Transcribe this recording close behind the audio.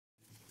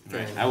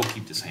Right, I will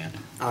keep this hand.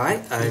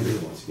 Alright, I'm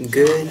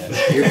good.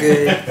 You're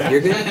good. You're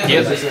good?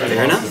 Yep.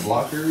 Fair enough.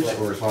 Blockers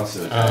or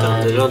responsive?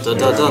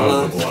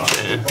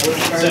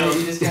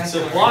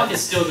 So block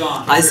is still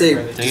gone. I say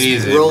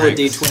Easy, roll a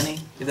breaks. d20,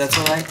 if that's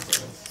alright.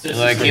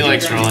 He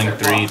likes rolling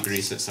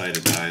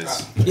three-sided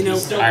dice. You know,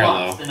 High or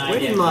low? where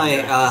did my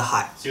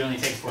high? So you only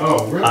take 4.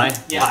 Oh, really? High?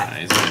 Yeah. High.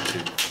 He's got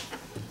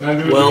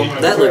 2. Well,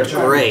 that looked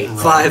great.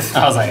 5.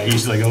 I was like, I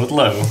usually go with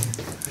low.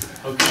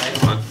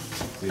 Okay.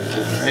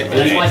 Alright,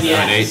 That's why he 8.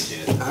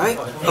 Alright.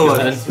 Well, Oh,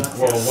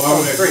 why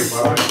would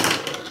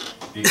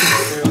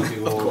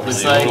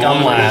looks like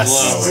I'm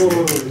last.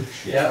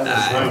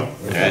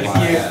 Ready?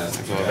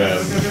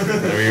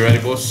 Are you ready,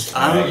 boss?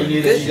 I'm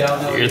good.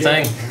 Do your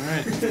thing.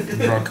 Alright.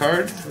 Draw a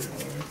card.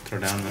 Throw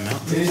down the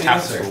mountain.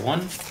 Tap for 1.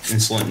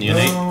 Insolent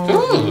Neonate.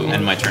 Ooh.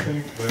 And my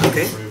turn.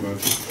 Okay.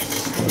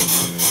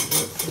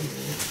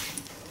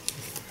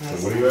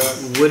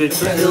 Wooded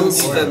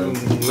Hills.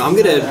 I'm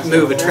gonna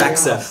move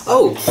Atraxa.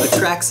 Oh,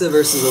 Atraxa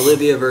versus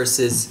Olivia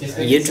versus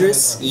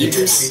Yidris.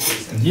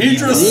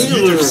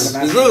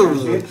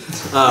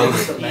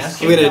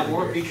 I'm gonna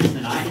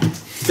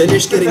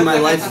finish getting my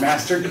life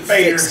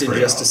fixed in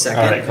just a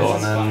second. Alright, cool.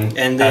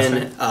 And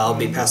then I'll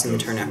be passing the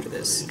turn after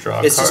this. Draw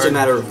a It's just a card.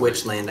 matter of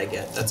which land I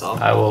get. That's all.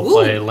 I will Woo!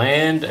 play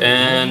land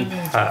and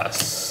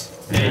pass.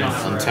 And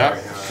untap.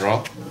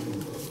 Draw.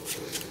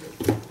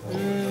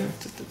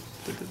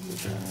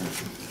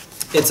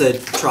 It's a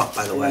trop,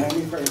 by the way.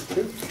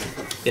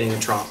 Getting a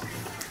trop.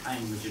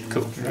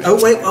 Cool.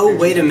 Oh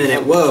wait a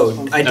minute.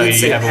 Whoa, I Oh, did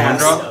say you have a pass.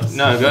 1-drop?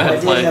 No, go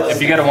ahead, play it.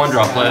 If you got a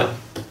 1-drop, play it.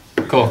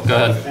 Cool, go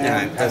ahead.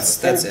 Yeah,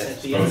 that's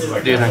it. Do your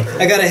thing.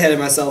 I got ahead of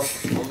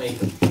myself.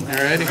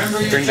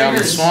 Alrighty. Bring down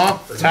the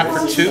swamp. Tap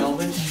for 2.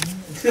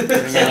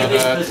 Bring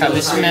out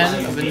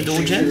Talisman of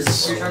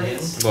Indulgence.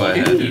 Go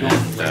ahead and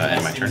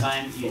end my turn.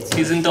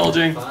 He's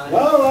indulging.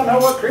 Well, I know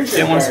what creature.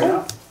 Didn't want to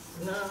swap?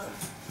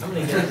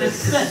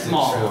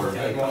 Small.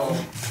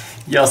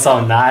 You're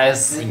so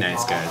nice. Be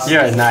nice, guys.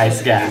 You're a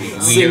nice guy.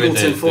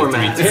 Singleton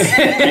format.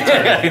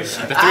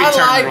 I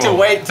like to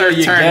wait till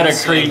you Turn get a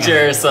this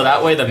creature, so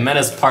that way the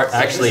menace part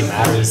actually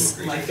matters.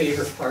 My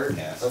favorite part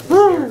of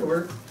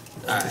the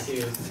character.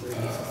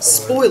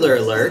 Spoiler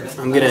alert,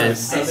 I'm gonna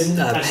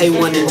pay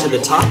 1 into the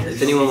top.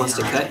 If anyone wants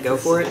to cut, go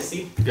for it.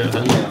 Go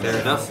ahead.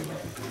 Fair enough.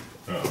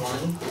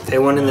 Pay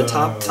 1 in the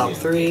top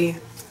 3.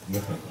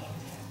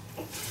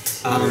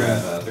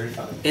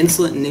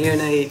 Insolent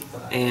Neonate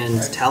and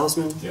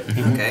Talisman.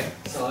 Okay.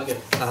 So I'll get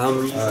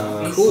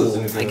Cool.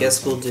 I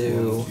guess we'll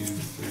do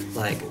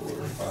like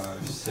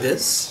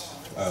this.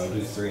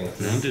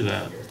 Don't do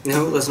that.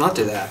 No, let's not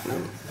do that. No.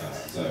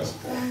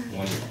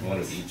 One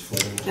of each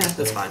floating. Yeah,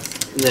 that's fine.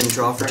 And then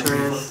draw for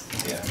turn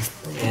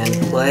and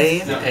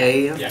play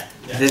a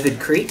Vivid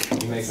Creek.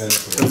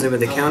 Comes in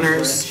with the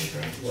counters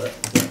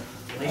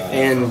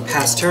and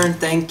pass turn.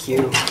 Thank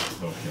you.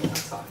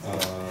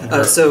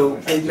 So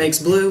it makes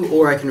blue,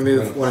 or I can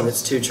remove one of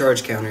its 2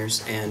 charge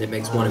counters, and it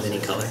makes 1 of any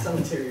color.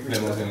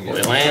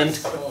 Play land.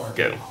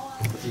 Go.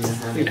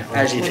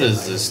 As you What do.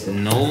 is this?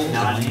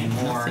 Nothing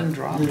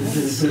drop.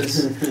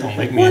 Don't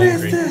make me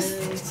angry.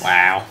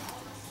 Wow.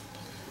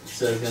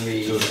 So it's gonna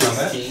be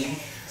 16.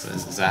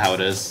 Is that how it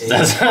is?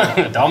 That's,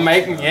 don't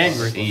make me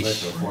angry.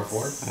 Eesh.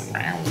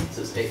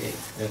 So it's 8.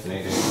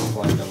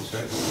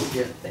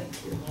 Yeah, Thank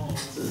you.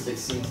 So the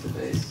 16's the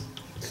base.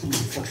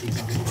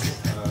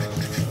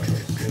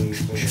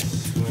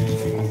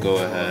 I'll go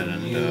ahead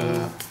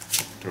and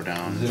throw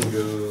down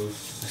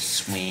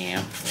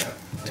Swamp.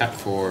 Tap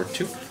for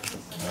 2.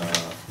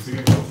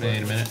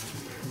 Wait a minute.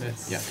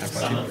 Yeah, tap for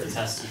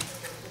 2.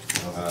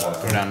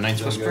 Throw down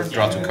Knight's Whisper.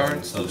 Draw 2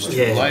 cards. Lose 2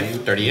 Yeah.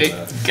 life. 38.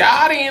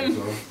 Got him!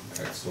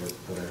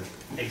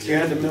 You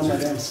had to mill my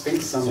damn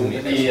space summon.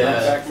 Yeah.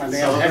 Back my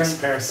damn hex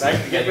parasite.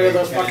 Get rid of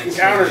those fucking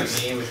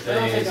counters.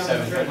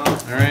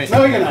 Alright.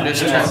 No, you're not.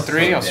 This is turn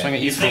 3. I'll swing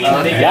at you for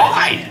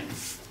Why?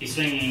 He's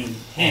swinging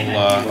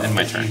I'll end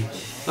my turn.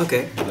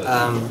 Okay.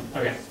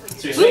 Okay.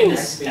 So you're swinging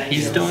this.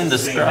 He's doing the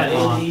scrap.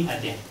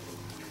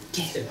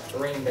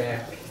 Bring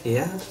back.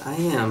 Yeah, I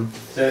am.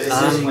 So it's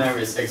just whenever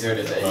it's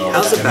exerted that you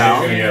How's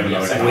about we?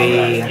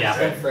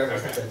 Yeah.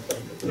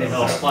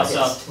 They'll plus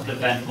up the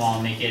vent wall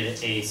and make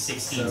it a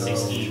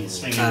 16-16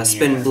 swinging.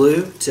 Spin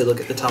blue to look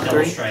at the top Double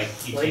 3. strike.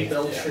 You Like take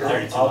Belcher.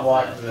 32 I'll off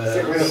walk that. the.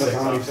 Get rid of the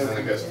bounty And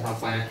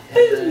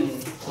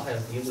then I'll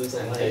have you lose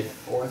a life.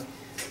 4.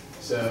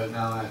 So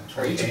now at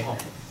 28.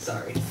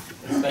 Sorry.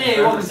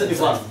 Hey, welcome to the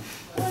club.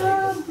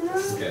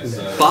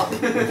 Bop.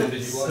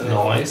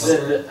 Noise.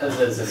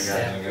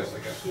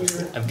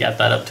 I've got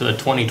that up to a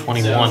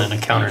 2021 in a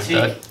counter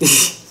deck.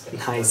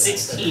 Nice.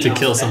 16 To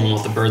kill someone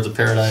with the Birds of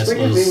Paradise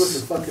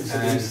was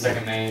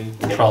Second name.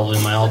 probably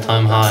my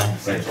all-time high.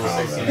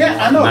 Yeah,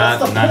 I know. Not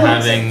that's the not point.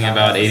 having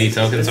about 80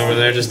 tokens over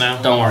there just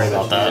now? Don't worry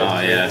about that.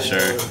 Oh yeah,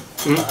 sure.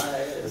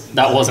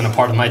 That wasn't a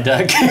part of my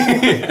deck.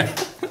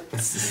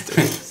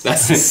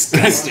 That's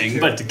disgusting.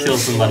 But to kill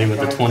somebody with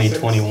a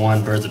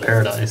 2021 Birds of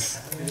Paradise,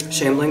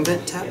 Shambling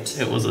Vent tapped.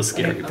 it was a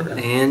scary bird.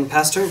 And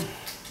pass turn.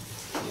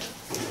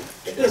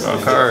 Draw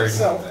a card.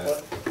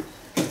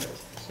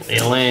 A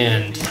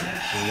land.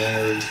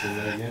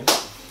 again.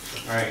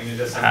 Alright, you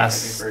just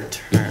Pass for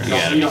turn. You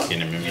gotta be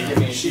kidding me,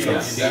 man. He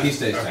stays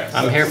taxed.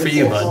 I'm here for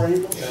you, bud.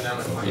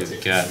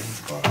 You've got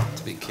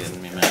to be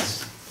kidding me, man.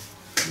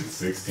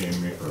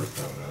 16 me first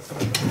time. That's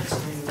not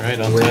Alright,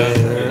 on top. Where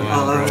Go are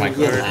on, roll my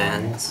your card.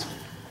 lands?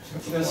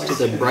 To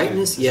the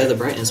brightness? Yeah, the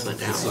brightness went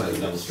down.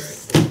 Double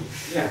straight.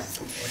 Yeah.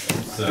 So,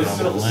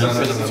 Land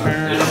for the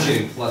turn. it's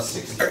getting plus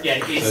 60. Yeah,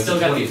 it's So still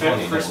it's got the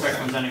 20, first 20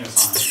 spectrum then it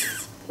goes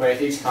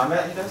Wait, each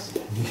combat he does?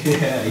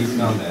 Yeah, he's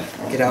on that.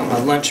 Get out my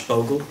lunch,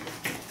 Bogle.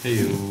 Hey,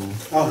 you.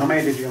 Oh, how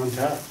many did you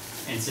untap? on.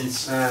 And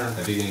since At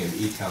the beginning of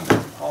each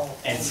combat.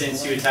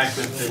 you attack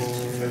with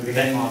the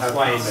Venomoth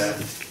twice,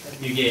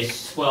 you get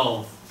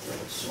 12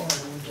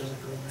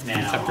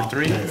 mana. Chapter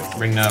 3.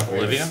 Bring up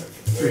Olivia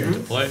to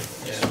play.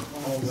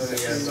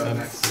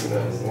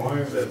 Why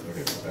is it?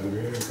 Okay, at the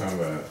beginning of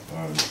combat,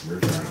 on your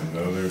turn,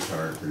 another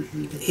target creature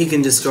you can. He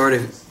can discard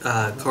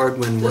a card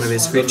when one of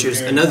his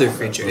creatures, another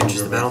creature,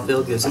 enters the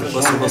battlefield, gives it a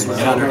 +1/+1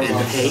 counter and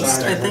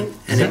haste, I think,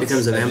 and it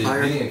becomes a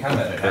vampire.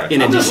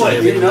 In addition to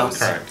everything else.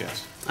 Correct,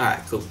 yes. Alright,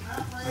 cool.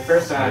 The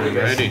first time he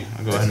goes. Alrighty,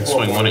 I'll go ahead and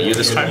swing one at you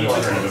this time.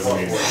 I'll take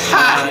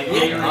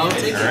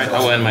Alright, it.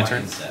 I'll end my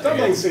turn.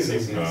 Doubling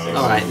season.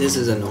 Alright, this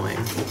is annoying.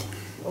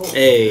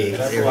 Hey,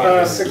 there we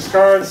go. 6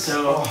 cards.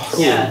 So,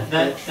 yeah,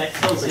 that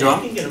kills it. Draw?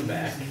 You can get him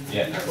back.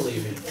 Yeah. I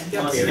believe it.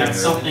 Unless you got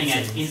something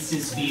at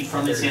instant speed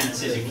from his hand that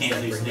says you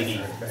can't lose the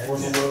game.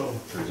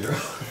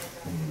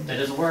 That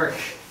doesn't work.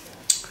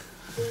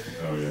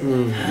 Oh,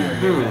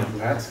 yeah.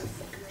 That's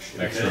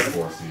Extra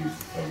 4 C's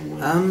of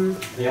will. I Um,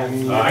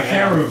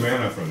 can't remove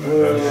mana from that.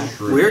 That's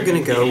true. we're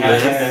gonna go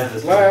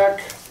with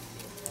black.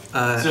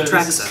 So this is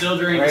Traxa. still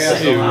during Right,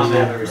 second yeah.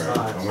 combat. Alright,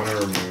 I'm gonna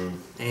remove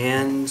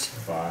And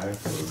 5.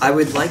 So I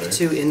would like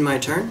to end my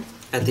turn.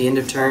 At the end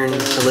of turn,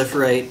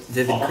 proliferate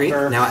Vivid Creek.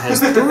 Now it has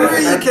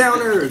 3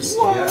 counters!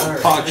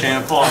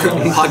 PogChamp.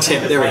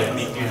 PogChamp, there we go.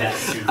 Do that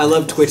too. I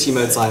love Twitch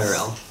emotes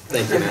IRL.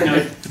 Thank you,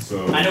 man.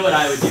 So, I know what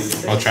I would do.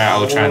 I'll try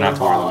not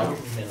to roll them.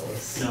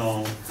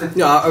 No.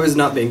 No, I was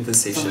not being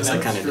facetious. I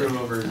kind of Screw did.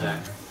 over Zach.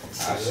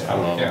 I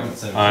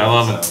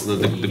love them.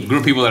 The group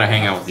of people that I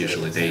hang out with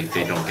usually, they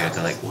don't get it.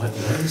 They're like, what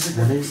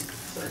is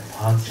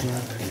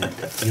PogChamp? And it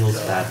feels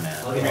bad, man.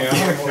 I mean, I'm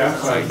gonna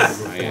cast like.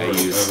 I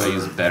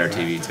use better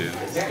TV too.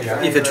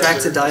 If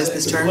Atraxa dies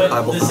this turn, I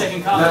will The help. second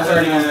Not combat's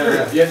already gone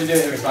through. You have to do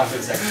it in response to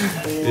the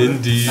second.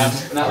 Indeed.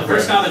 Not The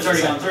first combat's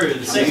already gone through.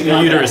 The second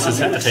combat, Yidris has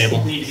hit the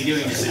table. need to be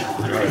doing this now.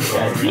 On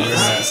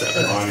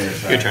your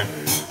Your turn.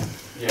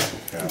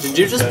 Did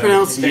you just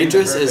pronounce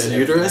Yidris as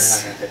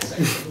uterus?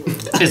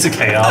 It's a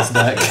chaos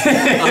deck.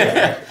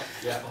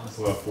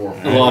 So 4.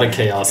 A lot of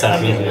chaos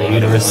happening in the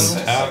Yidris.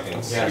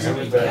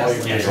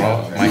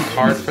 Draw my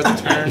card for the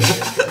turn.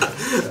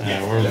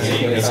 Yeah,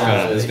 it's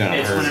gonna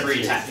It's hurt. whenever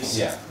he attacks.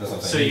 Yeah, that's what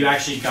I'm So saying. you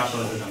actually got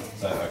both of them.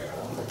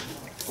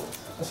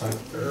 That's fine.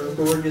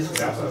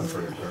 That's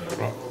pretty good.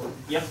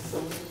 Yep.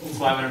 That's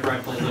why whenever I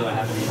play blue, I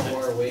have an Infect.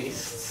 More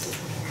wastes.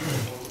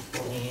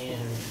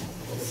 And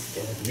let's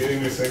get it. You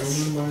getting a single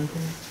moon by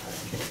anything?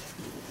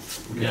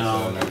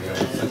 No,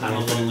 I'm a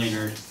lonely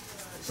nerd.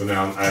 So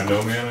now I have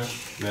no mana.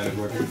 Mana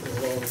working.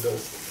 Roll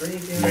goes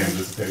graveyard. Mana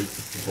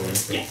dissipates before you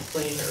Yeah.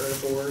 Plain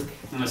Urborg.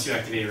 Unless you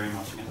activate your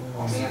Ringwatch again.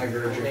 Mana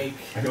Gurger. Make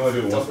I can only do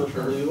it once double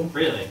per turn. blue.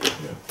 Really? Yeah.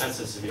 That's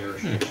a severe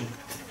restriction.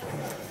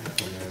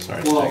 Sorry,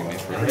 it's taking me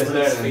It's forever. better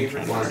than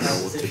Favorite I don't know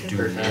what to do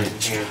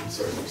next.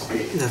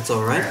 That's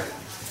alright.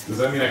 Does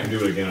that mean I can do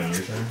it again on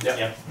your turn?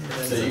 Yep.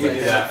 So you can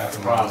do that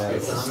across people.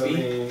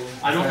 Zombie.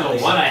 I don't know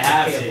what I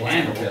have to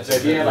handle. So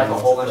if you had like a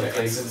whole bunch of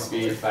instant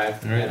speed,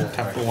 5. Alright,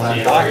 tap for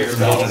 1 block,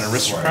 indulge an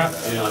aristocrat.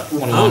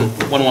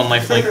 1/1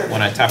 lifelink.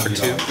 When I tap for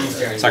 2,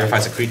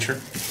 sacrifice a creature.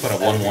 Put a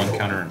 1/1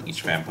 counter on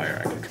each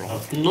vampire I control.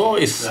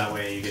 Nice. So that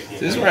way you get the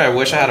This is where I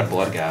wish I had a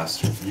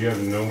Bloodghast. You have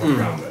no more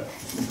combat.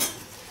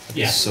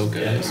 Yeah. It's so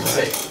good.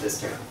 This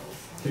turn.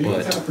 Can you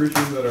But- tap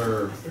creatures that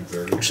are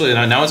exerted? Actually,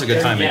 now is a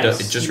good time. It Yes,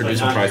 just but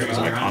reduces not price during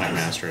because of the Iconic round.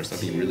 Masters.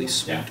 That'd be really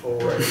sweet. So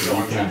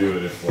you can do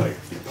it if like.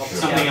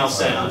 Something else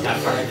said on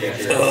tap card.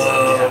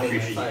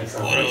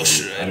 What else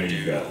should I know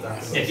you got.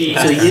 If he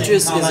So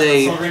Yidris is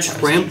a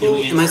trample?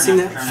 Am I seeing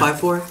that?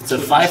 5/4? It's a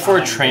 5/4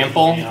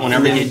 trample.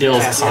 Whenever he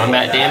deals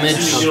combat damage,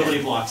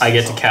 Nobody blocks. I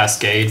get to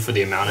cascade for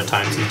the amount of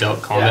times he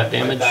dealt combat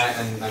damage.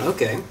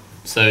 Okay,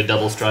 So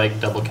double strike,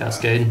 double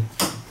cascade.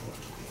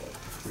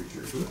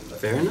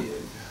 fair enough.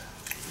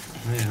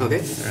 Yeah. Okay.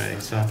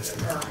 Alright, so.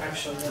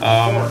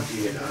 I'm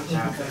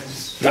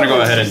gonna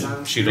go ahead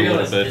and shoot a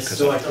little bit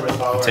because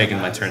I'm taking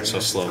my turn so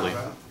slowly.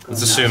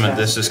 Let's assume that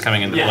this is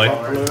coming into play.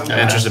 It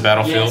enters the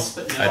battlefield.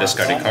 I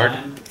discard a card.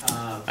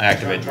 I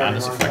activate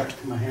Madness effect.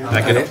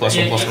 I get a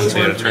 +1/+1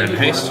 to turn in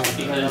haste.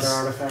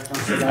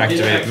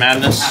 Activate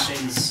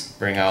Madness.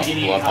 Bring out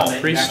Bloodhall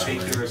Priest.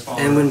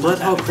 And when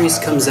Bloodhall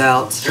Priest comes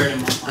out,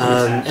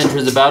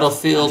 Enters the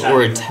battlefield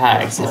or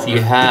attacks. If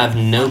you have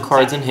no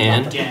cards in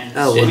hand,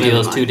 oh, it well,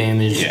 deals never 2 mind.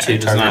 damage Yeah, to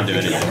it does not do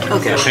target. anything.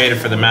 Okay. I paid it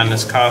for the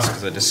Madness cost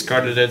because I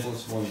discarded it.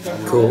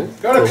 Cool.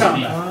 Go to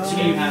combat. So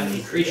you have a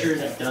creature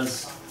that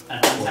does an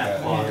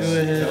untapped clause. Go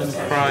ahead and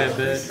cry a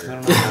bit. 'Cause I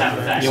don't know how Tap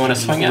to- effect. You want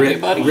to swing at me,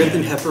 buddy? Rip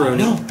and pepperoni.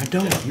 No, I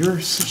don't. You're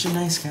such a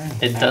nice guy.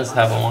 It does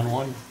have a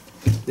 1/1.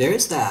 There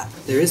is that.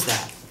 There is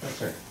that.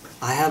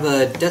 I have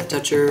a Death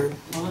Toucher.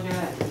 Oh, look at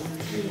that.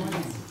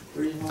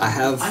 I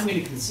have I'm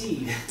going to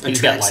concede.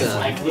 He's got Atraxa,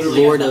 lifelink.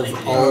 Lord of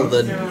all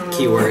the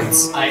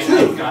keywords.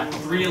 I've got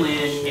 3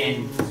 land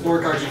and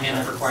 4 cards in hand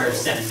that require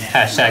 7 mana.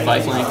 Hashtag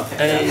lifelink.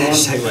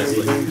 Hashtag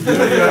lifelink. You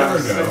never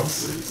know.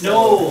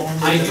 No,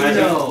 I do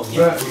know.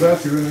 Was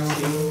that you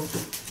now?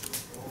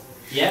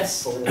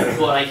 Yes,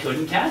 but I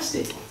couldn't cast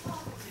it.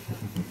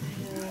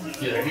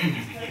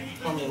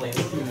 How many lanes?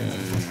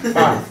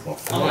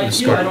 Unlike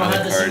you, I don't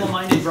have the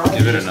single-minded drive.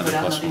 Give it to another put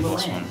out +1/+1. nothing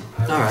but land.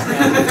 Alright.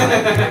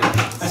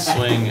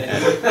 Swing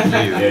at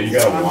Yeah, you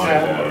got one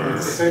of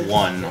you.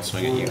 1. I'll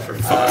swing at you for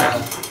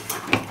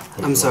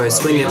 5. I'm sorry,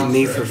 swing at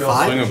me for Swing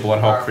 5? a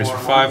Bloodhawk Priest for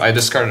 5. I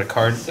discarded a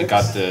card. It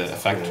got the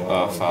effect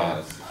of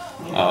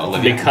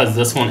Olivia. Because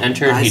this one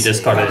entered, he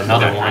discarded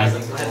another one.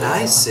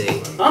 I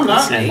see. I'm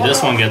not. And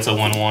this one gets a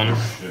 1/1.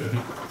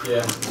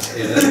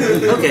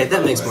 Okay,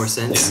 that makes more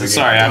sense.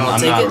 Sorry, I'm I'll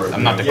take not. it.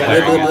 I'm not Blah,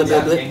 declaring blah, it.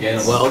 blah, blah,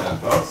 blah. Well,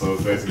 Oh, so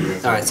it's basically.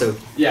 alright, so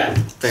Yeah.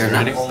 fair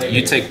enough. Ready?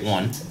 You take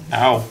 1,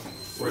 Ow.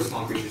 We're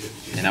small creatures.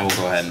 and I will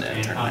go ahead and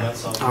enter.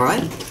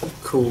 Alright.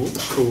 Cool,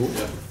 cool.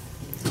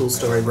 Cool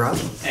story, bro.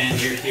 And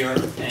you're here,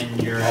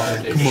 and you're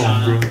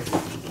Shana,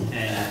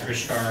 and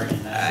Rishkar,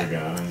 and that.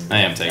 I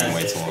am taking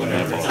way too long.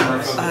 I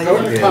apologize.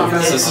 You're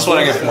good. This is what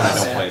I get for when I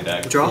don't play a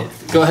deck. Draw.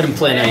 Go ahead and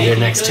plan out your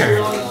next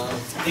turn.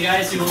 The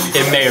guys who only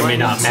It may or may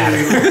not matter.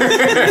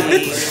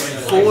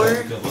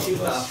 4.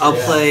 I'll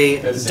play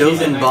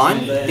Dothan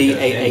Bond,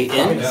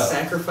 B-A-A-N.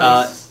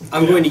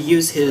 I'm going to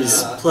use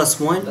his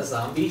 +1.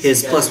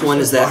 His +1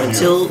 is that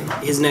until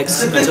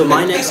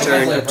my next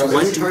turn, up to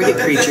 1 target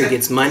creature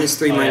gets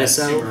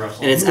 -3/-0,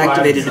 and its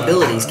activated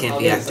abilities can't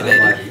be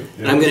activated.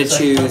 And I'm going to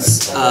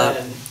choose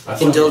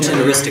Indulgent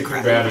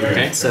Aristocrat.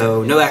 Okay.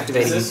 So no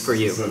activating for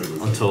you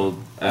Until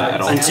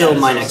at all. until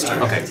my next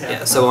turn. Okay.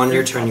 Yeah. So on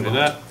your turn you Do will.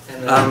 that.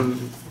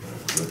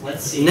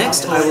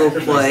 Next, I will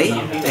play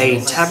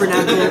a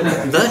Tabernacle,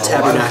 the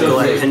Tabernacle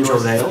at Pendrel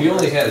Vale.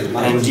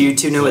 And do you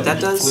two know what that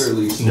does?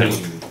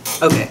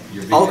 Okay.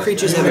 All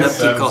creatures have an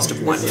upkeep cost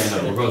of 1.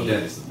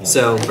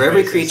 So for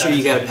every creature,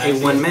 you gotta pay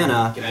 1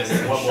 mana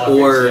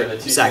or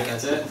sack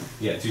it.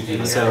 Yeah, 2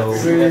 teams. So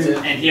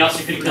And he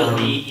also could kill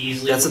me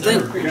easily. that's the with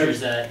thing. Creatures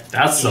that.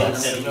 That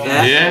sucks.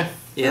 Yeah.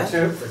 yeah. Just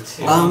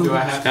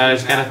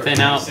gotta thin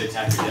out.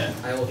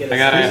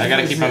 I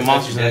gotta keep my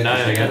monsters in the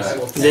diet, I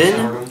guess. Then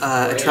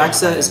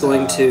Atraxa is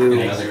going to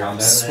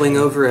swing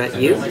over at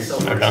you.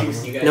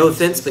 Okay. No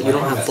offense, but you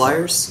don't have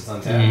flyers.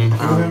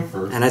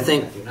 And I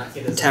think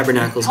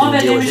Tabernacle's going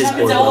to deal with his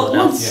board well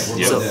enough.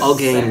 So I'll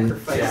gain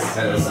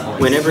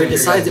whenever it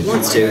decides it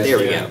wants to. There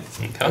we go.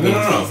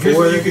 Okay.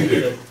 4,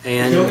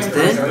 and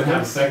then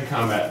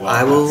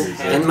I will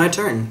end my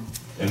turn.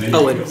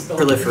 Oh, and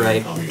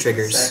proliferate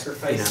triggers,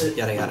 you know,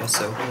 yada yada.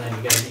 So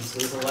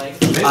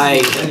I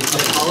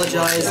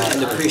apologize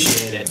and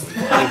appreciate it.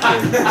 Thank you.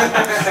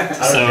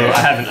 So I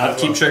have an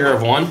upkeep trigger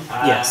of 1.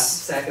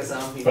 Yes. That's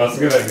a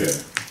good idea.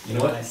 You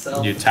know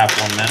what? You tap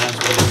 1 mana.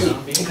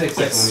 You can take 6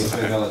 when you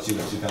swing out at 2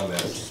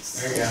 combats.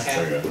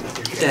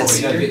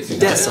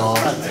 That's all.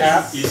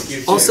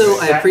 Also,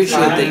 I appreciate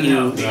that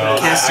you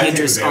cast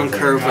Yidris on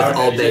curve with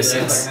all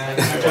basics.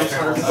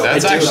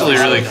 That's actually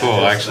really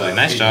cool, actually.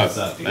 Nice job. I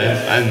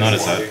didn't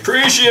notice that.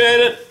 Appreciate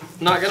it.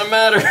 Not gonna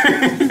matter.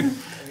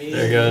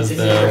 There goes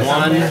the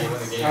 1.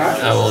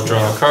 I will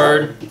draw a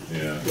card.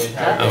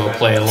 Yeah. I will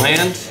play a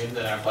land.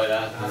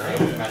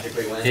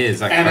 Hey, is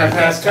that And I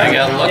passed card? I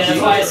got Yeah, that's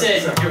why I lucky.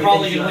 said you're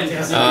probably gonna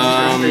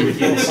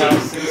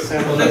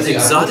win.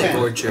 Exotic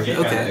Orchard.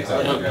 Okay.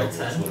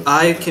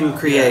 I can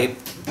create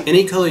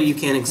any color you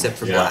can except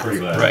for Yeah, black. pretty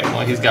glad. Right,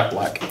 well he's got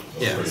black.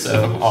 Yeah.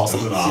 So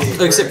awesome.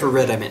 Except for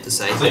red, I meant to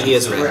say. But he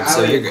is red,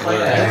 so you're good. You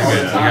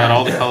got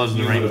all the colors of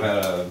the You would have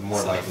rainbow. had a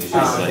more likely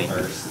shot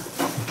first.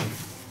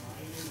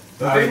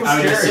 I was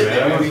scary,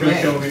 man. I was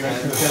gonna kill me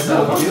next to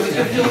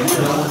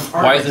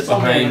Why is it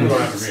behind?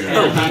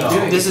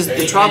 Oh, this is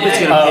the trop is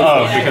Oh,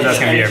 gonna pay. because that's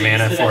gonna be your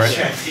mana for it.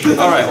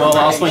 Alright, well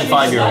I'll swing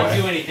 5 your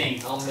Do way.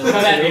 anything. Come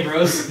at me,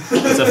 bros.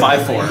 It's a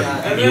 5/4.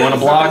 You want to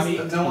block?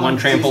 1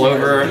 trample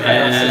over,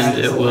 and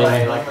it will.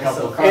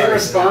 In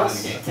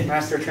response,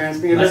 Master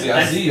Transmuter.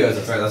 I see you as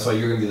a threat, that's why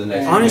you're going to be the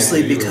next.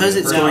 Honestly, because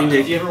it's going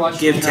to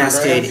give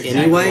Cascade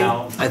anyway,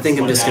 I think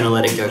I'm just gonna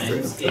let it go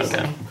through.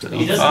 Okay.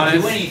 He So doesn't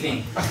do 5.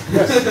 anything.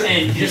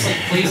 And he just like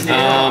plays me.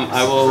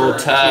 I will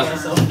tap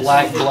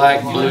black,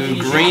 black, blue,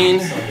 green.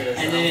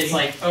 And then it's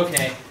like,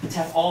 okay,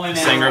 tap all my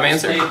mana.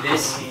 Sangromancer. Play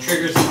this,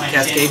 triggers my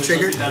Cascade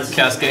trigger?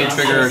 Cascade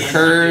trigger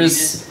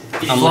occurs.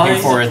 I'm looking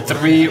for a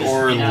 3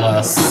 or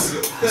less.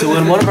 So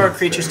when one of our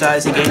creatures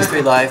dies, he gains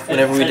 3 life.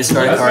 Whenever we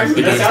discard a card, he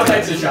gains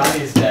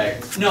 3.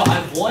 No,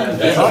 I've won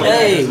this. Oh,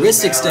 hey,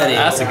 Ristic Study.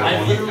 That's a I good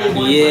one. literally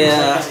won.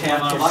 Yeah.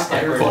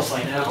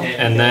 Okay.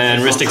 And then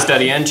Ristic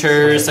Study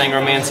enters,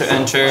 Sangromancer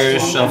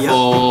enters,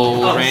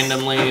 shuffle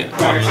randomly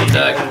on the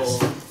deck.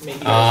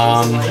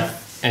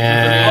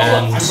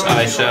 And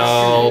I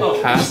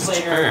shall pass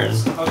turn.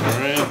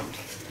 Alright.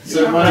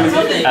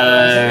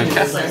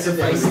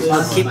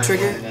 Upkeep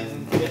trigger.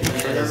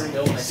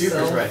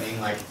 Super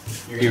threatening, like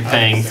You're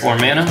paying 4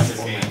 mana.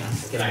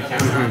 can I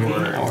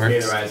That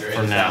works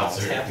For now.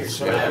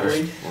 whatever.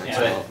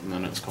 Well, and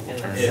then it's a couple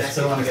turns. Yeah,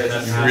 so long as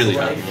You're really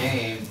like not.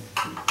 game.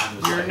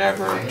 You're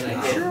never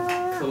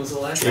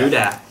True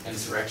that.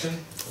 Insurrection.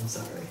 I'm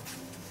sorry.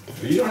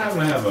 You don't happen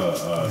to have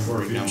a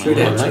True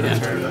that. Like it.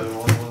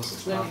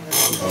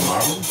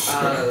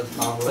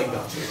 marble? Like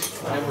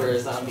whenever a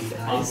zombie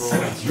dies.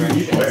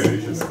 You play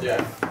it, you should.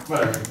 Yeah,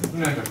 whatever.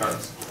 You don't have the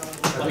cards.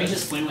 Let me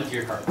just win with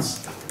your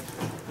cards.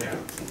 Yeah.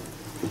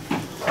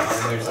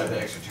 And there's like the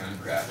extra turn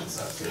crap and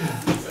stuff too.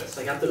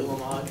 So I got the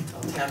Ulamog.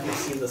 I'll tap and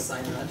see the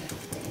Synod.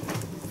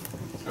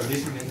 Are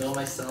these I know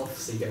myself,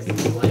 so you guys get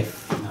your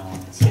life. No.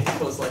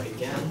 Close like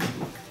again.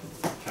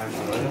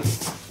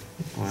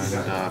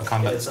 When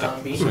combat step,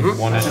 Zombie. swing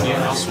 1 at you,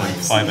 I'll swing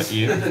 5 at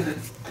you.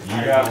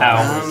 You got How?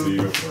 one, so you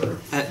go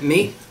first. At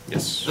me?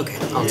 Yes. Okay,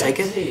 I'll take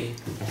it. Do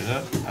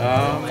that.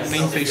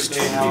 Main phase 2,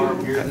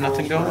 got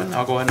nothing going.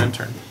 I'll go ahead and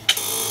turn.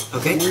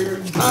 Okay.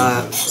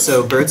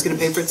 So Bird's gonna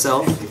pay for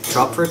itself.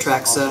 Drop for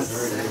Atraxa.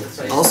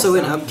 Also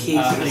in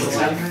upkeep,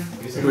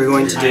 we're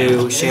going to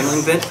do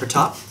Shambling Vent for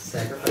top.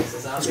 Sacrifice the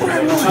zombie.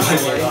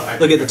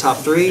 Look at the top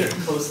 3.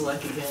 Close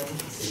select again.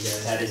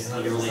 That is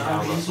literally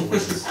how Russell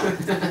works.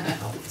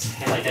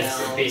 Like, that's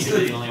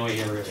basically the only way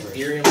you ever get rid.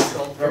 Ethereum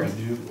Skull. Or if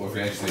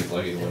you actually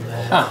play it.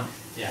 Huh.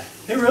 Yeah.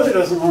 He really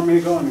doesn't want me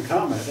to go into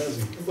combat, does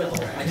he? Well,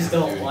 I just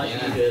don't want you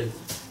to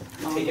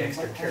take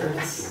extra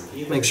turns.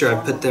 either. Make sure I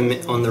put them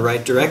on the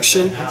right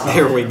direction.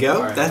 There we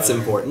go. That's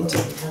important.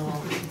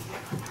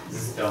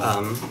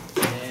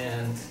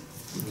 And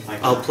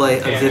I'll play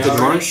a Vivid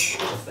Marsh.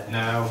 what's that?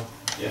 No.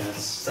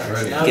 Yes. Sorry,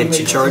 so now Get you your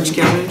make charge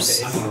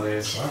counters. I have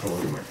to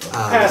look at my cards.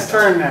 Pass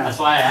turn now. That's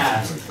why I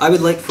asked. I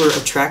would like for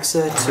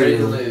Atraxa Ready to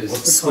to lose.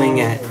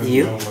 swing at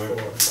you. 4,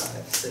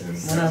 5, 6, In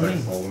 7,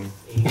 10 seconds, hold them.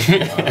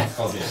 8.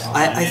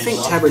 I think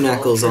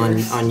Tabernacle's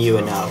on you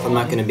enough. I'm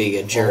not going to be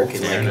a jerk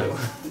and like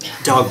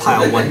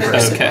dogpile one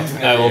person. Okay,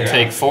 I will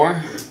take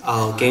 4.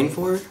 I'll gain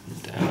 4.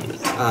 Down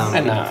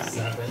to 9.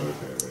 7.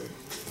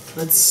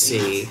 Let's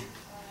see.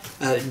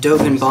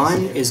 Dovin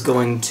Bond is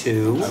going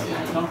to.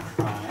 Don't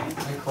cry.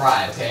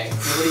 Cry, okay.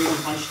 Nobody even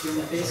punched you in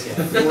the face yet.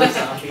 4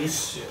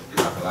 zombies.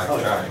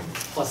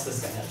 Plus this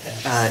guy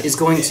attack. Is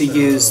going to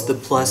use the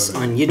plus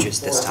on Yidris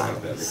this time,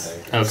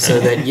 Okay. so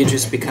that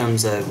Yidris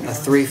becomes a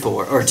 3/4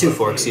 or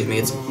 2/4. Excuse me.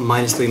 It's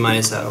 -3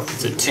 -0,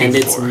 It's a 2/4. and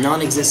its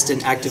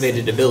non-existent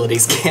activated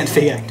abilities can't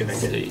be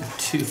activated.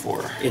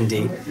 2/4.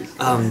 Indeed.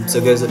 So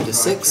it goes up to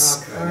 6.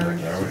 I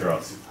would draw.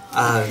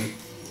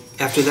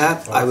 After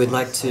that, I would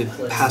like to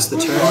pass the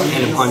turn,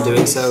 and upon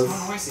doing so,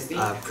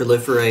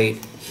 proliferate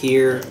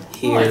here,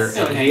 here,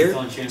 and here.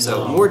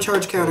 So more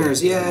charge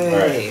counters,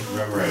 yay!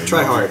 Remember,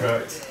 Try hard.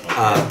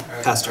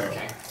 Pass turn.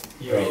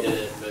 You already did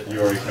it, but.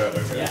 You already cut,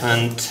 okay.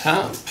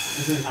 Untap.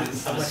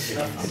 I'm just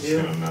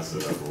gonna mess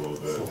it up a little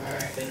bit.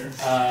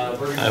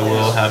 We're I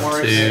will have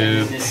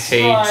to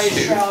pay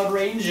 2. Shroud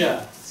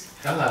Ranger.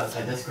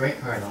 That's a great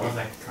card. I love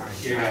that card.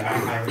 Here you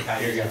go.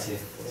 Here you go.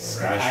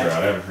 Sky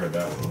Shroud, I haven't heard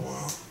that one in a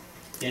while.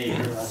 Yeah, you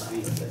heard last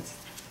week.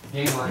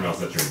 Game Who one. knows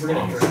that We're your gonna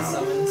mom's burn house?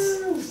 summons.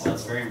 Well,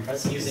 that's very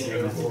impressive. Using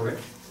your board.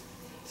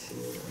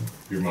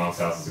 Your mom's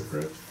house is a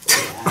crit.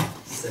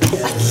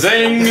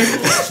 Zing!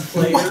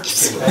 Player.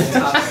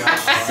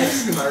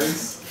 6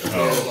 cards.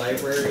 Oh.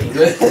 Library.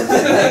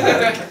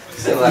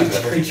 Still like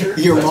that. Creature.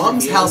 Your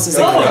mom's house is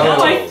a Oh,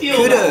 now I crit. feel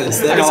Kudos.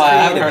 That is No, I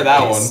haven't heard that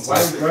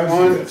creative.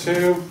 one. 1,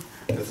 2.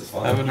 This is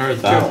fun. I haven't heard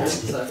that one.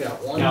 So I've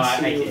got 1, No, I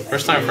 2, can't.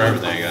 First time for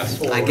everything, I guess.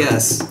 4, I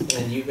guess.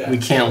 And you got We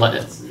can't let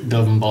it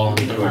Dovin Ball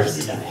in the First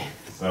first. die.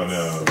 Oh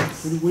no.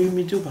 What do you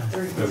mean do about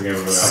it? Doesn't get rid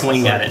of that.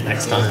 Swing at it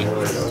next time.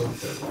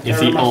 If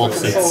he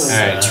ults, it's.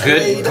 Alright,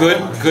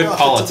 good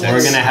politics.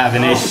 We're gonna have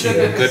an issue.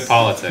 Good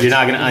politics. You're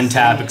not gonna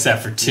untap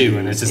except for 2,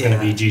 and it's just gonna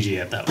be GG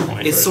at that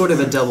point. It's sort of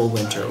a double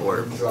winter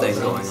orb thing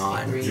going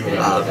on.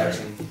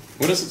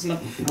 What is it?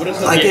 What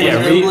is I it? get Yeah,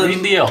 an read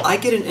emblem. the ult. I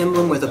get an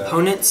emblem with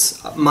opponents.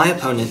 My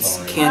opponents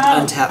can't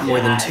untap more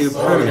than 2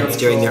 permanents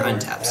during their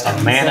untap A step.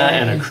 mana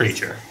and a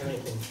creature.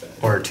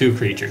 Or 2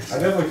 creatures. I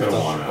definitely could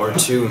have won that. Or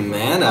 2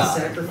 mana.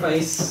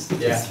 sacrifice.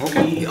 Yeah.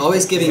 You're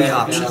always giving me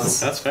options.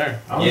 That's fair.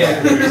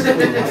 Yeah.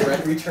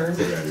 Red return.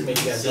 Make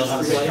you guys Still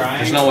not free life. crying.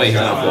 There's no way he's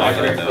gonna block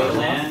it though.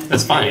 Land.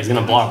 That's fine, he's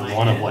gonna block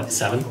 1 of what,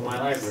 7? My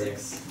library.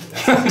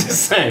 I'm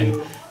just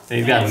saying.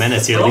 He's got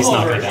menace here, at least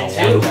knock it down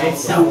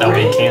 1. That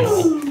way he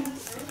cancel.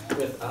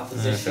 With Fair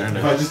opposition. If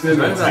enough. I just didn't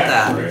What about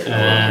attack, that? right?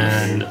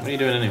 And What are you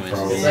doing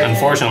anyways?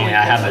 unfortunately,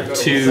 I have a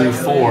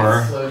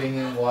 2/4, Floating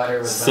in water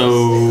with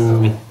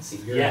so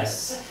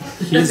Yes.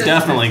 he's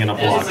definitely gonna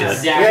block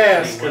That's it.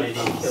 exactly what it I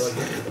is.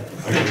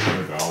 get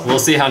 $100. We'll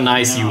see how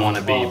nice you want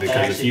to be,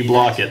 because if you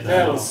block it, That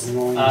then was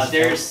annoying.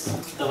 There's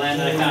the land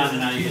that I found, and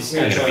now you just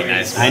gotta show your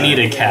I need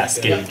a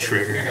cascade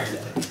trigger.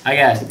 I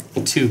got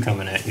 2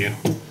 coming at you.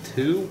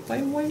 to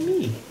play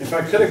me. If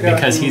I could have got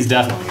Because he's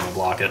definitely going to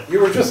block it. You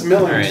were just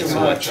milling Alright, too so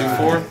what, much.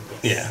 2-4?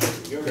 Yeah.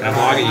 Can I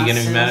block it? You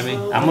gonna be mad at me?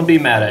 I'm going to be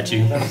mad at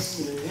you.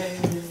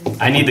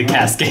 I need the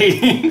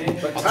cascade.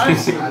 But time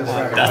sequence is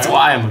right. That's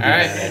why I'm going to be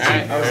Alright, mad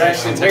at you. I was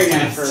actually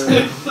waiting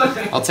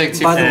for. I'll take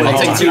 2. By the way, I'll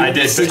take 2. I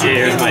did.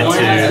 Here's my 2. 1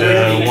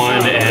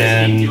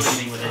 and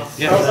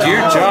Yeah, do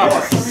your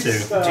job. 2.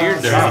 There's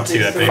a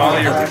 2 I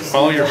paid for.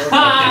 Follow your.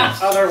 Yeah.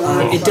 Other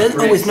one. It does.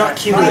 Oh, it's not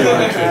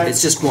cumulative.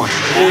 It's just one.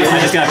 I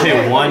just got to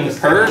pay 1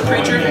 per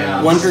creature?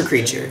 One per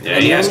creature. Yeah,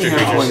 And he you has only 2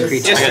 have one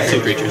creatures. creature. I got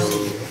 2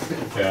 creatures.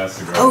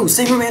 Oh,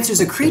 Sabermancer's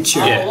a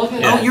creature. Yeah.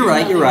 Oh, you're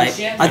right. You're right.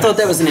 I thought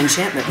that was an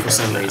enchantment for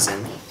some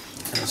reason.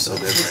 So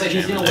good.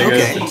 There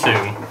Okay. goes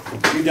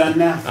the You done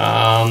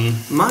now?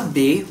 2. Might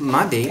be.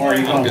 Might be. Or are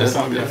you going good, to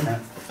something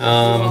different?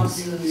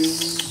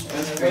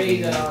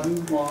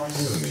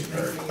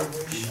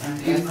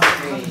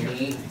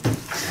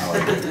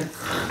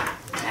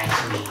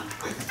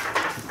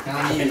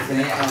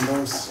 Infinite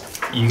combos.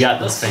 You got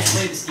this, fam.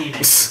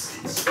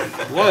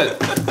 What?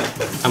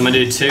 I'm gonna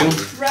do 2.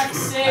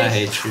 I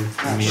hate you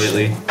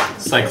immediately.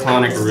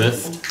 Cyclonic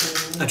Rift.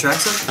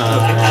 Atraxa?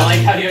 I like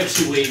how you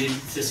actually waited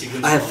to see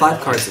which I have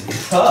 5 cards in here.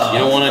 You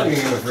don't want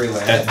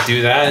to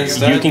do that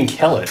instead? You can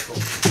kill it.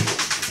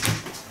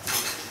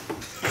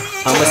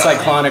 I'm a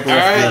Cyclonic Rift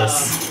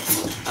this.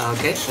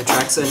 Okay,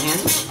 Atraxa in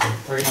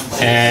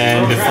hand.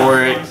 And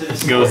before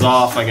it goes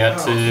off, I got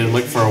to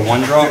look for a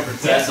 1-drop.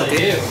 Yes, I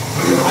do.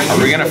 Are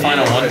we gonna find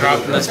a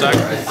 1-drop in this deck?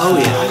 Oh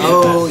yeah.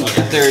 Oh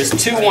yeah. There's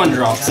 2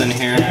 1-drops in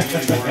here.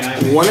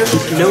 One of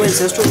them, no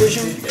ancestral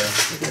vision.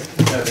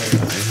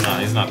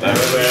 He's not that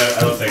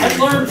good. I've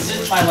learned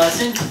since my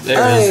lesson.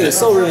 There Hey, is.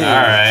 Soul Ring.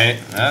 Alright,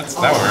 that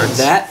works.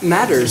 That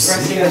matters.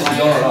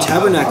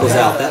 Tabernacle's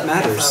out. That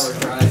matters.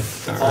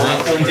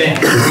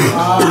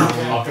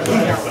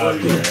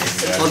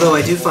 Although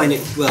I do find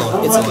it.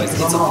 Well, it's always.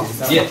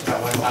 Yeah.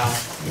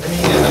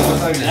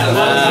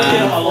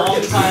 A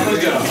long time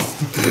ago.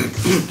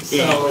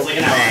 So it's like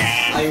an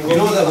hour. You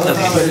know that one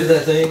time I did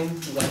that thing?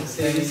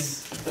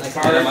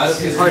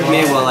 Pardon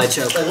me while I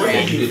choke.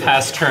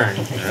 Pass turn.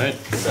 Alright.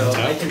 So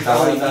I can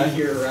probably be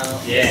here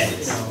around,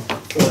 Yes.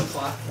 4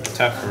 o'clock.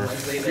 Tap for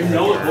You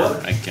know what?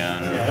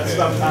 again. Yeah, that's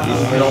about time.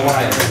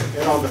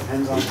 It all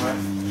depends on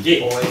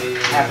what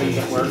happens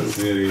at work.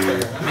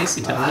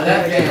 Macy tap.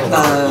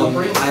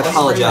 I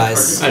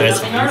apologize. Oh, that's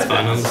fine. That's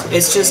fine.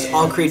 It's just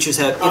all creatures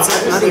have.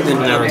 It's not even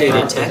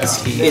updated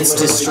text. It's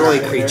destroy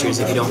creatures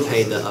if you don't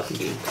pay the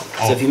upkeep.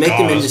 So if you make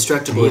them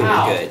indestructible, you're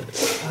good.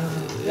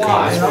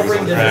 Alright, I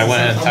went ahead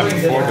and tapped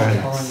before. Go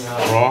ahead.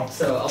 Raw.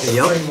 So I'll just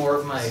Yep. bring more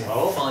of my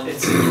fun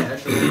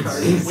casual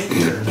cards.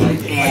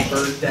 Like my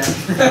bird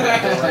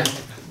deck.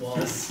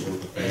 Walls.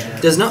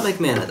 And Does not make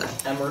mana though.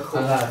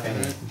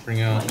 Emrakul. Bring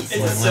out It's a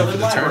land silver for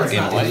the turn. It's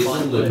Game not light.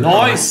 fun, but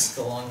Nice. It's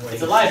a long way.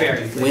 It's a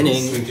library.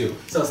 Winning.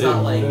 So it's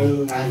not like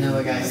I know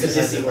a guy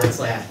statistic where it's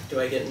like, do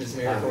I get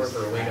Mesmeric Orb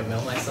or a way to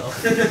mill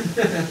myself?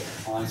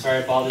 Well, I'm sorry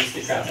I bothered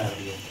the crap out of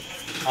you.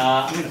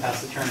 I'm gonna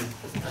pass the turn.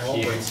 I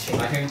won't bring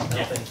change. I don't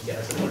think you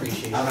guys will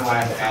appreciate it. I don't know why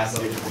I have to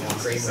ask you.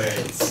 Great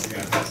merchants.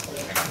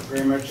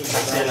 Green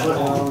merchants. I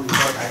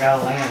got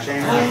a land.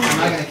 I'm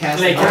not gonna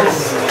cast Wait, it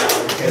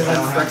because I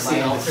don't have Phyrexian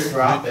land Altar. to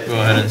drop it. Go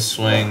ahead and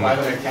swing Why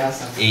would I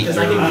cast them? 8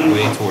 your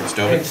way towards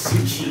Dovin.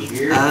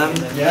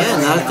 Yeah,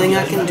 not a thing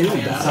I can do about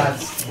it.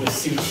 Besides, With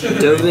Suchi.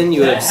 Dovin,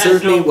 you have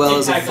served me well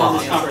as a impact on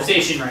this father.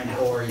 conversation right now.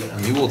 Or, you know,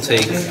 You will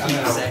take.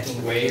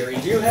 sacking Wary.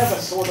 Do you have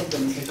a sort of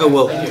them? Oh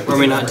well, were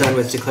we not done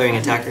with declaring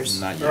attackers?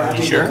 Not Or I yet.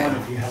 can Sure. get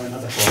one if you have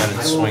another. Go ahead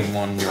and swing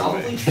 1 your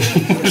way. You're the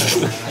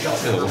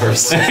Probably.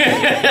 worst.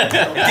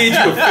 Did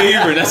you a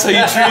favor? That's how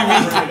you treat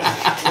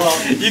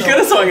me. You could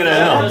have swung it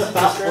at him.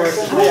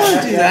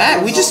 Do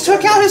that. We just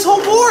took out his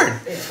whole board.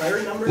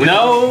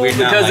 No, We're not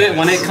because like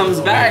when this. it comes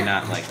We're back,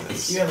 not like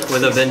this.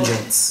 With a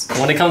vengeance.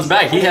 when it comes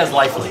back, he has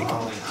life leak,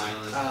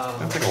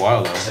 That took a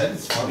while though.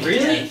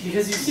 Really?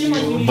 Because you seem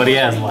like you need but he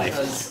has life.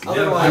 Because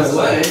otherwise,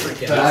 I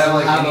forget. But I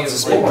don't have any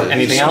support.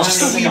 Anything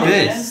else? He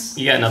did.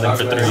 You got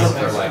nothing for 3.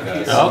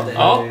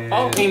 Oh,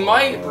 Oh, he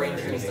might.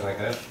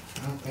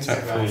 Tap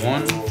for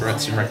 1,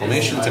 Threats and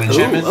Reclamation. It's an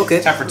enchantment.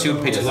 okay. Tap for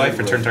 2, pay 2 life,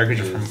 return target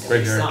creature from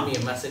graveyard. Send me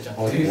a message on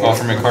Well,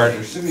 from your card.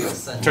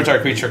 Return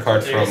target creature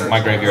card from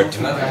my graveyard to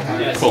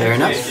Fair It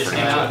enough. just came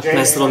out.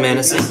 Nice little mana That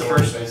was sink. the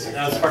first.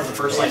 That was part of the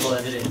first cycle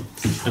that did it.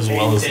 As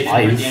well as They did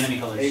life. the enemy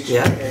colors.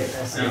 Yeah.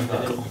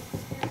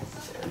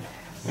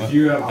 If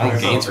you have I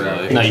don't gain 2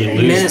 life. No, you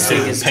Mana lose.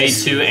 sink is Pay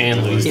just- 2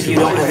 and lose If 2. you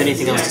don't have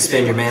anything else to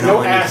spend your mana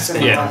on, you can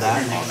spend it on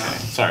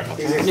that. Sorry about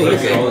that. No, you're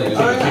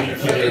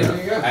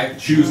good. I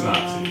choose not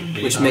to.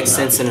 Which makes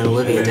sense in an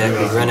Olivia deck.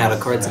 We'd run out of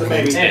cards in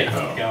hand. There you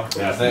go.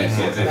 Yeah, thanks.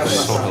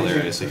 It's so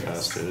hilariously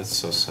fast, dude. It's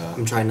so sad.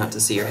 I'm trying not to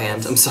see your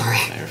hand. I'm sorry.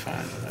 No, you're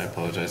fine. I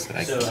apologize that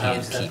I So can't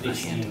how's keep that my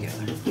hand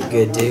together. You're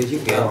good, dude.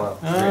 You're good.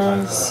 Let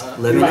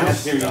me You might know.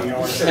 have to do your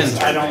orders.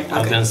 I don't. I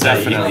was gonna say,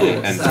 Definitely.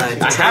 And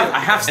Uh, I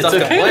have stuff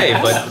It's to okay. play,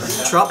 but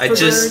Trop I for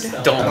just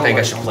bird. don't think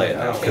I should play it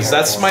now. Because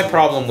that's my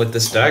problem with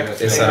this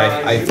deck, is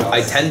that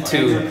I tend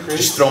to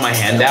just throw my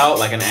hand out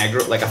like an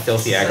aggro, like a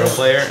filthy aggro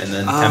player, and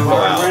then tempo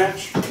out.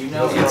 Branch.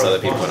 against other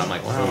people, and I'm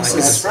like, wow, I could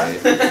just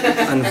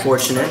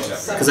Unfortunate,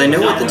 because I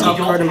know what the top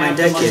card of my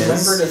deck is.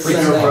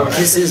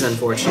 This is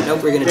unfortunate.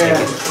 Nope, we're gonna take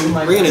it.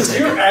 We're gonna take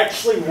You're it.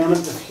 actually one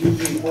of the few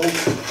people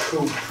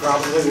who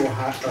probably will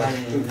have,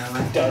 who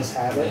does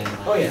have it.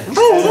 Oh yeah.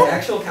 The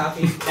actual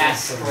copy.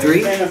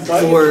 3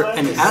 for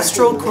an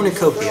Astral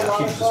Cornucopia.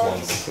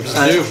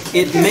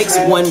 It makes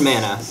 1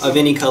 mana of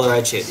any color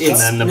I choose.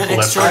 It's And then the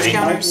X charge proliferate.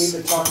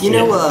 counters. You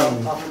know,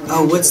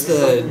 oh, what's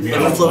the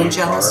Overflowing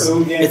Chalice?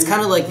 It's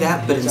kind of like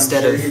that, but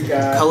instead of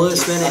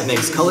colorless mana, it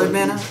makes colored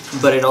mana.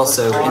 But it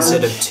also,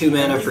 instead of 2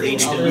 mana for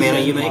each mana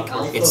you make,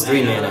 it's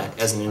 3 mana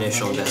as an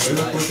initial investment.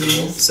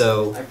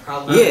 So,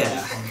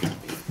 yeah.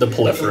 The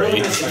proliferate.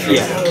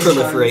 Yeah,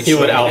 proliferate. He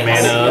would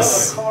outmana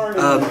us.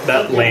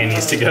 That land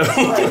needs to go.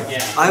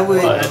 I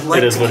would But like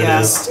it is to what it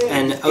cast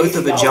an Oath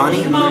of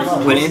Ajani.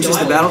 When it enters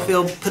the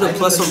battlefield, put a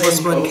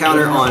 +1/+1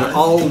 counter on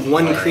all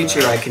 1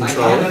 creature I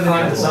control,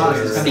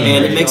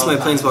 and it makes my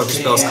Planeswalker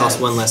spells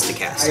cost 1 less to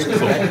cast.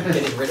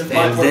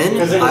 And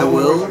then I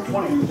will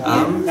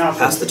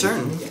pass the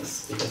turn.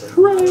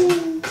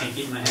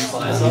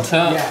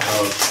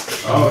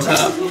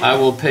 I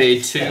will pay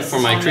 2 for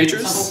my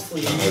creatures.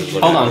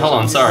 Hold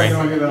on, sorry.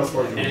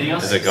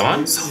 Is it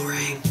gone?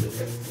 Sorry.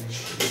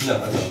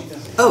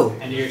 Oh,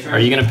 Are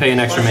you gonna pay an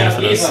extra mana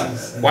for this?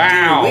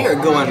 Wow. we are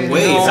going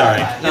way.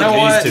 Sorry. You know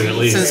what? These 2 at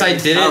least. Since I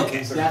did it,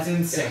 Okay.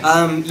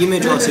 You may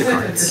draw 2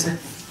 cards.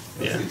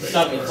 Yeah.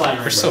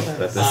 we're so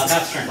bad at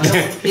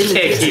this. You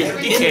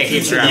can't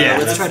keep track. Yeah.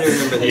 Let's try to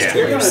remember these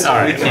triggers.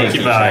 Sorry, can't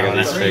keep eye on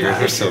this. Figures,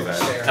 we're so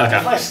bad.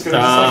 Okay.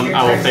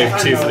 I will pay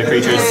 2 for the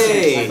creatures.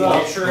 Hey,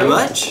 how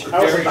much?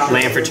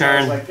 Land for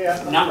turn.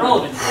 Not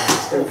relevant.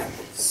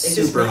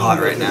 Super hot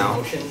right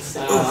now.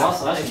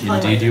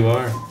 Indeed you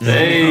are.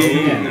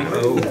 Hey.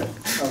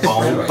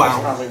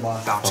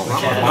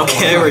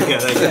 Okay, there we go.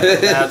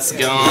 That's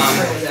gone.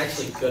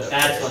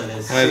 That's what it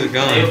is. Why is it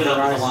gone? Leave it up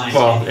the line.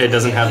 Well, it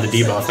doesn't have the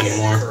debuff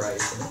anymore.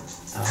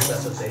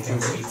 That's what they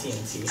have for AT&T.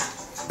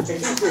 AT&T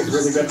is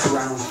really good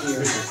around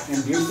here.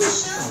 And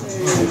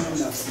Buford,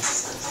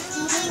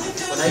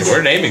 nothing. Hey,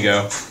 where'd Amy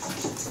go?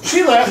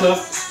 She left.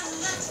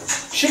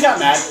 She got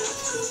mad.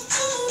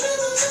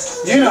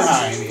 You know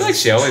how Amy I is. feel like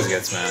she always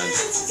gets mad.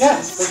 Yeah,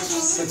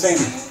 it's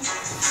Amy.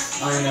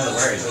 I don't even know the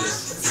words.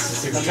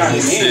 I'm trying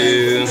to be mean.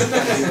 Two. I'm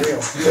trying to be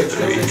real.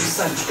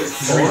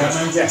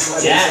 Yes.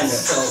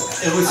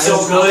 Yes. It was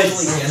so good.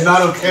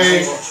 Not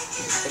okay.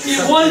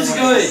 It was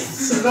good.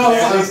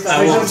 I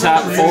will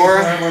tap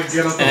 4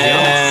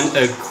 and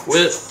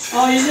equip.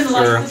 Oh, you didn't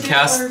like Or the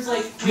cast- colors,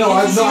 like No,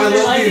 I see what love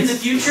they're like in these. the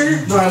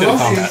future. No, I Good love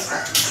combat. these.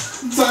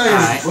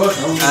 Alright,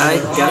 I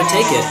gotta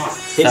take it.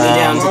 Hit me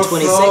down to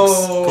 26.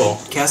 Cool.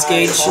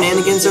 Cascade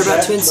shenanigans are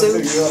about to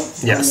ensue.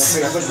 Yes.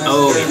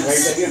 Oh,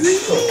 yes.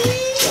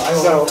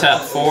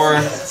 Tap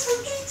 4.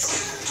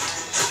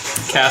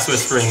 Cast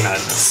Whispering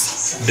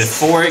Madness.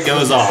 Before it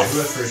goes off,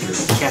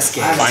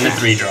 Cascade. find a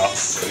 3-drop.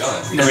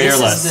 Now 3 or this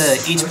less. is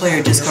the each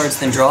player discards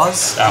then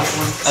draws. That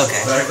one.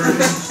 Okay.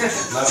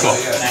 Cool.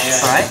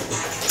 Alright.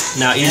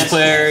 Now each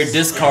player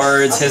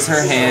discards his or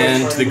her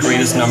hand to the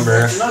greatest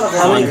number.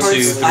 How many 1, 2,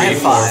 cards? 3, I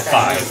have 5.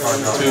 5.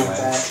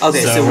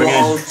 Okay, So so we're we'll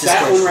all gonna-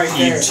 discard.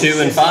 You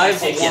 2 and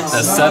 5?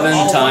 That's 7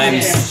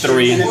 times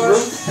 3.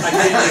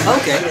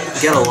 Okay.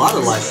 Get a lot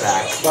of life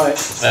back.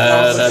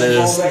 That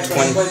is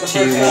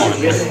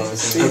 21.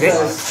 Okay.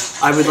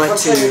 I would like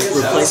to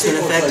replacement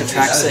effect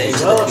Atraxa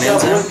into the command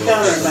zone.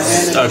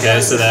 Okay,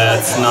 so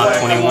that's not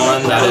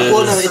 21. That is.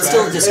 Well, no, it's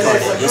still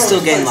discarded. You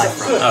still gain life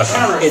from it.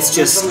 Okay. It's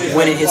just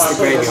when it hits the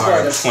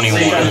graveyard,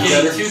 21.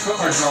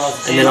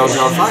 and then I'll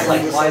draw 5.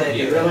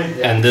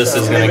 And this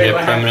is gonna get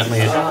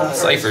permanently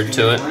ciphered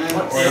to it.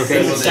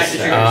 Okay.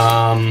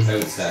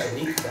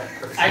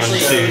 1,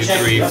 2,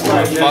 3,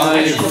 4,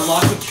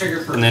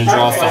 5, and then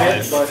draw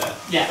 5.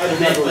 Yeah, but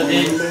then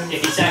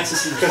if he's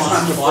accessing the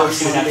response to blocks,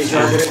 he would have to 1,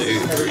 2,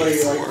 3,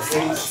 4,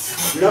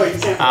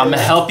 5. I'm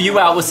gonna help you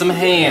out with some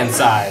hand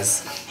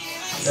size.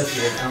 That's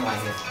weird. I don't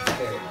like it.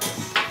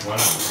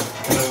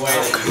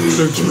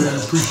 No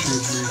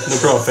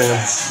problem, fam.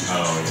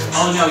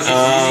 Oh no, it's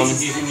really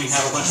confusing. We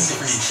have a bunch of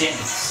different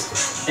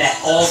enchantments that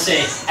all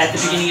say at the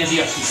beginning of the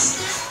upkeep.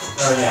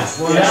 Oh yeah.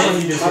 Well, that one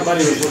you just, my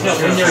buddy was looking No,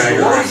 when at they're right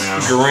yours, now.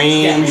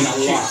 Green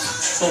yeah,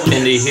 choose.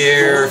 into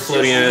here,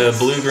 floating a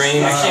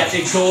blue-green. You actually have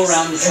to go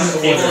around the table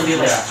and be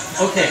like,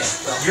 okay,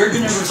 you're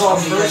gonna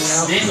resolve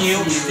first, then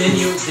you, then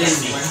you, then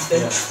me.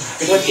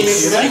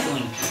 It's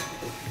cycling.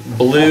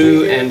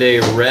 Blue and a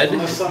red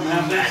Unless something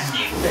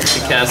happens. to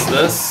cast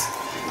this.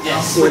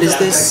 Yes. What is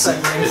this?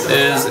 It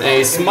is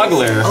a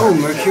smuggler. Oh,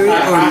 Mercury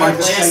or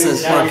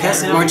Marchesa's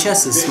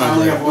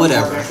smuggler.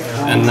 Whatever.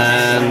 And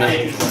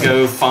then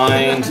go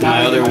find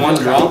my other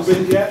 1-drop.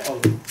 Opened yet?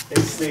 Oh,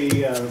 it's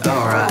the,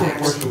 Alright.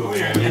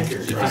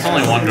 There's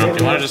only 1 drop.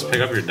 Do you want to just pick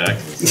up your deck?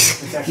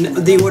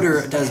 The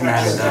order does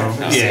matter though.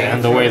 Yeah,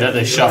 and the way that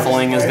the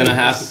shuffling is gonna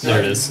happen. There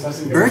it is.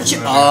 Birch?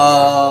 Okay.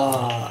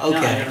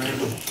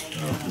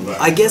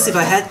 I guess if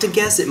I had to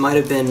guess, it might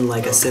have been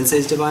like a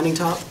Sensei's Divining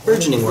Top.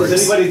 Burgeoning is works.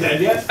 anybody dead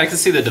yet? I can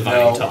see the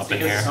divining top in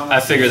here. I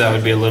figured that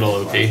would be a little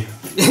OP.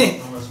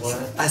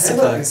 I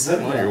suppose.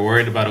 Well, you're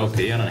worried about OP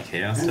on a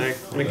chaos deck?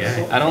 What a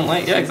guy. I don't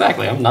like. Yeah,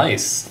 exactly. I'm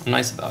nice. I'm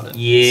nice about it.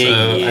 Yeah,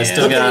 So yeah. I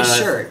still Look at got his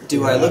shirt.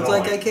 Do I look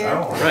like I care?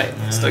 right.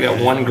 Still got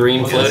one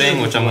green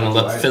floating, which I'm gonna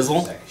let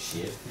fizzle,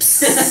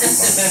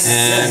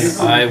 and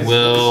I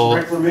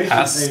will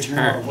pass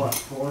turn. What,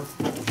 4? A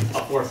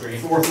 4-3.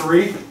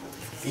 4-3?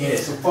 Yeah.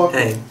 So fuck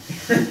Hey,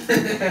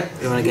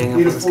 you want to gang up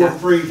Need on a this guy?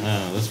 4-3.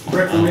 Oh, this one.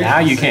 Reclamation. Now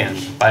you can,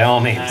 by all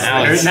means.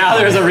 Now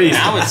there's a reason.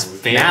 Now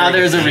it's now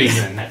there's a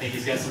reason. I think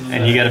he's got some.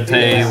 And you gotta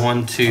pay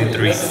 1, 2,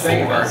 3, 4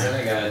 At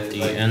at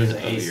the end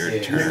of your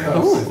turn.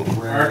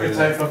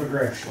 Archetype of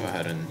aggression. Go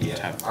ahead and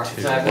tap 2.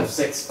 Archetype of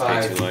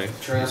 6/5. Pay 2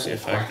 life. Use the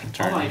effect.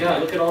 Oh my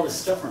god, look at all this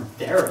stuff from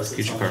Darrow's.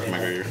 Future card from my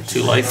graveyard.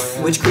 2 life.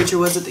 Which creature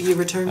was it that you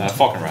returned?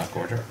 Falcon Wrath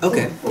Gorger.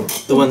 Okay,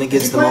 the one that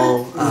gives them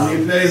all.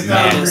 Today's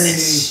not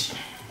madness.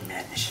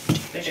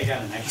 I think I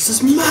got an extra. This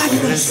is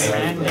madness. I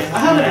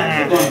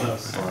haven't one of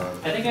those.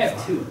 I think I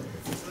have 2.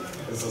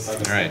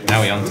 Alright,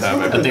 now we untap I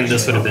everything. think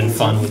this would have been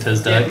fun with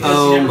his deck.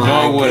 Oh No,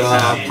 my it wouldn't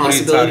god. have.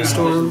 Possibility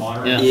Storm?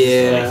 Yeah.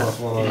 Yeah.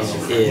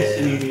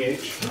 In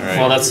EDH. Alright.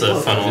 Well, that's a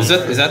fun one. Is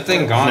that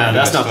thing gone? No, or do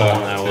that's I not the still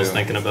one have I was to-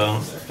 thinking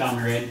about.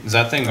 Downgrade. Is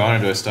that thing gone or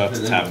do I still have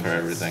to tap for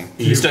everything?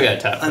 You still got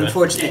tapped. Right?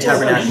 Unfortunately,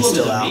 Tabernacle's Emblem is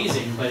still out.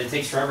 amazing, but it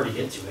takes forever to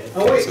get to it.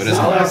 Oh wait, So it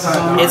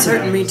isn't. It's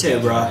hurting me too,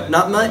 bro.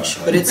 Not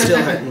much, but it's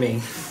still hurting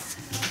me.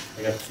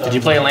 Did you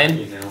play a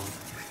land?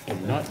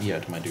 Not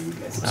yet, my dude.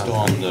 I'm still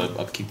on the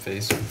upkeep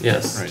phase.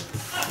 Yes. Right.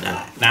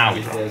 Now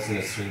we draw. It's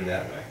gonna swing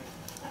that way.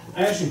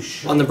 I actually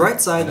should. On the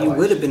bright side, you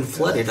would have been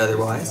flooded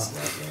otherwise.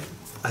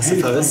 I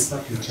suppose.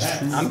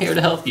 I'm here to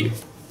help you.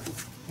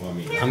 Well, I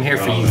mean, I'm here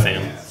for you,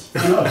 fam.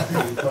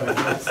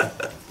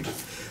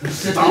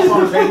 Stop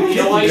on paying You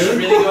know why you should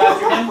really go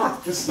after him?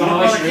 Just You know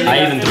why you should really I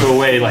go even after threw him?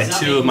 away like He's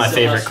not 2 of my making so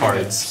favorite much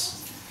cards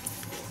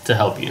to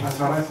help you. I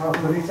thought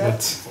what he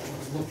said.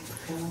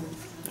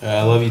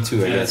 I love you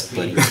too, I guess,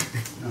 but. And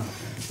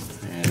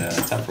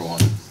tap for 1.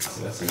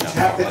 Bring down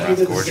Tap the Wrath end of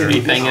the Gorger. series. Are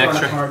you paying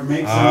extra? Card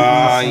makes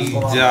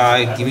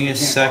them- Give me a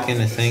second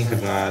to think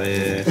about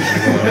it. I'm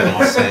gonna go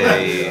ahead and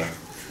say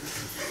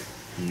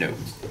no.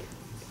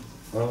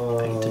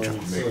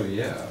 So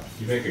yeah.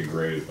 You make a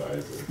great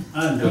advisor.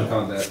 I No know.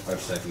 combat, 5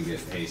 seconds, get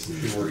haste and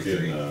You worked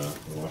 43. in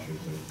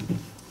Washington.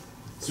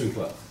 Swing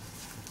 12.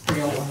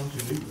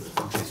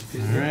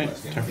 Alright,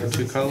 time for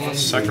 2 colors.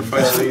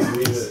 Sacrifice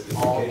it.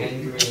 All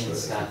angry and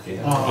stuff.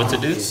 What's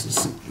it do?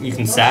 You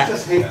can sack. I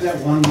just hate that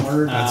one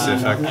word. That's the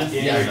effect. At the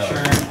end of your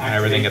turn,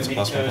 Everything gets a activate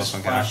 +1/+1 Mythos,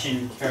 counter. Flash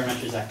in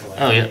Parametric Acolyte.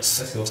 Oh yes.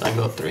 So I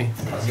go up 3.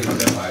 Let's get on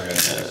that 5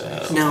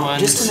 guys. Now, 1,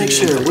 just to make 2,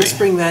 sure, 3.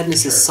 Whispering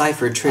Madness'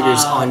 cipher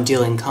triggers on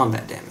dealing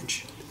combat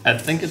damage. I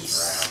think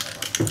it's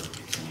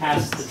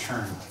Cast the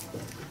turn.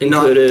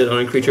 included on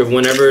a creature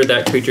whenever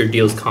that creature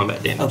deals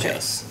combat damage. Okay,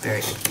 Yes.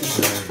 very good.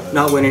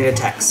 Not when it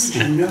attacks.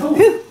 No.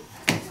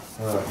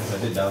 Because I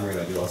did downgrade,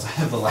 I do also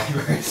have the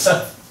library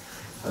stuff.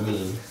 I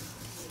mean,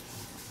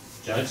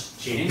 Judge,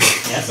 cheating?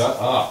 Yes. shut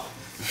up.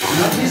 We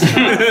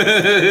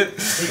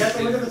got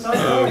to look at the top.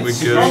 Oh my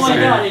Oh my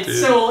god, it's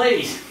so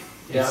late.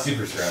 Yeah. It's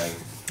super scrying.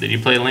 Did you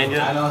play land I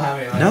yet? don't have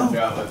any No.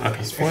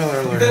 Okay. Spoiler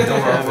alert, I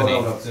don't have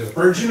any.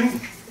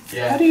 Burgeoning?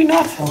 Yeah. do you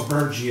not? Oh,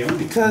 Burgeon.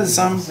 Because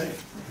I'm.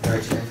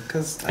 Very true.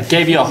 Because I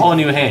gave you a whole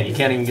new hand. You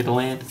can't even get a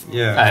land.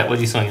 yeah. Alright, what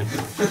are you swinging?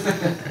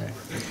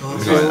 I'm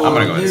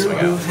gonna go ahead and swing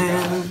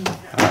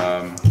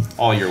out.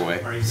 All your way.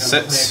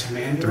 6,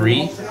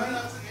 3,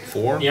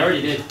 4, He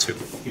already did. 2.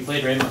 You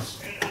played Ramos.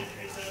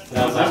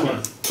 That was that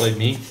one. Played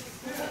me.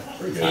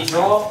 He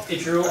drew all of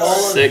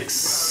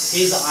 6,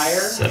 his ire,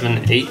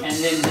 7, 8, and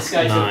then this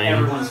guy took 9.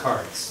 everyone's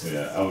cards.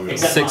 Yeah, I'll go.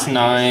 Except 6,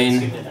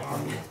 mine. 9,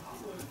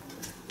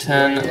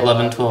 10,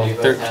 11, 12,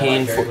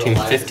 13, 14,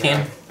 15.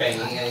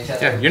 Banging at each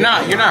other. Yeah,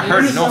 you're not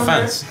hurting, no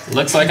offense.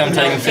 Looks like I'm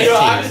taking You know,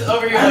 I was 15.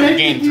 over here.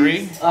 Gain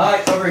 3.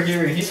 Over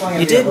here. He swung at You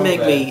me a did little make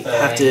bit, me but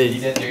have he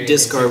didn't do to any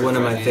discard super one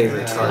of my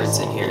threatening, favorite cards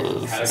in here.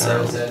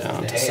 So,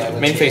 down to hey, I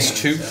would Main phase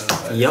change, 2.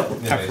 so, Yep.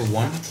 Tap for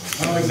 1.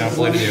 Now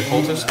Blighted the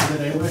Occultist. Go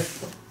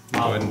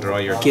ahead and draw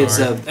your Gives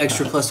card. a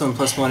extra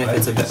 +1/+1 if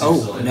it's a.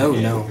 Oh, no,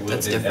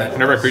 that's different.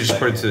 Whenever a creature's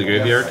put into the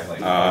graveyard,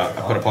 I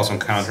put a +1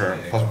 counter,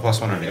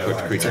 +1/+1 on an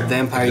equipped creature.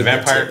 Vampire, The you get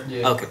vampire,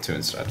 two. Okay. put 2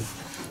 instead.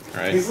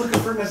 Alright. He's looking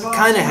for Nazar.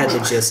 Kind of had the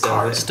gist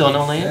of it. Still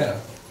no land?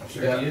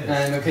 Yeah.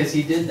 And because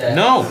he did that.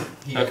 No!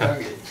 He got Okay.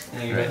 targeted.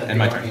 And you both had And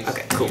my big turn. armies,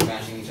 Okay, and cool. you're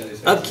mashing each other's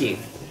faces. Upkeep.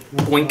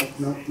 Boink.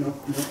 No.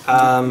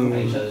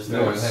 Each other's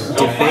nose.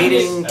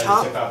 Debating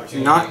top,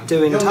 not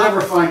doing He'll top.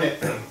 never find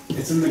it.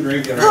 It's in the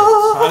graveyard.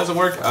 So how does it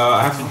work?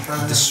 I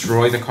have to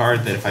destroy the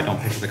card that if I don't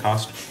pay for the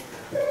cost.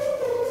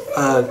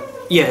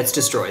 Yeah, it's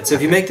destroyed. So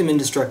if you make them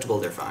indestructible,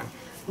 they're fine.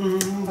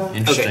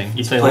 Interesting.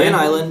 You play Play an land?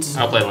 island.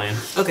 I'll play land.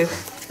 Okay.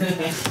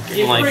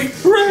 You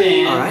Like-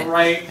 bring Alright.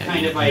 right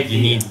kind of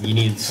idea. You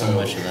need so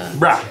much of that.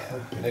 Bruh.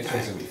 Next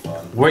one's gonna be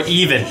fun. We're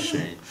even.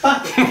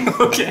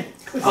 Okay.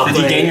 I'll Did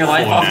you play gain your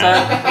life off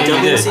that? Yeah, you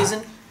Doubling did.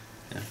 season?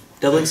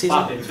 Doubling season?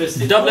 Pop it,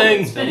 twist it.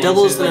 Doubling. Spin it.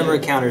 Doubles the number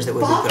of counters that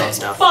would be put on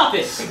stuff. Pop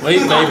it. Wait,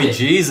 Pop baby, it.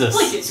 Jesus.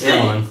 Flick it, spin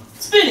Come it. on.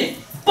 Spin it.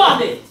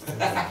 Pop it.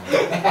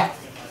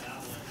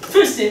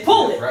 Twist it,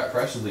 pull it.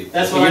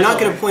 That's what You're not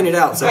going to point it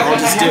out, so I'll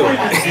just do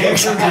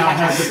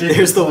it.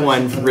 There's the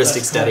one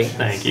heuristic study.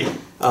 Thank you.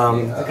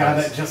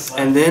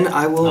 And then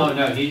I will Oh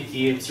no,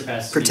 he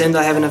surpassed. pretend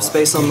I have enough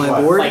space on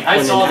my board, Like, I when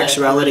in saw that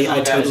actuality I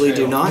original guys totally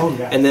do fail.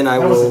 not. And then I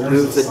will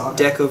move the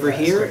deck over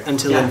here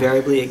until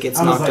invariably it gets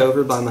knocked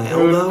over by my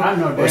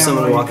elbow or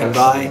someone walking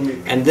by,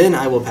 and then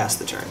I will pass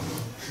the turn.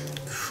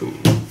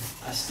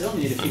 I still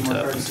need a few more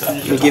cards to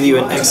finish. It'll give you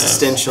an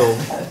existential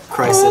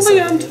crisis.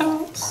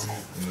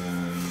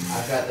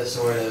 I've got the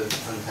sort of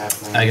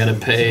untapped land. I gotta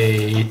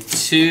pay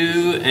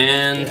 2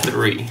 and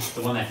 3.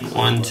 The one that he's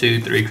 1,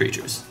 2, 3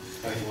 creatures.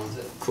 Oh, he wants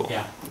it? Cool.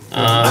 Yeah.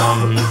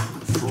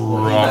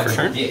 Draw for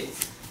turn.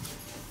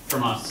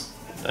 From us.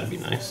 That'd be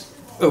nice.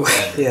 Oh,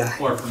 yeah.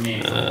 Or from me.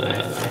 I'm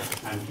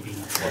keeping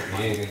that.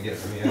 You ain't gonna get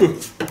from me.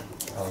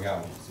 I only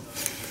got one.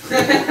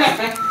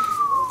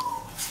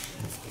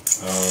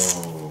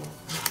 Oh.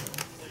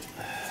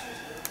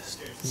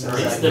 It's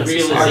the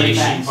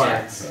realization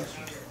part.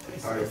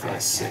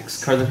 5,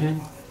 6. Card in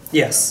hand?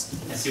 Yes.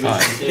 I see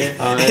what you did.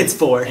 It's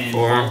 4. And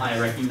 4. I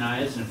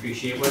recognize and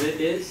appreciate what it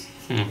is.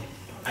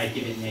 I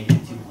give it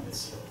negative 2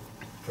 points.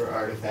 For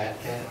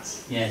artifact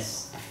cats.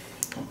 Yes.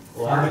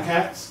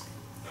 Articats?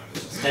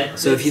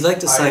 So if you'd like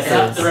to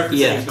cipher,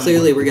 yeah,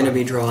 clearly we're going to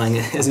be drawing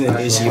as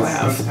many as you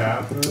have.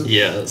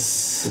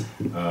 Yes.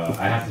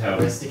 I have to have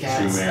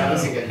 2 mana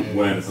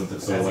when something,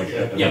 so like...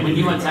 Yeah, when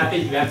you untap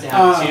it, you have to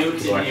have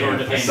 2 in order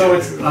to pay. So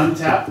it's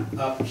untap,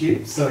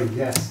 upkeep, so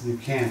yes, you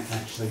can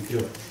actually do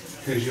it.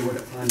 Because you would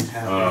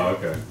untap it. Oh,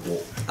 okay.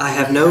 Well, I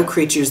have no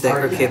creatures that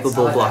are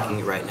capable of blocking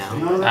it right now.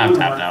 I'm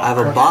tapped I out. have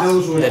a bot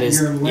that is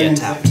yet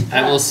tapped.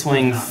 I will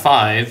swing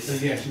 5 So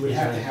yes, you would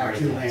have to have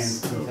 2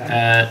 lands to attack.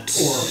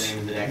 at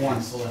Or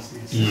 1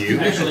 Celestial. you.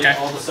 Actually, Okay.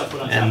 all the stuff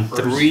would untap And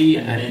first, 3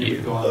 and at then it you.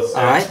 would go on the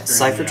Alright, during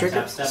cipher the trigger?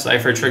 untap step.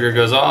 Cipher trigger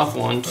goes off.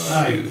 1,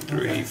 2,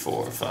 3,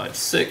 4, 5,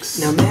 6.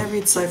 Now may I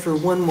read cipher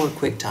one more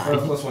quick time?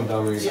 +1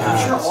 dominate. Yeah,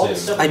 I'm sure all the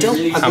stuff I don't.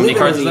 really I How many believe I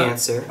know cards is the that?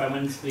 answer. if I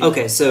went to the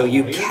Okay, so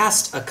you lawyer,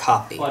 cast a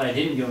copy. But I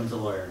didn't go into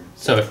lawyer.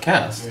 So it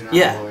casts You're not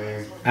Yeah. a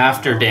lawyer.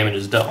 after damage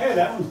is dealt. Hey,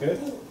 that one's good.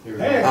 You're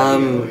Hey. not a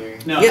Um, lawyer.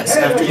 No, Yes,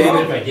 I after don't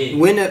know damage. if I did.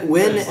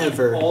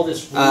 Whenever. All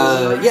this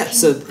rules Yeah,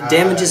 so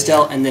damage is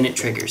dealt and then it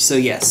triggers. So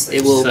yes,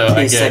 it will So be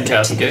I get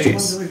subject to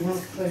Cascades.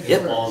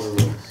 Yep, all the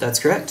rules. that's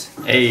correct.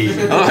 Hey.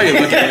 Oh, you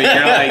look at me.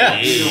 You're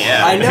like,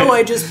 yeah. I know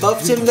I just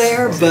buffed him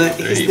there, but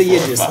he's 3, the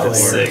 4, Yidris 5,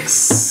 player.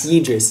 6.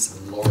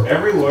 Yidris.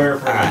 Every lawyer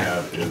friend I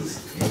have is...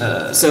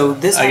 So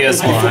this I guess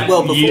happens mine.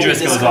 well before You we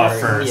just goes discard. off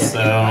first,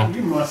 Yeah. so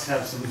You must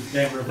have some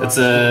damn it's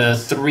a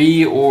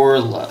 3 or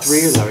less.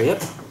 3 or lower,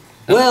 yep.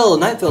 Well,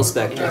 Nightveil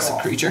Spectre.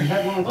 Creature.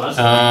 Well,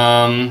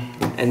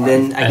 And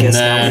then I And guess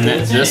then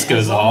now this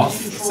goes off.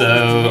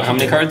 So how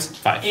many cards?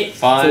 5.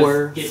 5,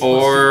 Four.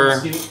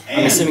 4.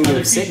 I'm assuming you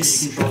have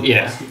 6?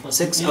 Yeah.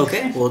 6?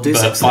 Okay, we'll do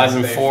But 6. 5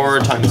 and 4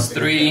 times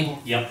 3.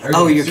 Yep.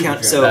 Oh, you're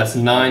count. So That's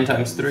 9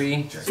 times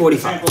 3.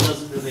 45. Trample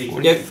doesn't really.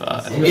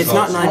 45. It's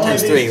not 9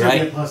 times 3,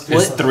 right? It's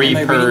What? 3 Am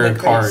I per reading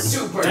that card.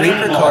 3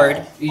 per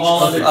card.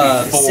 All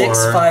other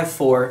 6, 5,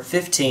 4,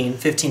 15.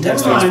 15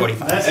 times 3 is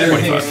 45.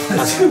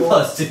 That's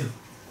 45.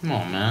 Come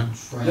on, man.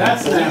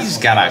 That's You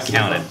just gotta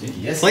count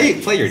it.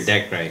 Play your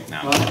deck right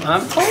now.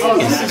 I'm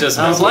playing.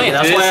 I'm playing.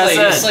 That's why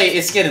I said.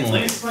 It's getting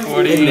late.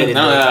 40. Admitted.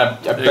 No, I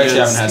bet you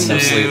haven't had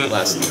enough sleep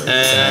last night.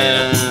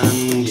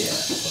 And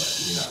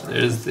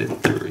there's the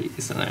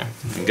 3s in there.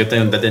 Good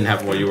thing that didn't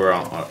happen while you were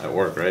at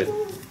work, right? Man,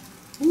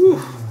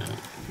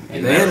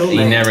 oh He's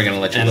man. never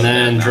gonna let you. And look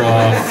then at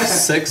draw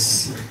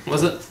 6.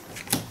 Was it?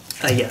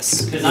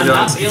 Yes. Because I'm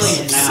not feeling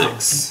it now.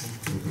 6.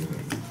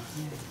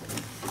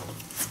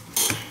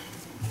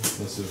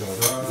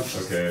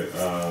 Okay,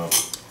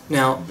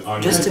 Now,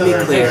 on just to your be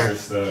turn, clear,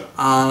 there's the-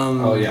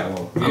 Oh yeah,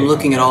 well. I'm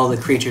looking at all the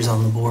creatures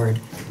on the board.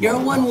 You're a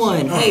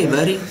 1/1. Hey,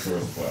 buddy.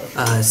 first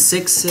class.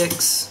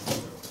 6/6.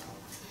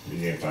 You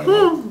gain 5.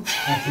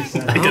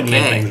 I could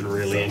make Okay. things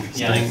really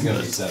interesting. Are you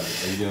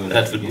But doing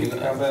That would be beginning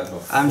bad. combat?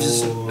 I'm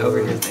just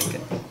over here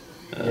thinking.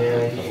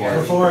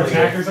 Before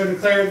attackers are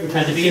declared,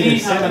 At the beginning of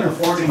the time, 7 or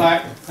before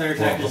 14. clear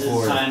attackers is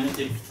a time,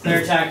 clear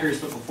attackers,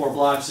 but before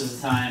blocks is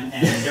a time,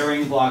 and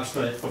during blocks,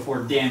 but before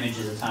damage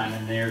is a time,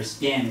 and there's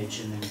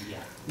damage, and then, yeah.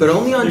 But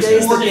only on There's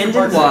days 4 that different end in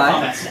parts of the Y.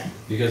 combat stat.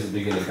 Because at the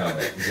beginning of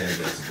combat, you gain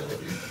this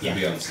ability. Yeah.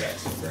 Be on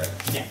stats,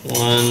 correct?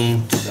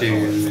 1,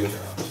 2,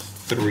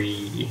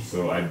 3.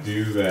 So I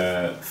do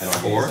that. I don't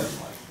 4.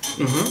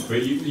 Mm-hmm.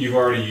 But you've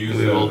already used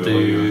We that will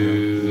ability.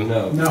 do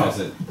No, because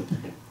it.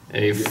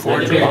 a At the 4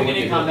 very drop.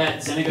 beginning of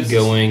combat, Xenagos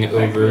Going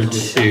over Are you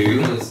to.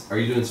 doing this- Are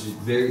you doing this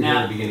very, Now-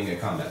 very beginning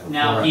of combat?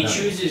 Now, before he I've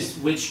done it? chooses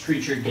which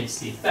creature gets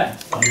the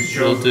effect.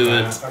 We'll do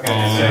it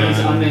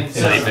on Night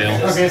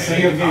Veil. Okay, so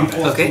you'll gain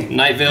 4. Okay.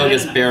 Night Veil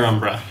gets Bear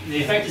Umbra.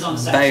 The effect is on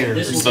the Bear. section.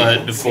 This will But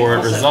be- before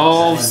it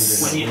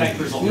resolves, when the effect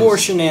resolves. More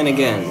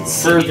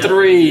shenanigans. for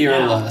 3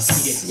 or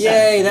less.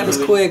 Yay, that was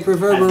quick.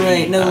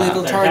 Reverberate. No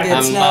legal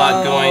targets. I'm no.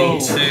 not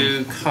going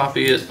to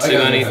copy it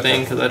to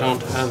anything because I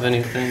don't have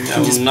anything.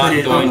 Just I'm not put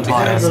it going on to the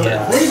bottom. cast get.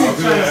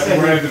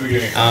 Right at the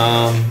beginning.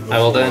 I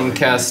will then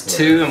cast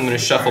 2. I'm going to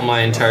shuffle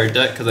my entire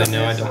deck because I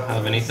know I don't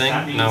have anything.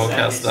 And I will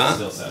cast that.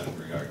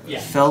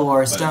 Fell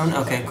War Stone.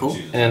 Okay, cool.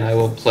 And I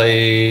will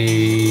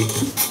play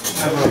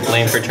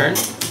Lane for turn.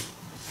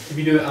 If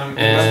you do it on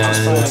And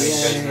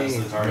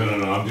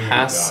No, I'm doing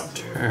pass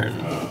it turn.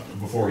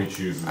 before he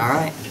chooses.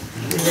 Alright.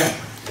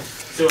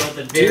 So at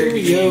the Do very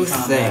beginning your of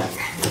combat,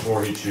 thing.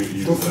 Before he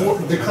chooses. before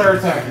declare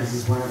attack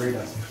is whenever he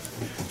does it.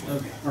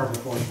 Okay. Or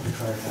before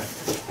declare attack.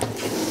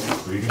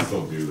 So you can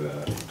still do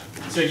that.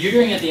 so you're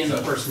doing it at the end of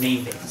the first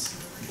main phase.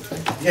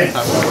 Yes.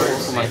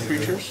 For my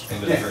creatures?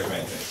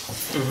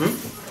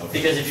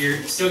 Because if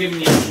you're still given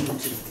the option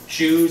to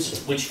choose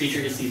which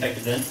feature gets the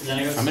effective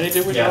Xenagos, How many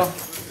did we Yeah. draw?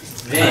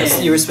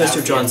 then You were supposed to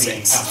that have drawn would be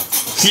the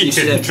 6. You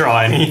didn't draw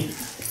any.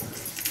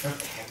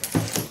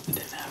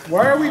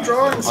 Why are we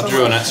drawing so I'll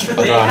draw an much? extra.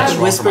 I'll draw an extra one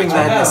for Whispering my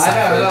Madness.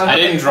 I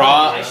didn't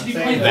draw I should be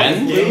playing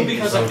then. blue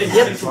because I've been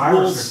having to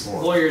rules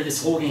lawyer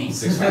this whole game.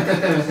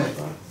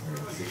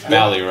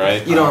 Value,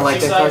 right? You don't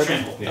like that card?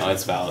 Trample. No,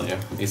 it's value.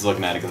 He's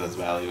looking at it because it's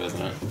value,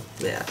 isn't it?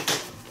 Yeah.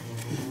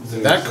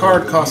 That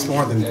card costs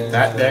more than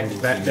that deck,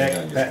 that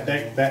deck, that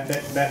deck, that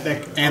deck, that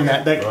deck, and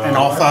that deck, and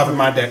all 5 of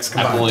my decks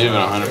I believe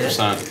combined. it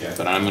 100%,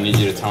 but I'm gonna need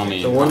you to tell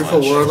me. The how wonderful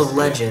much. world of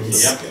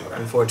legends,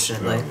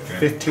 unfortunately.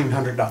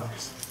 $1,500.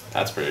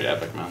 That's pretty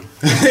epic, man.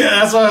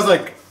 Yeah, that's why I was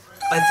like,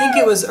 I think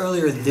it was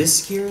earlier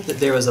this year that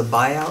there was a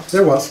buyout.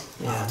 there was.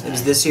 Yeah, it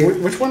was this year.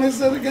 Which one is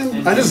that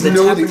again? I just The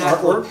know the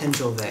Tabernacle artwork.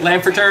 Pendule Veil.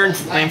 Lane for turn.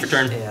 Lane for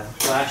turn. Yeah.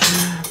 Flash,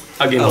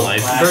 I'll give him Oh, a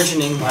life.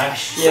 Burgeoning.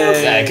 flash.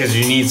 Yeah, because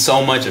you need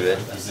so much of it.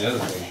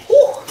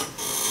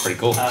 Pretty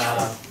cool.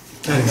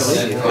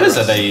 What is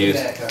that they use?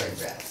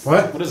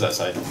 What? What is that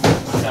site?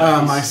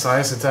 My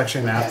size. It's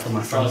actually an app for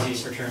my phone. Draws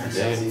these for turns.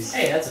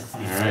 Hey, that's a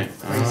funny. Alright.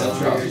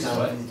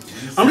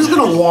 I'm just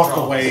gonna walk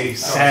away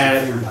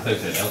sad and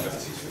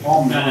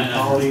all No.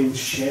 melancholy and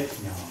shit.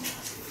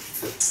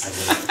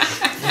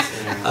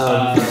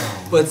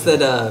 What's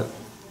that?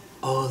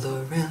 All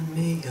around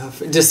me.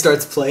 Just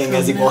starts playing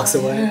as he walks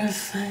away.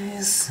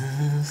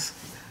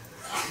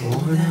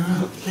 Worn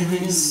out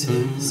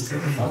places,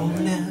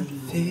 worn out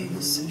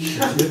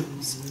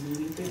faces.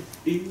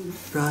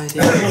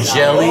 Friday.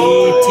 Jelly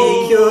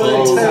Take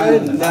your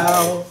turn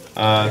now.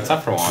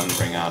 Tough for one,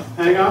 bring out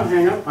Hang on.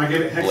 I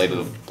get it. Blade of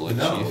the Blue Chief.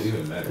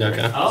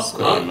 Okay.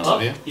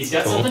 Oh, he's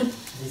got Cool. something.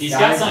 He's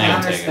got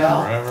I'm something. taking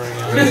forever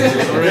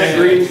again. Red,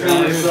 green,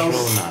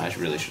 Nah, I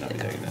really shouldn't be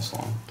taking this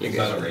long.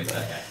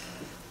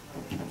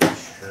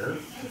 Sure.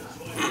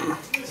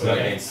 So that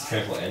means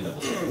trample and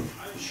double strike.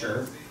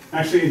 Sure.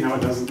 Actually, no,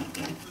 it doesn't.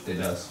 It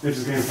does. It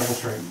just gains double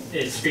strike.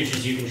 It's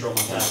creatures you control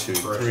on that. 2,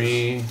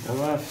 3.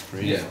 Oh, I have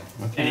 3. Yeah.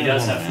 And he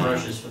does have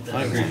ferocious with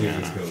I this. agree. You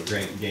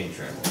go gain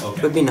trample.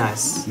 Okay. Would be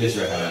nice.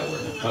 Misread how that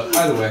works. But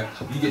either way,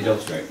 you get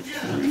double strike.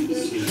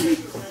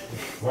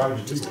 Why would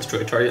you do that?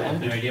 Destroy target I have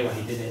land. no idea why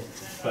he did it,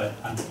 but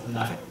I'm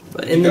not.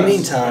 But in the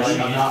meantime,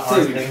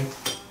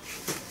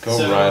 Go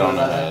So, right on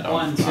ahead. I'm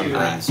 1, 2,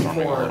 brainstorming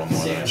a 4, little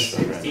more than I 6,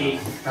 should right 8,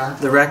 now.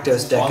 the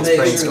Rakdos deck is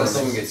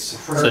brainstorming.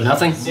 So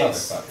nothing?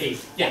 6, 8.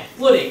 Yeah,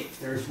 Blood 8.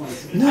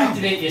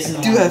 Activate this in the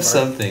I do have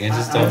something, I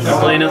just don't know.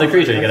 Play another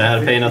creature. You gotta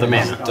have to pay another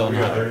mana. Don't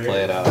know how to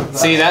play it out.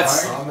 See,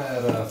 that's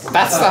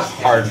the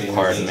hard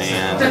part,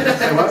 man.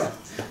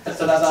 That's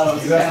what I thought it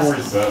was. He's at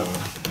 47.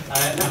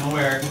 I'm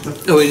aware.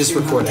 Oh, we just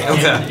recording.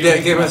 Okay. Yeah, I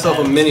gave myself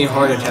a mini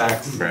heart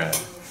attack. Brad.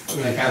 No,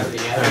 Go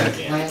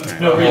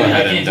really,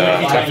 ahead I and, can't do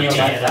anything tap when you for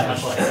get 2. that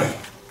much life.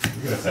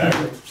 You can attack.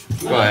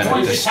 Go ahead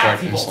and discard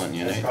Insolent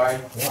Unit. I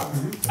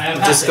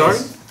have Discard?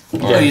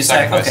 Or Oh, you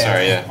sack, sacrifice, okay.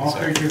 sorry, yeah. All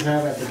Sorry. creatures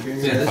have at the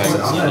beginning.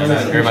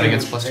 Sacrifice. Everybody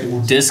gets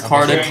 +2.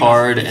 Discard a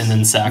card and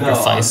then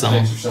sacrifice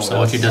them. So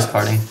what you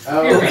discarding?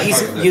 Oh,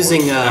 he's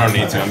using I don't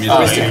need to, I'm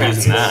Oh, using you're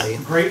using that.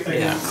 Great thing.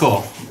 Yeah.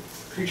 Cool.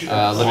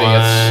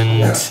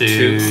 Olivia gets 1,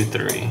 2,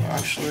 3.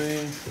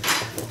 Actually,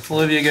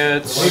 Olivia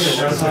gets All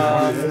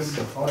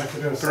I have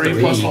to do is 3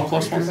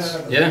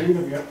 +1/+1s. Yeah.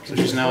 So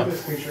she's now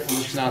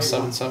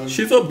 7/7.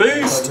 She's a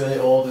beast. Really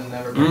old and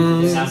never.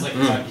 It sounds like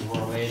Kentucky's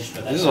World Age,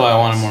 but that's This is why I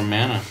wanted more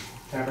mana,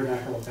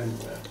 Tabernacle of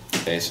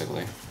Pendule.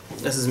 basically.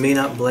 This is me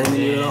not blaming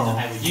you at Then all.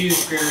 I would use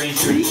Spirit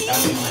Ranger,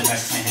 tapping land back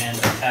to my hand,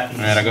 tapping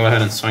Alright, I'll go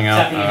ahead and swing out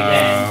tapping it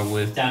again,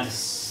 with down to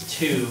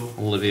 2,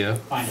 Olivia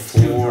find a 2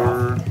 drop,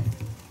 for.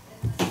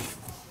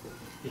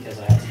 because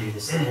I have to do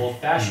this old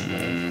fashioned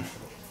way.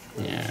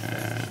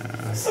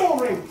 Yeah.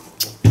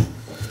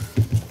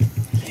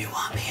 You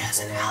want me as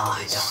an ally,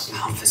 don't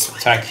alpha swing.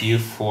 Attack you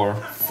for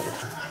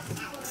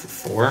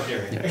 4?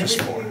 Yeah,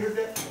 just 4.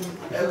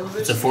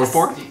 It's a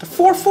 4/4. The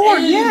 4/4,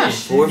 yeah!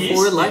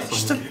 4/4 lifeline.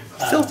 Just a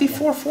filthy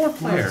 4/4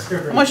 player.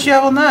 How much do you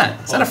have on that?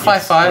 Is that a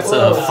 5/5?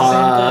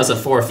 That's a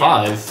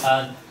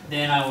 4/5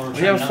 Then I will do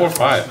you return have a another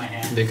 4/5? to my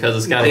hand. because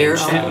it's got an Bear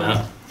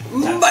enchantment.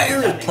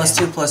 Bear!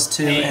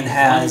 +2/+2 and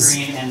has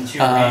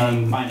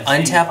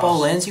untap all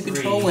lands you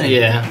control when it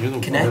Yeah. You're the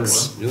connects.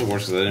 worst. You're the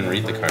worst because I didn't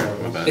read the card.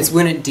 My bad. It's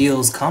when it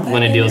deals combat.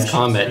 When it deals damage.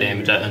 combat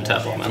damage at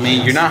untap all I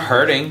mean, you're not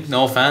hurting.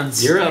 No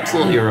offense. You're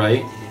absolutely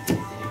right.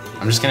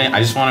 I'm just kidding. I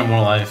just wanted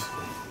more life.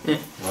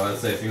 Well, I'd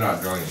say if you're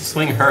not drawing,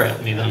 Swing her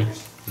at me then.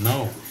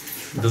 No.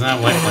 It doesn't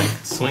have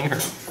lifelink. Swing her.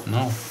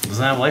 No. It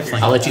doesn't have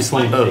lifelink. I'll let you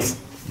swing both.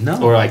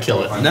 No. Or I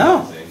kill it.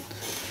 No.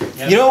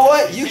 You know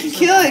what? You can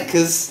kill it,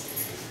 because...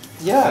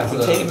 Yeah, I'm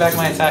taking back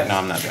my attack. No,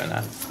 I'm not doing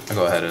that. I'll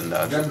go ahead and...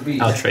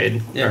 I'll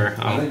trade. Yeah.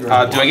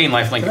 Do I gain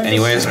lifelink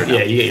anyways, or no?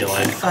 Yeah, you get your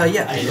life. Don't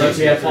Yeah. you have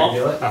to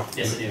reveal it?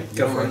 Yes, I do.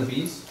 Go for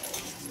it.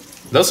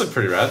 Those look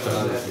pretty rad,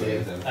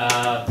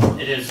 though.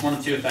 It is one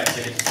of two effects.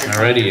 I get to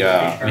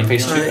Alrighty, main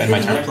phase 2 and my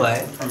turn.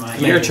 Play. from my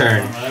Your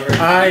turn.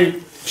 I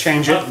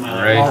change it.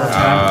 Alright,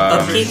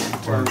 Upkeep.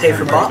 Pay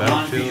for bot.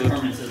 Non-creature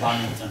permanents is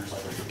bottom of its owner's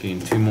library. gain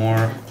 2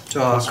 more.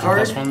 Draw a card.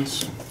 Plus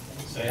ones.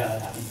 So yeah,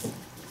 that happened.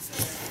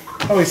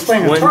 Oh, he's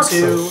playing a 1, Atraxa.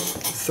 2,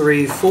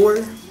 3, 4.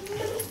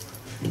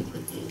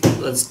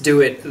 Let's do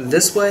it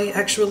this way,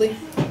 actually.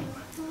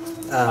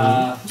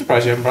 I'm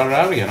surprised you haven't brought it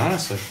out again,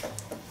 honestly.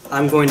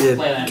 I'm going to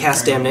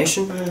cast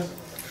Damnation.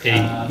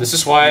 This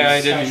is why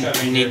I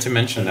didn't need to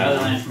mention Another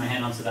that. land from my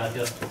hand onto that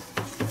field.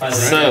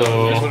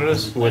 So, here's what it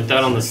is. With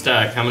that on the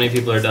stack, how many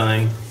people are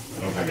dying?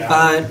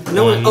 One,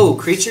 No one. Oh,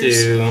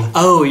 creatures? 2,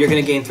 Oh, you're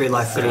going to gain 3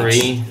 life for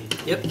each. 3.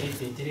 Yep.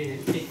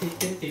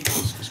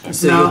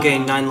 So No. you'll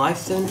gain 9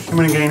 life then? I'm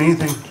gonna gain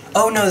anything.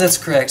 Oh no, that's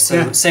correct. So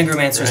Yeah.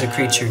 Sangromancer is a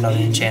creature, not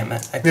an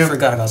enchantment. I Yeah.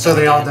 forgot about that. So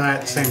they all die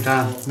at the same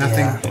time.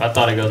 Nothing. Yeah. I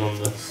thought it goes on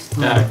the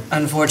stack.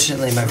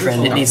 Unfortunately, my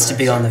friend, it needs to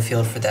be on the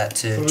field for that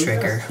to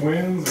trigger.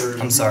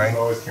 I'm sorry.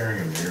 Always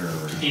carrying a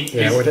mirror.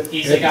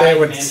 They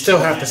would still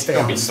have to stay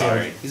on the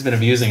field. He's been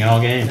abusing it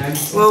all game.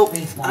 Well,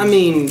 I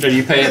mean, Did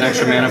you pay an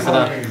extra mana for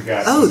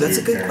that? oh, that's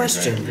a good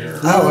question.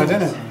 Oh, I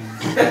didn't.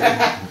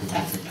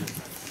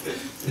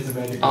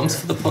 Arms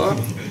for the poor.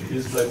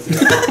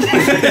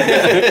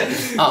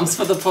 Arms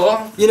for the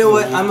poor. You know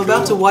what? I'm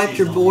about to wipe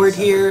your board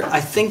here. I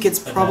think it's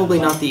probably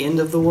not the end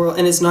of the world,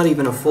 and it's not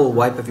even a full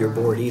wipe of your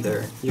board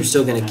either. You're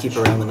still going to keep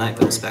around the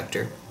Nightbill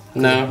Spectre.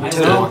 No.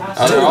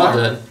 Totem. They're all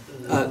dead.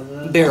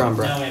 Bear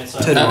Umbra.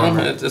 Totem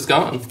Armor. It's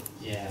gone.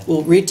 Yeah.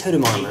 Well, read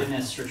Totem Armor.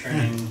 Witness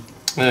returning.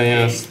 Oh,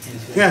 yes.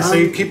 Yeah, so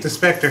you keep the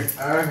Spectre.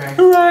 Okay.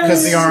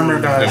 Because the armor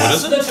Wait, what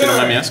dies. is it? If you don't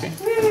mind me asking.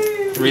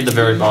 Read the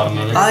very bottom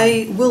of it.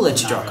 I will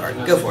let you draw a card.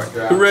 Go for it.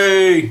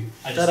 Hooray!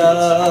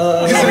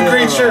 Ta-da! He's in a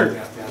green shirt.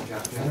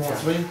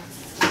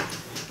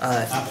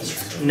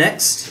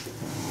 Next,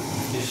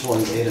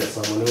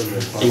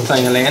 Are you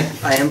playing a land?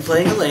 I am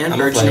playing a land, I'm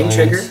Burgeoning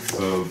playing Trigger.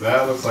 So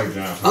that looks like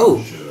John. Oh,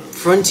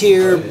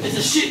 Frontier. It's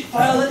a shit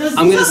pile that does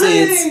I'm gonna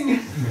say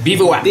it's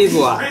Bivouac.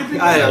 Bivouac.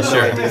 I don't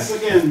know.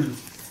 Again.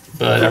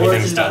 But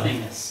everything's done.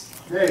 nothingness.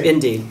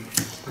 Indeed.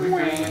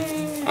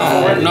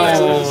 Oh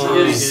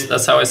no!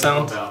 That's how I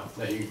sound.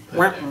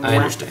 I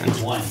understand.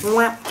 One.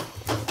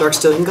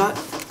 Darksteel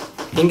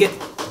Ingot?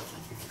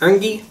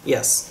 Ergi?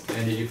 Yes.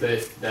 And did you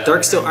put that?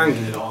 Darksteel Army.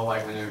 At all,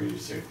 like whenever you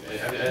took.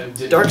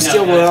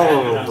 Darksteel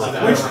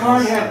Which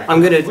card had...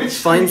 I'm gonna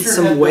find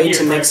some way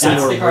to make some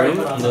more room.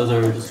 Those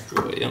are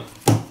destroyed. Yeah.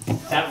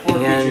 Tap 4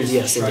 And creatures,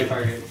 yes, destroy indeed.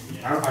 target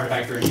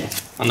artifact or yeah.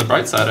 On the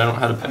bright side, I don't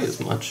have to pay as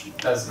much.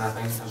 That's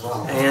nothing as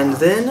well. And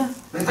then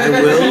I She's an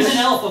will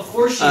elf, of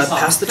course she's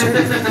pass the turn.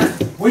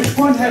 Which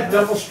one had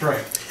double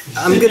strike?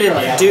 I'm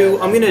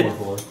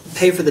gonna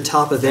pay for the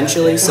top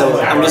eventually, so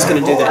I'm just gonna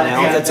do that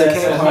now if that's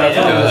okay.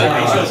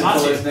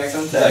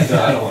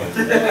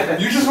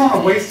 You just want to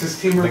waste his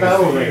team of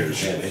battle rage.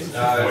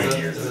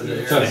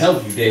 Trying to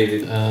help you,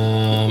 David.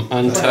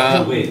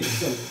 Untap.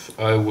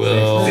 I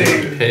will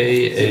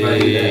pay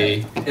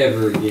a.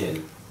 Ever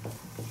again.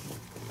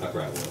 I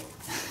probably will.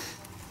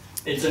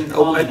 It's Oh,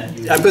 uncommon that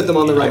you I put them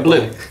on the right Blue.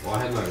 way. Well,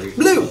 I had my reach.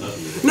 Blue!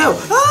 No!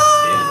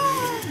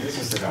 Ah!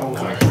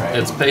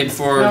 It's paid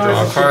for.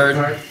 Draw a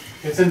card.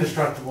 It's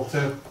indestructible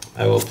too.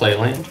 I will play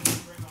land.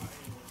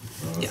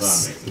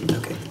 Yes.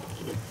 Okay.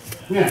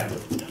 Yeah.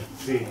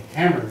 The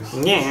hammer is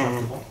Yeah.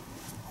 indestructible.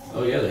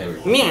 Oh, yeah, the hammer.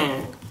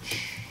 Meow.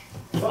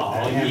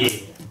 Oh yeah.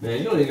 Man,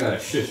 you don't even gotta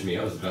shush me.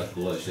 I was about to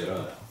blow shit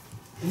up.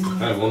 If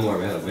I had one more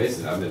mana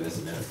wasted, I've been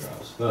missing mana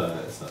drops. But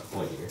that's not the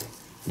point here.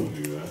 We'll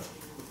do that.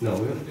 No,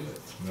 we're gonna do it.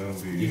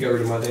 That'll be. You got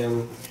rid of my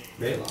damn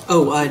Baylock.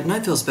 Oh,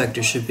 Nightveil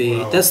Spectre should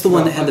be. That's the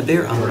one that had the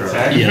bear on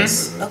it.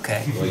 Yes.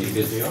 Okay. Well, you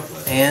pissed me off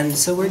last And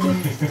so we're good.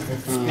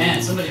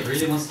 Man, somebody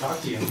really wants to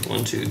talk to you.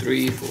 1, 2,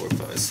 3, 4,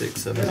 5,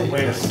 6, 7, 8,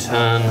 9,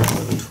 10,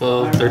 11,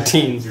 12,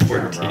 13,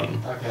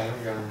 14. Okay,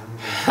 I'm going.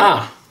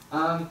 Ha!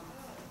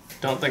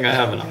 Don't think I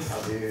have enough.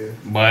 I'll do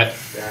What?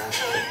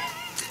 that.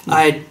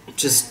 I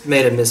just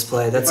made a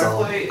misplay, that's If I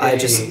all. play I a-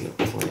 just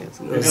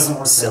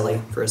was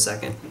silly for a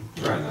second.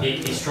 Right now.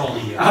 He's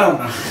trolling you. I don't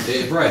know.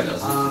 It probably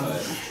doesn't,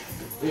 but...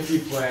 If you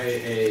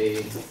play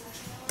a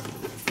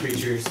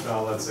creature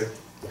spell that's a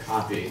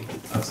copy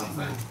of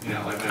something, you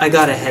know, like I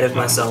got ahead of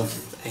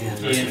myself, and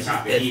He didn't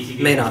copy. it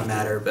may not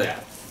matter, but Yeah.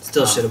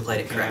 still should have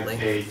played it And I correctly.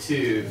 pay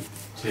 2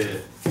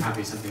 to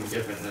copy something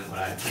different than what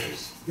I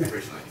chose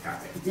originally to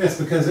copy. Yes,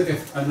 because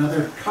if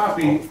another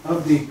copy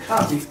of the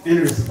copy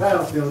enters the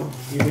battlefield,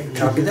 you get to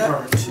Copy choose the that.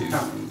 card. 2,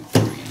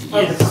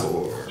 3, Yes.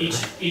 4,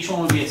 Each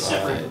one would be a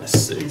separate 5,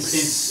 6,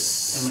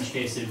 instance In which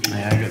case it'd be.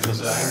 Yeah, I guess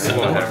I'll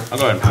go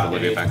ahead and put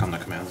Olivia back on the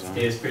command zone.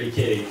 It is pretty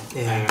kitty.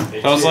 Yeah.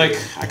 So I was like,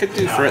 I could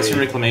do threats and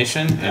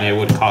reclamation, and it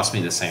would cost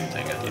me the same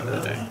thing at the end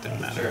of the day.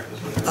 Didn't matter.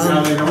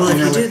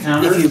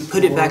 Well, if you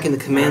put it back in the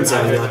command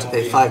zone, you'll have to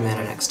pay 5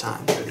 mana next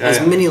time. As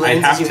many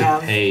lands as you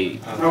have. I'd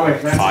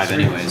have to pay 5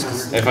 anyways.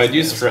 'Cause if I'd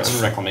use threats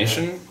and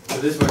reclamation,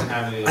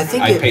 I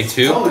think I'd pay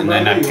 2, and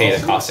then I'd pay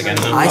the cost again.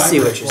 I see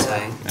what you're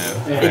saying.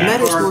 Yeah. It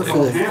matters more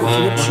for the future. No,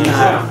 I don't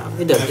know.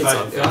 It does. It's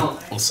all good.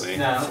 We'll see. Take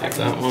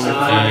that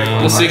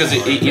one. We'll see, because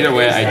either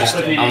way,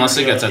 unless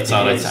it gets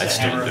outside, I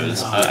just don't do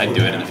this. I'd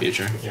do it in the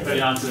future.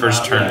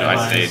 First turn,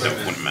 I'd say it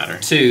wouldn't matter.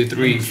 2,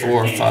 3,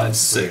 4, 5,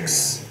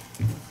 6.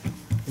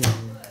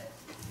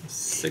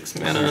 6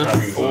 mana,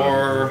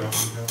 4.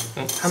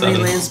 How many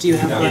lands do you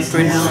have left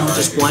right now?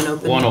 Just one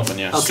open? One open,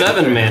 yeah. Okay.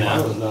 7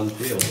 mana.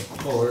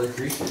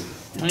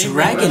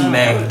 Dragon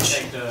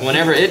Mage.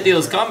 Whenever it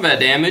deals combat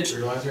damage,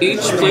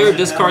 each player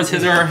discards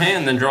his or her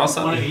hand, then draws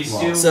something.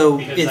 So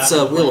it's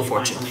a Wheel of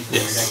Fortune.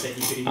 Yes.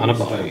 On a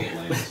body.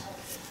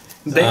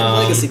 Banned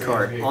Legacy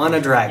card on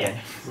a dragon.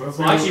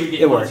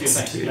 It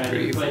works. 2,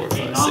 3, 4,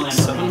 5, 6,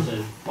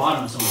 7.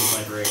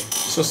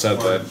 So sad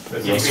that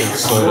Russell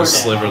sold a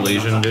Sliver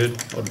Legion, dude.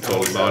 I would have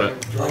totally bought it.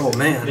 Oh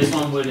man.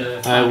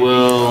 I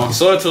will. You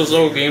sold it to his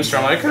local game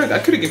store. I could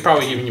have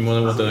probably given you more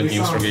than what the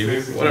game store gave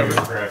you. Whatever.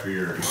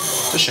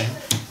 It's a shame.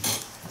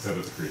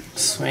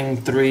 Swing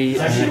 3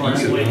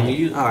 and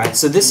you. Alright,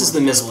 so this is the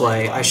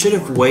misplay. I should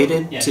have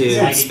waited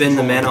to spend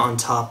the mana on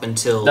top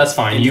until. That's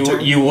fine.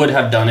 You would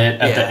have done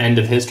it at the end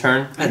of his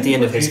turn. At the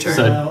end of his turn.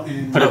 So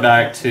put it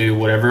back to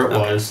whatever it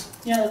was.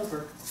 Yeah, that would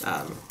work.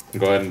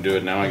 Go ahead and do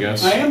it now, I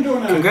guess. I am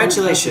doing a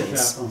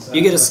Congratulations.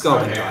 You get a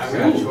Scalding.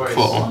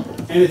 Cool.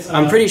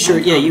 I'm pretty sure,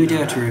 yeah, you do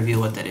have to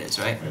reveal what that is,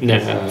 right? No.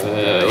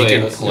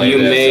 You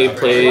may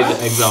play the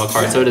exile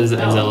card. So it is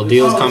exile.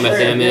 Deals combat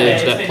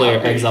damage. That player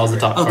exiles the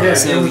top card. Okay,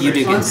 so you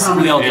do get.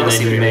 We all get And a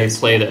then you may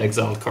play the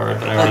exiled card.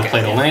 But I already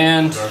played a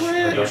land.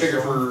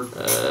 Trigger for.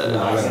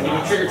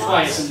 Trigger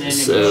twice and then.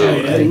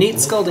 So Neat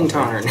Scalding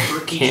Tarn.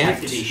 can't.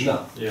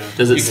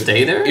 Does it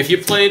stay there? If you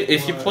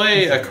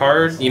play a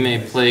card, You may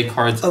play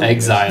cards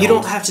exiled. You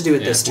don't have to do it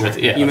this turn.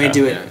 yeah, You may okay.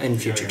 do it in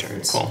future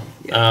turns. Cool.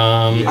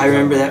 I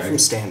remember that from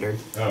Standard.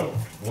 Oh,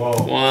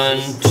 whoa. 1,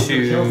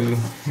 2,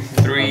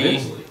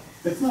 3,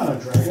 It's not a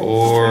dragon.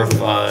 4,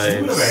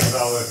 5,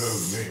 Exile if it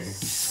was me.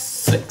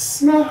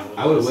 6.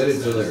 I would have waited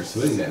until they were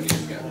swinging at me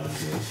and got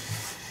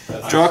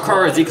one. Draw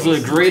cards equal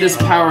to the greatest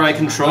power I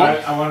control.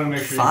 I want to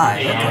make sure.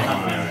 5. You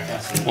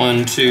Okay.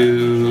 1,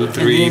 2,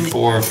 3,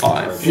 4,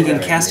 5. He can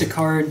cast a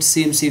card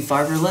CMC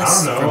 5 or I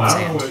less don't know. from his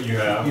I don't know hand. what you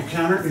have. You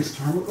counter is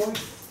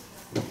Tarmogoyf?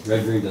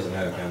 Red green doesn't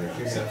have a counter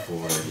except for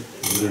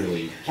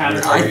literally.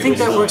 I think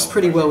that works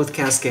pretty well with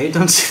Cascade,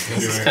 don't you?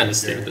 This is kind of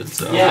stupid,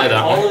 so I'll Yeah, play that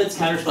all one. of its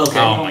counterspells. Okay.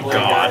 Oh my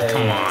god,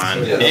 come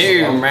on.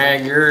 Ew,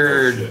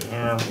 Maggard.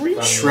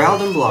 Shroud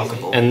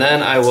Unblockable. And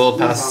then I will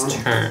pass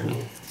turn.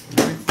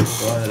 Go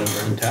ahead and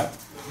untap.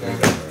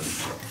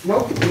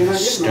 Nope, you're not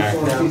getting no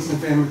sort of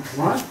decent family.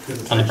 Why?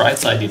 On the bright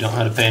side, you don't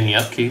have to pay any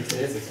upkeep.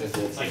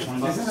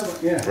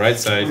 Yeah. Right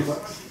side.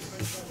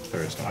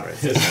 There is no right.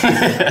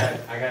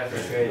 I got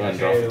frustrated. I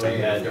traded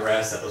away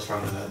Duress that was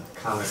from the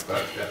comic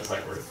book that was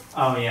like worth.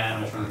 Oh yeah, I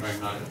know which one you're talking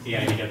about. The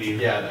IDW.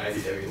 Yeah, the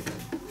IDW.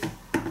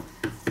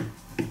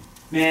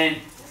 Man,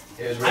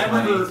 It was I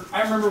worth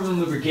money. remember when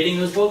we were getting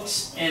those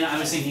books, and I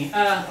was thinking,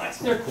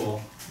 they're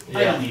cool.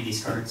 I Yeah. don't need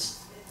these cards.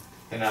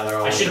 And now they're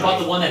all. I should have bought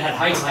the one that had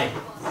high tide.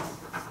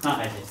 Not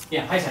high tide.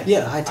 Yeah, high tide.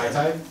 Yeah, High High Tide.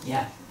 Tide?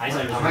 Yeah, high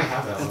tide was I might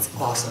have that one. That's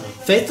awesome.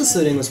 Faithless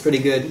Looting was pretty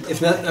good.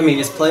 If not, I mean,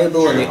 it's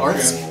playable and the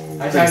art's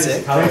High pretty Tide is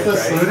sick. colors,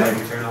 Faithless right? Looting? Like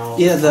Eternal.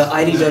 Yeah, the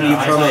IDW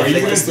promo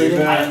Faithless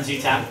Looting. Islands you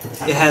tap.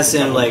 It has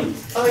him like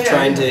Oh, yeah.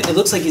 trying to. It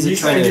looks like he's He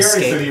trying to already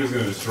said he escape was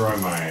going to destroy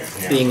my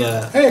hand. being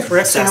a Hey,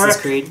 Rex and Assassin's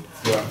Rick. Creed.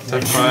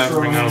 Top 5,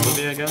 bring out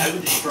Olivia again.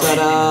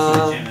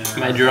 Ta-da.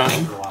 Am I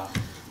drawing?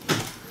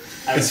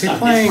 Is he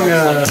playing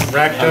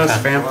Rakdos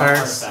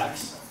Vampires?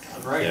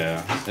 Right.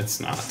 Yeah, it's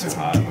not too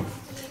hot.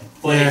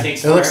 Well, Yeah,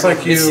 takes it looks forever.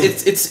 like you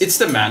It's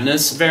the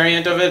madness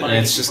variant of it, and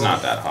it's just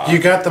not that hot. you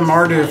got the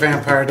Mardu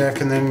vampire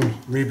deck and then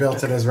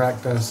rebuilt it as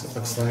Rakdos. It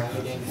looks like,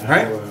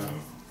 right?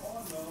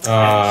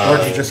 Or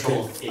did you just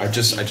get?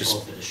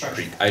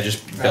 I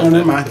just Oh, built never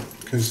it. mind,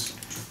 because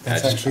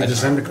that's I just- actually I the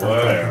just- Zendikar.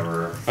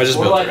 Whatever. I just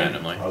What built do it I-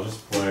 randomly I'll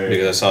just play.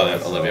 because I saw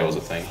that Olivia was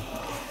a thing.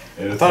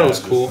 I thought it was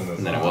cool,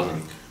 and then it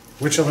wasn't.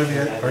 Which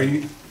Olivia are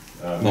you?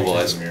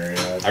 Mobilize. Myriad.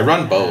 I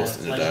run both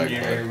in the deck.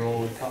 Legendary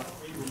roll with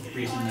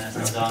reason that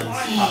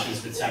Zion's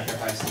copies would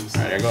sacrifice themselves.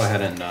 Alright, I go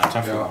ahead and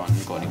top for one.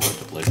 Go ahead and equip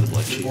the Blighted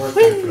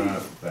Agent.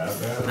 Not that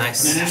bad.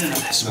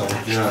 Nice.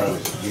 No.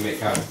 You make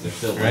counters, they're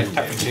still. Alright,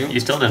 tap for 2. You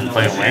still didn't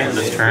play a land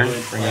this turn.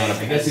 Bring out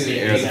the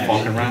air of the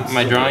Falcon Rats. Am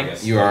I drawing?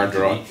 You are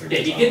drawing. Yeah,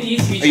 you get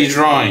these Are you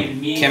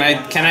drawing? Can I?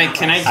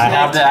 I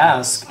have to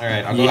ask.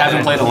 Alright, I'll go You ahead haven't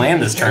and played a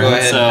land this turn, Go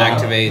ahead so and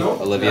activate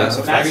Olivia.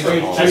 So That's for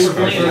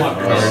all.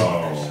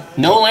 Oh.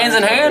 no lands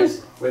in hand.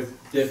 With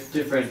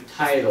different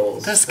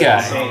titles. This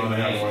guy. Same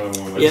name.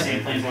 Yeah.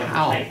 Same planes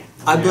Ow.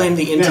 I blame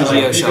the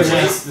MTGO shuffle.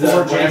 Yeah,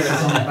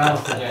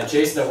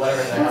 Jace the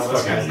whatever the hell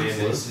this guy's name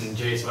is, and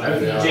Jace whatever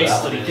the hell.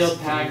 Jace Bloody Guild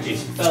Pack,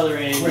 Jace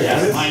Feathering,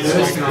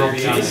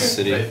 Mind's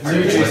City. Alright,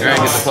 get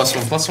the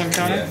 +1/+1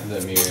 counter.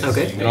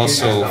 Okay. It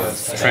also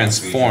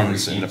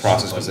transforms in the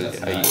process because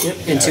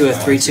Yep. Into a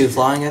 3/2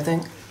 flying, I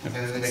think.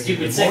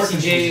 Stupid sexy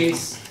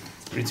Jace.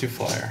 3/2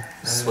 flyer.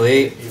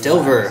 Sweet.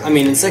 Delver. I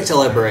mean,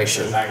 Insectile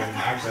Aberration.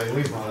 Actually, at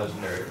least one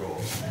legendary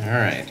rules.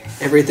 Alright.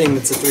 Everything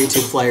that's a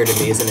 3/2 flyer to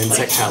me is an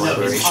Insectile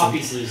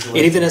Aberration.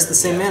 It even has the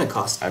same mana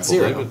cost.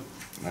 0.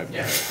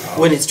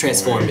 When it's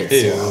transformed, it's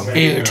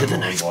Heir to the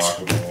night.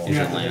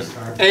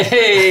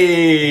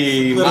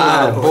 Hey,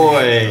 my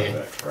boy.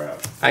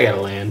 I got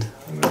a land.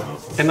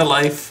 And a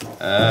life.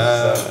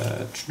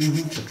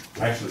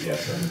 Actually,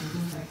 yes.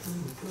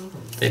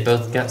 They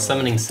both got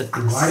summoning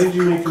sickness. Why did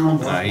you make him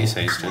on Nah, he's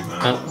hasting. Oh,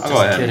 I'll just go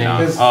ahead. kidding.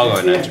 I'll go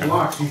ahead next turn.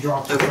 blocks, you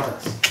drop the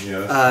cards.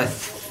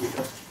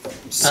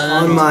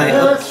 on my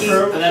upkeep.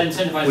 That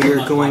incentivizes We are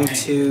them going not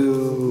to.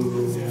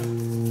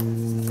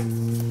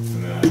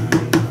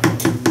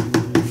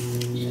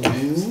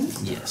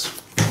 Yes.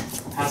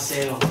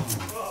 Paseo.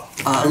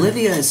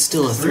 Olivia is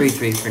still a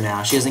 3/3 for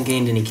now. She hasn't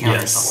gained any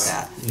counters off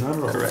that. Not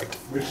at all. Correct.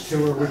 Which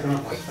two are we going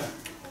to play?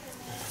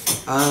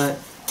 Are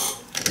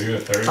you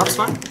at 30? Top's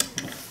fine.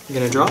 You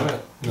gonna draw?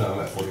 No, I'm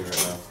at 40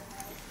 right now.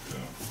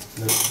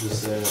 No,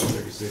 just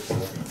 36.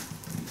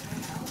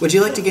 Would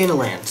you like to gain a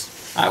land?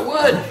 I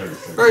would.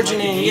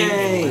 Burgeoning,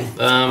 yay!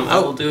 I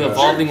will do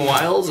Evolving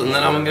Wilds, and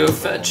then I'm gonna go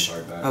fetch.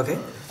 Okay.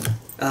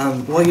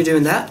 While you're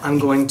doing that, I'm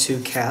going to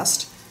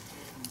cast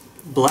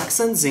Black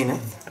Sun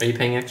Zenith. Are you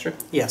paying extra?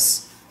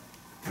 Yes.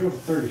 Go to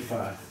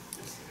 35.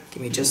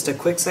 Give me just a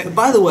quick second.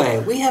 By the way,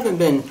 we haven't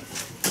been.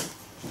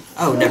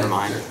 Oh, never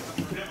mind.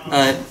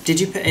 Did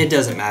you pay? It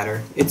doesn't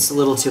matter. It's a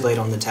little too late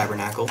on the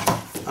Tabernacle.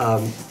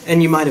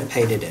 And you might have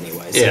paid it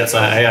anyway. So Yes,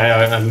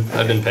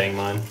 I've been paying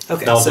mine.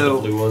 Okay, that was so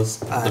what the blue was.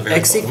 The very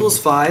X bottom. equals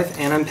 5,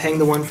 and I'm paying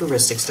the 1 for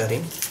Ristic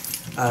Study.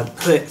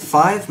 Put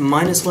 5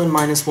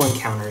 -1/-1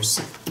 counters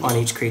on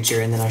each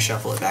creature, and then I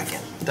shuffle it back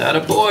in. That a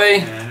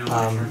boy.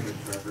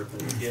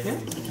 Yeah,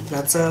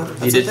 that's a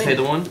You did thing. pay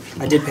the 1?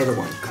 I did pay the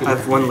 1. I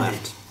have 1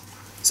 left.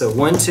 So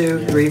 1,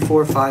 2, 3,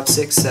 4, 5,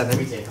 6, 7,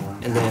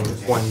 and then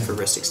 1 for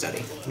Ristic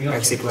Study.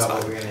 X equals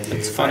 5.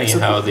 It's funny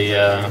how the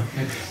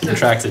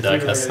Atraxa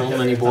deck has so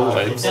many board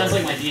wipes. Sounds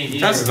like my D&D.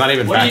 Chances not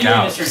even What are you back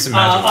doing, out. Mr. Just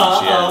imagine what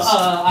she is.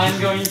 I'm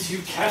going to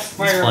cast He's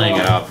Fire. playing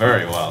it out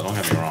very well, don't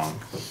get me wrong.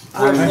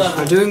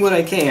 I'm doing what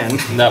I can.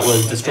 That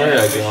was Destroyer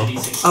Exile.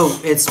 Oh,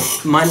 it's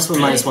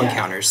 -1/-1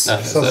 counters.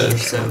 That's So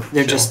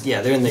they're just,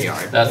 yeah, they're in the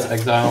yard. That's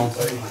exiled.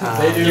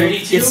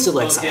 It's still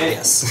exile,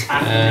 yes.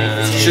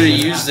 Should have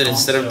used it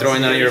instead of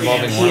throwing out your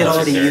Evolving He had Wilds.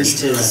 already used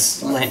his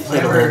plate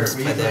of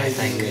land by then, I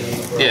think.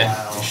 Yeah,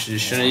 you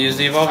shouldn't have used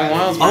the Evolving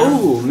Wilds. man.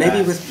 Oh,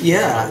 maybe with,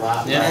 yeah.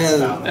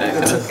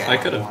 That's okay. I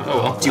could have. Oh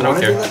well. Do you I don't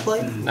want to care. do that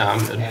play? No,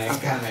 I'm good.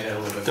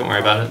 Don't worry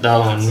about it. The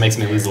other one makes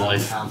me lose a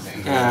life.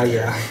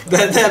 Yeah.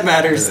 That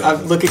matters.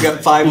 I'm looking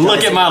up 5.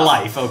 Look at my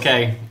life,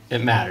 okay?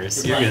 It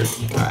matters. You're good.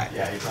 Alright.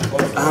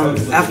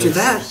 After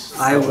that,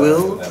 I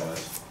will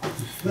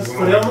Let's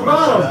put it on the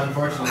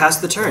bottom. pass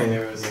the turn.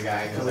 There was a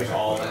guy who was like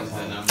all into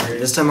the numbers.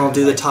 This time I'll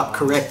do the top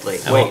correctly.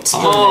 I will Wait.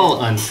 all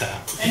untap.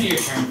 End your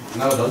turn.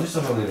 No, don't do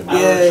something like that.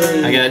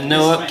 Yay. I got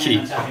no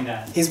upkeep.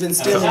 He's been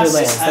stealing your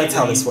lands. That's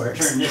how this works.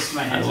 Turn this to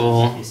my I hand.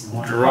 will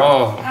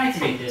draw.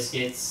 Activate this.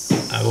 Gets.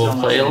 I will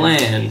play a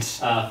land.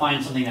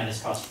 Find something that has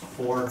cost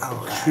 4.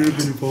 Should have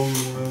been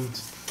Evolving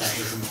Wilds. That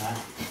isn't that.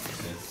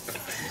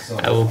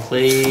 I will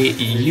play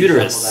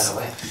Yidris.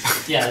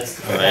 Yeah,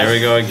 that's. Oh, there we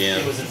go again.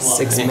 It was a glove.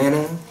 6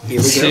 mana.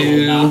 Here we go.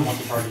 Two. Not want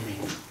to target me.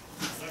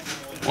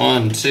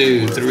 1,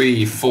 2,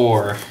 3,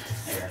 4.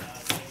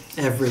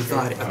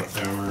 Everybody.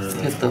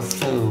 Okay. Hit the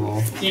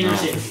fool.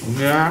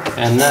 Yeah.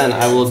 And then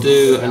I will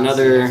do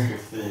another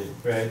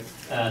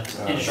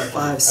Indestructible.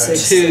 5,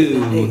 6, 2.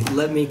 7, 8.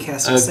 Let me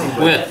cast a same.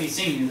 Quit. Let me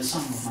sing you the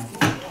song with my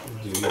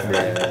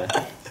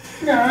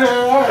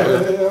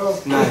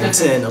 9,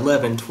 10,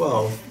 11,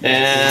 12.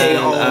 And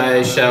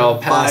I shall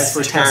 5 pass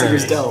for the turn.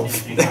 Tassigur's Delve.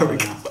 There we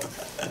go.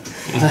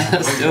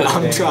 Let's do it.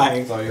 I'm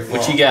trying.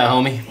 What you got,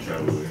 homie?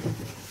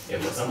 It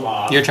was a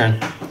blob. Your turn.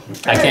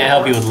 I can't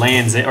help you with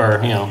lands or,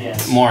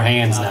 more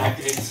hands now.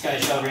 Activate the Sky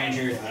Shell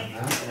Ranger.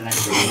 For the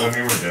next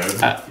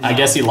I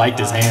guess he liked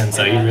his hand,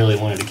 so he really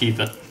wanted to keep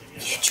it.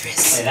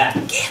 Play that.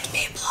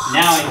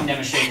 Now I can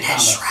demonstrate the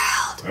combo.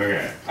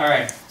 Okay.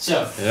 Alright,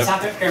 so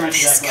top up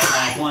Parametric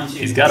deck 1, 2,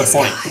 He's got a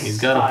 3, point. He's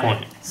got a 5,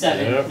 point.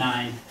 7, Yep.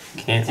 9,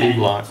 Can't be 10,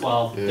 blocked.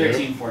 12,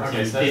 13,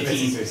 14,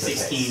 15,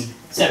 16,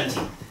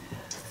 17.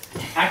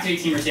 Activate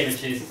Team or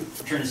Sabertooth,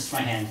 return this to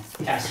my hand,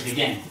 cast it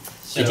again.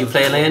 So Did you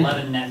play a land?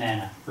 11 net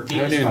mana. Repeat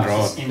I this didn't even draw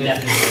process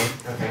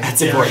indefinitely.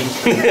 That's important.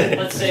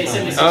 Let's say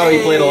 76. Oh,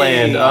 you played a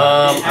land.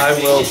 I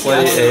will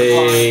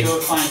play Go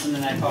find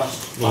something that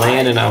costs a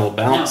land and I will No,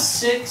 bounce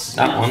 6.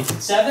 that no. one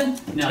 7?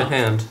 to No.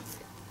 hand.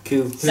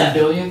 Cool. 7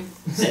 billion?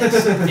 6.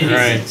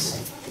 Right.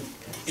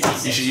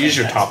 56. You should use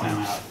your top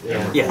now.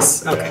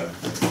 Yes. Okay.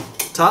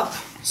 Top.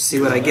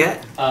 See what I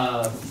get.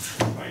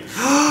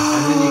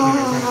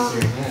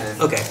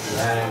 Okay.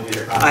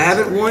 I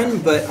haven't won,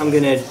 but I'm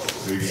gonna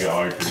So you can get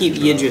all your keep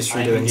creatures Yidris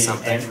from doing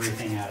something.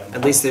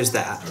 At least there's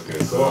that. out. Okay,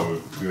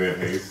 so do they have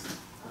haste?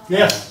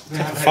 Yes.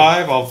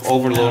 5, I'll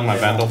overload my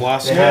Vandal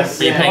Blast.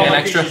 Yes. Are you paying an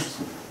extra?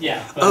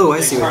 Yeah. Oh,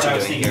 I see what you're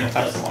doing here.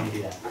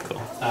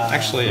 Cool.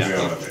 Actually,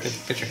 yeah.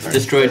 Get your card.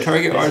 Destroy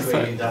target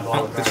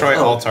artifact. Destroy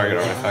all target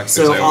artifacts.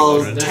 So if they I'll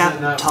overloaded.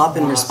 tap top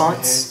in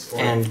response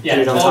and put Yeah,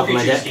 it on all top of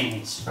my creatures deck. gain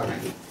haste.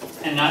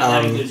 And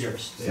that includes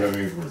yours. So that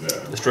means we're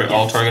dead. Destroy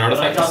all target What I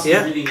artifacts. also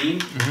Yeah. really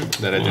need.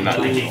 That I do not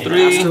need. Pass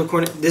 3. to a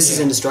corner. This is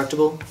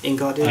indestructible.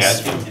 Inkmoth is.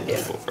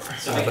 Yeah.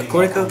 Yeah. But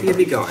cornucopia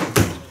be going.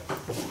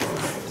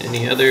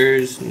 Any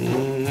others?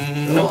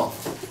 No.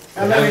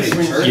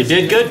 You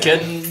did good,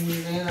 kid.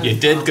 You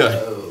did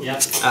good.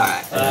 Yep.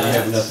 Alright. We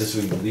have enough this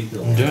week to leak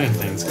I'm doing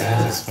things,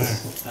 guys, I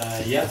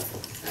swear. Yep.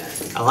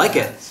 I like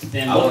it.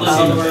 Then what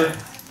was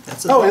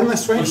That's Oh,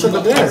 endless ranks of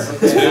the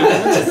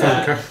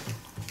dead.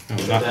 No,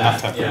 not tap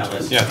for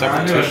 2. Yeah,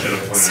 tap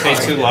for 2. Pay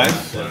 2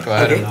 life. Go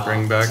ahead and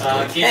bring back.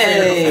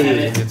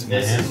 Hey! This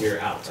is your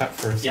out. Tap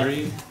for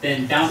 3.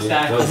 Then bounce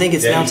back. I think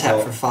it's now tapped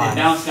for Then 5.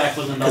 bounce back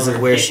was Because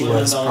of where she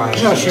was prior.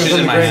 No, she was She's in in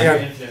the my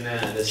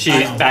graveyard.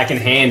 She's back in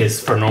hand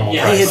is for normal He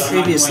price. had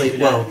previously.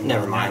 Well,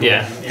 never mind.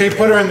 Yeah. He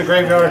put her in the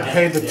graveyard,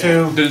 paid the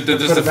 2.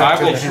 Does the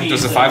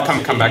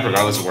 5 come back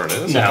regardless of where it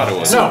is? No. I thought it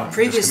was. No.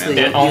 Previously,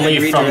 It you only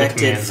had from the redirected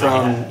command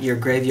zone. from your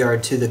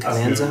graveyard to the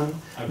command zone,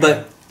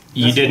 but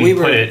You didn't we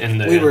were put it in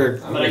the. we were.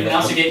 But I can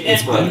also get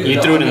input.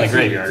 You threw it in the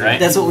graveyard, right?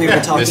 That's what we were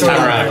talking This time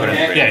around I about. put it in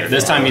the Yeah, graveyard.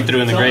 this time you threw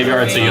in the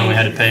graveyard, so you only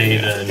had to pay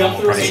the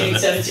normal price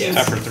of it.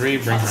 Tap for 3,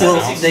 bring her Well,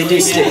 out. they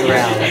do stick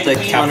around. The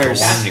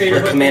counters,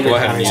 the commander Go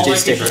ahead. counters do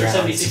stick around.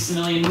 76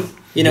 million.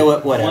 You know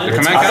what? Whatever. The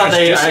It's command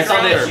fine. I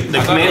thought the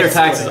commander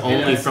tax is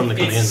only from the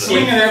command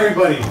Swinging zone.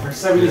 everybody for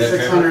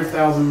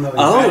 7,600,000 million.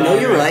 Oh no,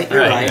 you're right.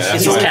 You're Right, right. yeah,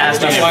 It's that's only- cast.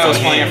 That's why I was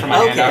playing it from my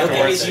hand Okay, okay.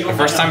 afterwards. The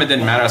first time it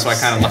didn't matter, so I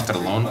kind of left it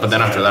alone. But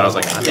then after that, I was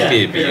like, I think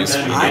it'd be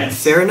useful.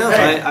 Fair enough.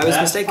 I was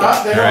mistaken.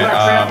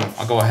 Alright,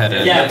 I'll go ahead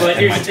and Yeah, but end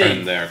here's my the thing.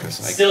 turn there. Cause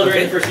like, Still during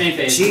Okay. the first main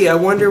phase. Gee, I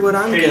wonder what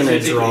I'm gonna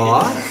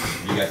draw.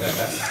 You got that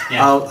back?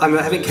 Yeah.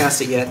 I haven't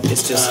cast it yet.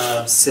 It's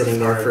just sitting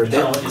there for a bit.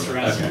 Intelligence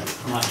around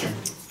from last turn.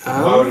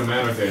 Why would it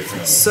matter if they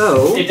had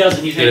So It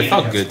doesn't. He's dude, it making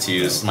felt good to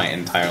use my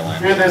entire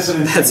land And that's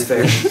an that's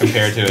fair.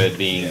 compared to it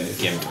being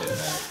gimped.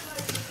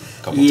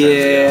 Couple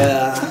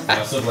Yeah.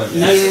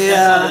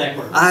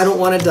 Yeah. I don't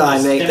want to die,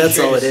 mate. That's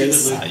all it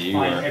is. You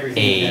are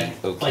A-okay.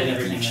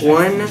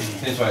 1,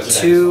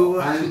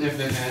 2,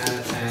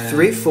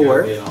 3,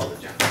 4.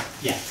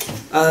 Yeah.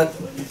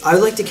 I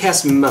would like to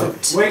cast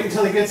Moat. Wait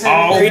until he gets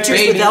in.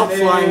 Creatures without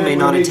flying may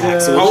not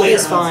attack, so Olivia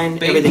is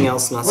fine. Everything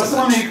else not What's so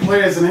the one much. that you can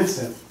play as an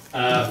instant?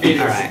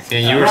 Alright. Yeah,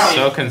 you were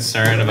so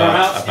concerned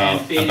about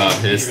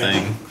his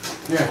thing.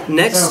 Yeah.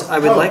 Next, I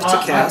would like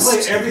to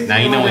cast. Now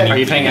you know when Are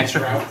you paying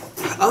extra?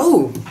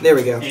 Oh, there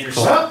we go.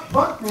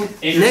 Fuck me.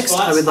 Next,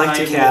 I would like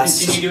to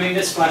cast- Continue doing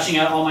this, flashing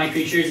out all my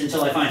creatures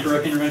until I find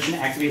heroic intervention.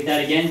 Activate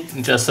that again.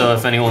 Just so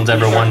if anyone's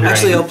ever wondering.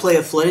 Actually, I'll play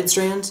a Flooded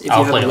Strand if you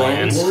I'll have play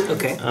lands. land.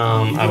 Okay.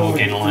 I will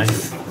gain a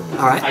life.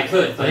 Alright. I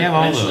could, but We have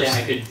all eventually those.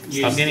 I could use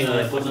Stop getting the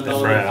life. Woodland That's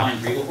Builder right. and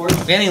find Regal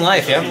Force. Gaining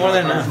life, you have more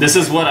than enough. This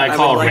is what I I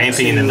call would like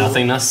ramping into to-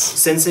 nothingness.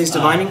 Sensei's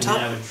Divining And then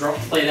I Top.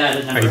 would play that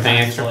a number Are you of paying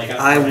times extra? until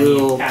I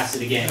will cast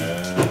it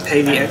again.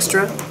 pay the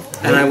extra,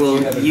 and I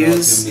will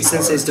use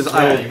Sensei's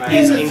I will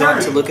use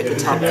Inkmoth to look at the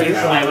top view.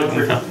 I would.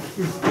 No,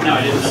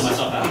 I didn't know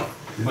myself out.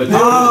 But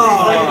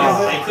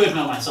Oh! I could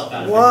know myself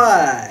out.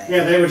 Why?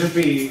 Yeah, they would just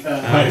be. Is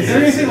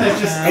there anything that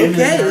just.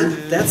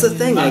 Okay, that's a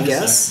thing, I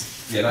guess.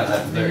 yeah, not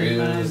that. There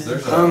is.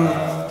 There's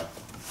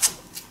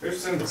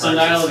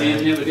Sundial of the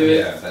Infinite would do it.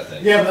 yeah, that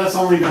thing. Yeah, but that's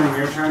only during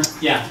your turn.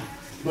 Yeah,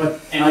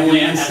 But and I only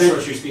can at instant.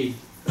 sorcery speed.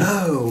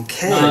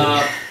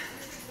 Okay.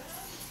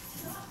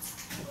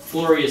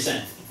 Flurry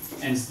Ascent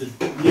ends the, Yeah,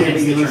 but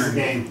ends you the lose the turn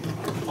game.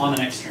 on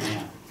the next turn.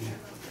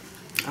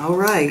 Yeah.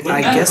 Alright,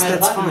 I guess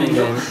that's fine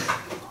then.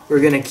 We're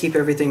gonna keep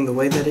everything the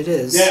way that it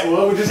is. Yeah,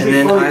 well, it would just And be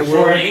then funny I for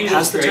will an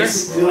pass the turn.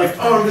 Grace. You're like,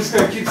 oh, I'm just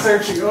gonna keep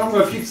searching. Oh, I'm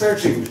gonna keep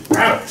searching.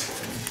 Out.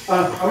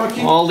 I'm gonna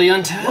keep. All the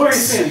Glory untaps.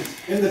 Sin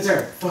in the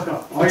turret. Fuck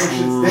off. All your shit's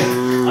there.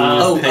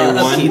 Oh, pay one.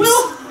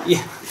 upkeeps.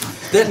 Yeah.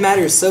 That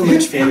matters so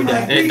much for your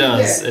deck. It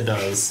does. It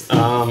does.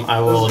 I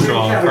will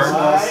draw a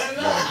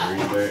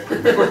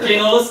card.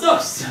 Working all the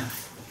stuffs.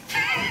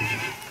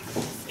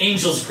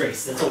 Angel's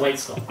Grace. That's a white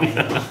skull.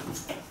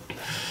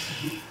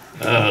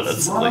 Oh,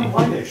 that's silly.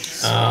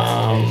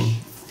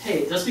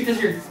 Hey, just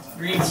because your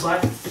green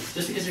splash,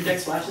 just because your deck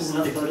splashes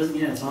another color doesn't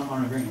mean it's not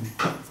on a green.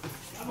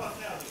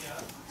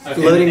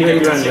 Okay, Loading ready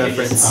thank you. run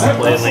reference.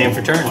 Play land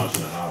for turn.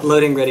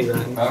 Loading ready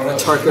run.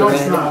 Tarka No,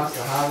 it's red. not.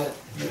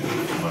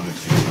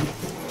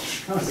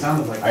 Kind of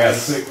sounded like.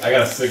 I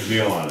got a sick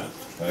deal on it.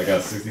 I got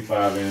a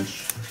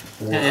 65-inch.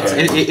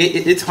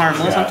 It's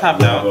harmless. I'm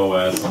top out.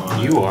 OS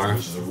on You are.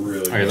 Which is a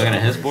really Are you looking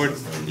at his board?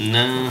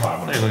 No. I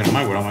thought you were looking at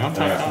my board. I'm like, I'm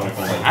top out.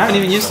 Yeah. I haven't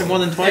even used it more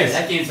than Hey, twice.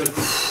 that game took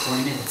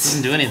 20 minutes.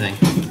 Didn't do anything.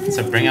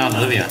 So bring out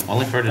Olivia.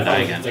 Only for her to die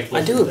again.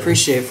 I do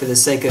appreciate for the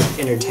sake of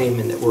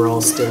entertainment that we're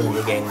all still in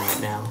the game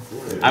right now.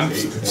 I'm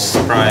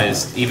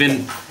surprised.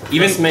 Even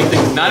Even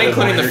not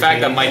including the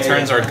fact that my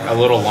turns are a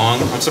little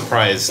long, I'm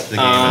surprised the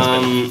game has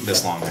been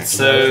this long. Actually.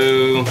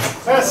 So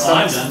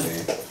I'm done.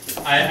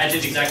 I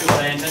did exactly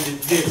what I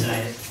intended to do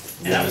tonight,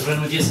 and that was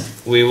win with Yison.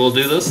 We will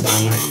do this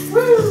then.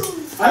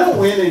 I don't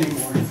win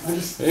anymore. I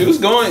just. Who's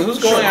going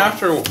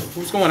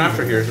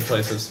after here to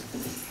places?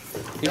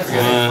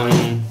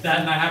 That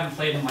and I haven't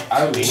played in like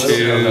 2 weeks.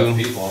 Enough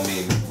people. I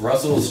mean,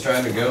 Russell's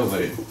trying to go,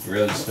 but it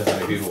really just depends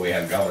how many people we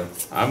have going.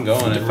 I'm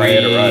going if I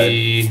had a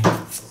ride.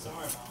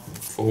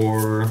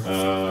 4, 5.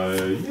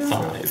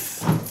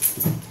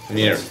 We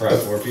need probably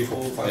 4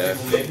 people, 5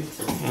 people maybe.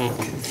 I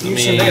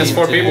think it's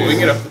 4 people. We can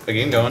get a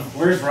game going.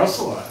 Where's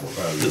Russell at?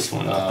 This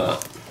one.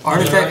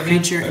 Artifact,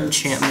 creature,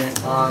 enchantment.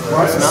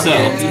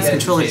 Its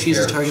controller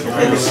chooses target.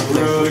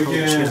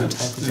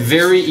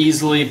 Very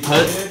easily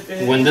put.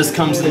 When this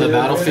comes in the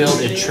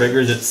battlefield, it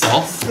triggers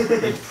itself.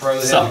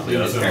 So,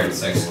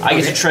 I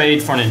get to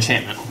trade for an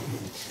enchantment.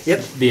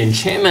 Yep. The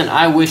enchantment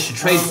I wish to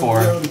trade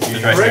for is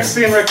right here.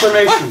 Phyrexian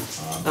Reclamation.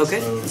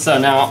 Okay. So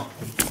now,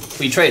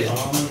 we traded,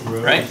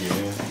 right?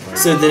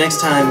 So the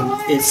next time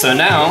it's... So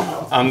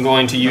now, I'm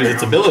going to use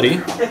its ability.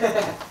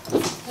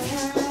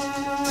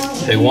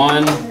 Pay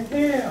 1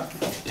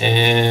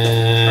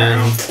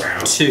 and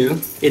 2.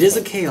 It is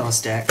a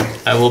chaos deck.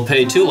 I will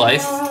pay 2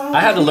 life. I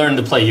had to learn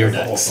to play your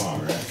decks.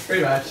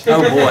 Pretty much.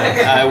 Oh boy.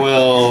 I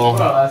will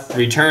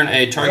return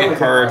a target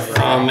card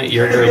from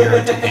your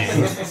graveyard to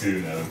hand,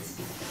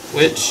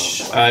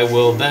 which I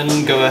will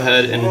then go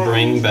ahead and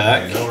bring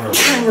back.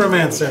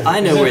 Romancer. I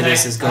know where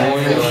this is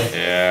going.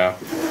 Yeah.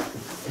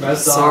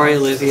 Sorry,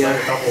 Olivia.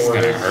 It's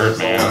gonna hurt,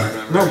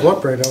 man. No,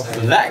 what, Brado?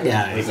 That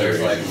guy.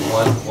 There's like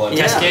one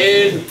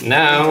Cascade.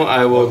 Now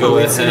I will go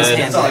it's in his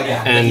ahead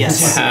hand. and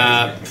Yes.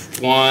 tap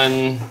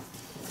 1,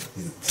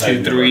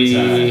 2,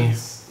 3,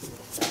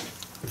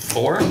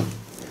 4.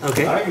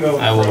 Okay.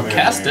 I will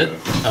cast it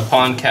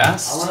upon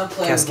cast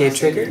Cascade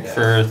trigger.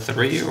 for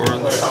 3 or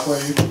less.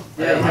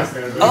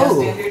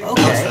 Oh, okay.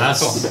 That's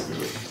cool.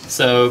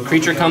 So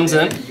creature comes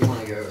in.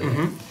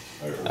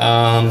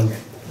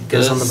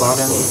 Goes on the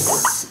bottom.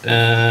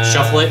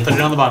 Shuffle it, put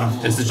it on the bottom.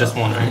 This is just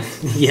one, right?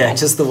 Yeah,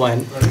 just the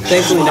one.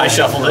 Thankfully, I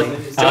shuffled it.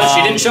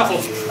 She didn't shuffle.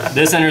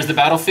 This enters the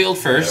battlefield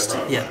first.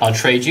 Yeah. I'll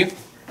trade you.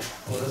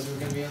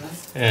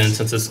 And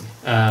since it's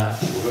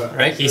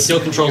right, He still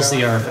controls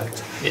the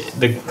artifact.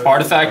 the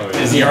artifact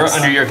is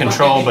under your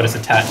control, but it's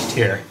attached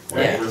here.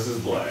 Yeah.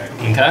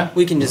 Okay.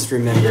 We can just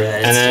remember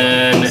that. And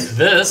then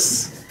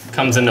this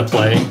comes into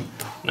play,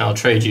 and I'll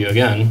trade you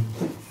again.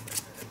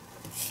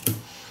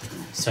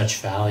 Such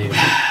value.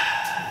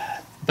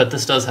 But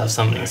this does have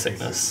summoning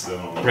sickness,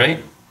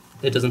 right?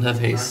 It doesn't have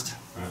haste.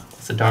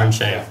 It's a darn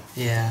shame.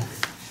 Yeah.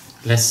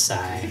 Let's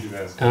sigh.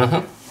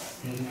 Uh-huh.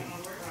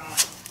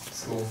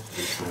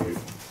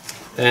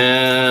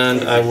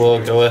 And I will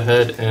go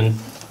ahead and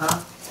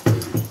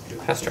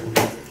pass turn.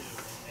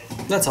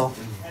 That's all.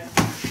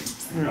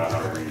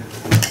 Are you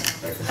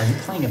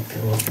playing a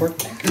pillow fort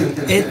deck?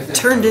 It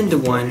turned into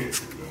one.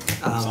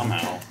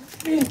 Somehow.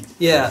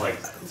 Yeah.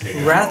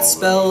 Wrath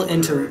spell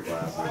into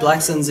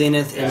Black Sun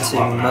Zenith into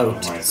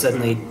Moat.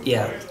 Suddenly,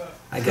 yeah.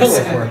 I guess.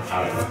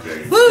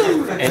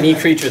 Woo! Any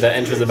creature that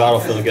enters the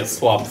battlefield gets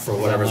swapped for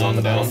whatever's on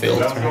the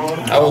battlefield.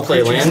 I will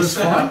play land.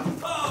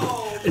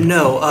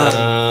 No,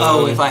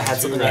 oh, if I had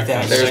something like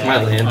that. There's my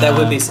land. That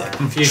would be sick.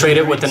 Trade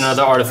it with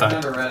another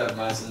artifact.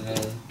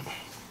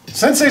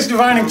 Sensei's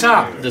Divining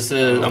Top. This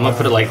is. I'm gonna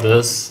put it like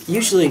this.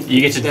 Usually,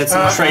 You get to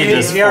trade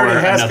this he for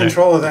already has another.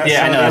 control of that.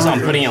 Yeah, I so know. So I'm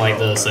don't- putting it like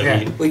this. So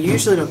Yeah. well, you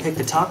usually don't pick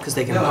the top because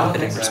they can pop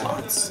it in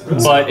response.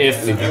 but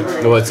if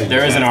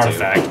there is an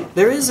artifact,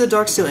 There is a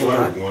Darksteel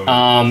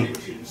Inkmoth.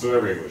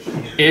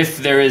 if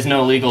there is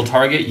no legal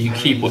target, you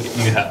keep what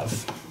you have.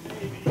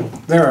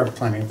 There are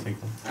plenty of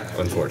people.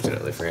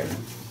 Unfortunately for him.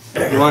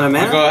 You want a Go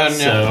mana? ahead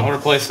and So- I'll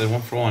replace it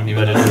 1 for 1.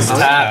 Even But it is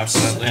tapped,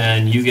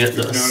 and you get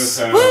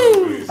this.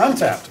 Woo!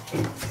 Untapped.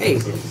 Hey,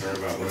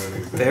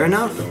 fair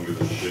enough.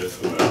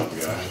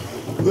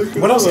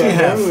 What else do you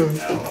have?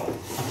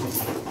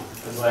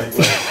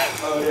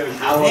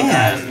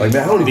 Man, Like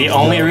that. The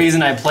only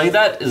reason I played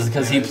that is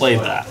because he played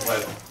that.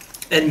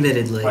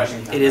 admittedly,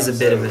 it is a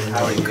bit of an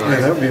annoying card. Yeah,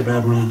 that would be a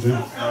bad one to do.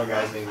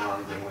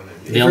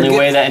 The only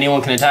way that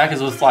anyone can attack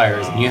is with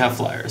flyers, and you have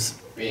flyers.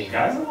 Guys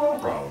have a lot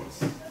of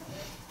problems.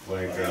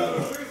 Like,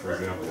 for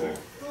example,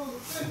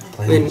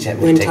 When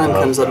time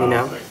comes, let me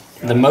know.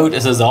 The moat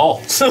is his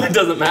all, so it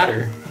doesn't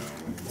matter.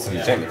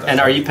 And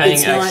are you paying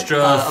It's not extra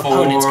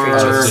opponent's for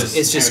creatures.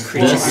 It's just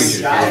creatures.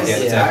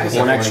 Yeah.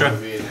 1 extra?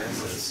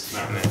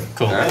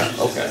 Cool.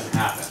 Okay.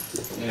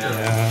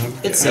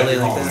 It's silly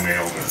like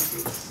that.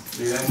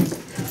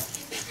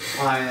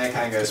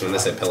 So when they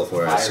said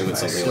Pellifor, I assume it's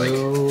something like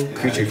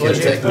creature So, can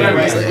attack.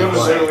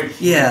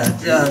 yeah,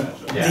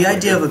 the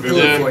idea of a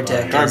pillar fort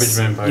deck is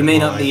you may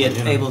not be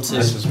able to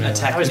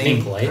attack I was me,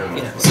 being polite. you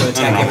know, so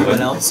attack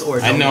everyone else or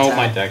I don't know attack,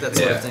 my deck. that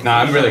sort of thing. No,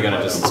 I'm really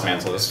gonna just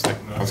dismantle this. Like,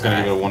 I was gonna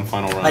give it a 1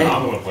 final run.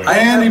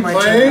 And he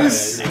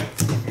plays.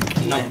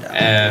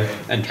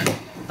 And turn.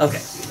 Okay.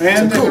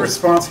 And cool. in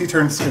response, he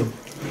turns 2.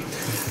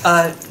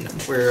 No,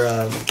 we're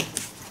no,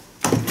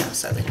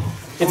 sadly.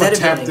 I'm gonna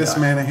tap this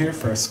mana here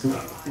for a scoop.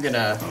 I'm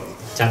gonna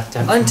Tap.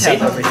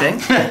 untap everything.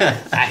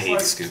 I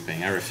hate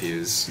scooping. I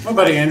refuse. My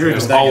buddy Andrew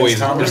There's did that always-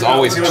 against Tom. there's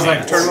always He was a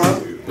like, turn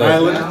on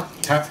island,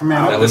 tap for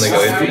mana. That when they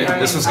go infinite.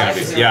 This one's gonna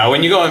be. Yeah,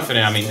 when you go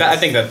infinite, I mean, I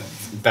think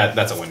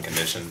that's a win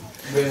condition.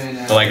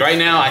 But like right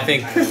now, I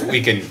think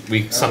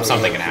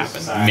something can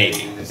happen,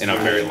 maybe in a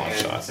very long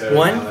shot.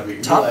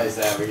 One, top.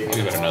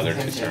 Give it another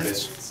 2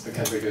 turns.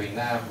 Because we're doing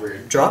that, we're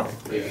Drop.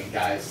 leaving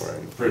guys.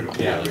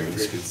 Yeah, we're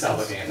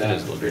self-looking at that that.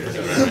 is what we're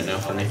doing right now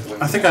for me.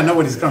 I think I know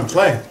what he's gonna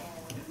play.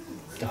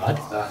 God.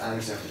 I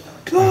understand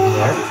what you're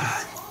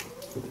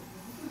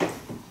God.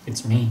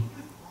 It's me.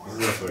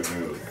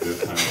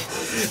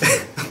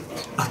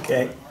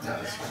 Okay.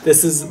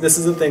 This is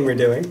the thing we're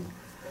doing.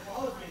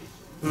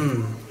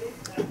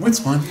 Which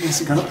one is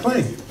he gonna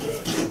play?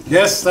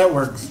 Yes, that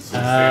works.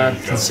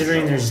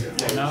 Considering there's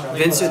no.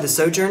 Vincer the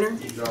Sojourner.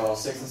 You draw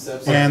 6 and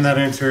 7. And that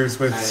enters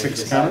with And if 6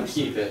 you decide to counters.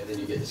 keep it, then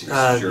you get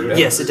to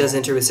Yes, it does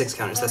enter with 6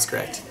 counters. That's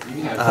correct. You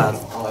can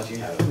have I'll let you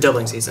have it.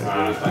 Doubling season.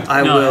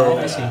 I No, will.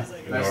 I see.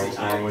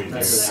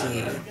 Let's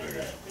see.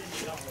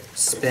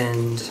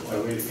 Spend.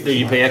 Do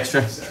you pay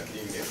extra?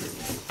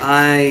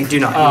 I do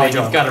not. You Oh, may you've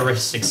draw. got a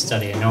risk 6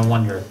 study. No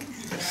wonder.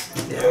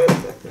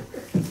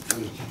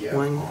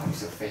 One,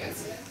 So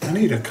fancy. I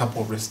need a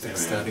couple wristic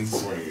studies.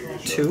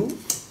 2.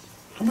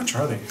 How much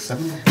are they?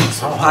 7?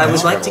 I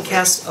would like to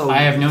cast a I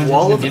have no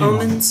Wall intention of of getting one.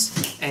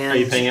 Omens, and Are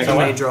you paying you extra?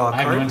 may draw a I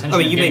have no card. intention Oh,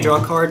 of you may getting draw a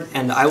one. card,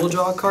 and I will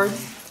draw a card,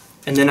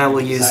 and then I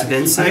will use I need to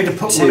Vincent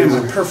put one in my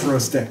to.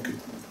 Perforos deck.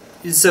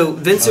 So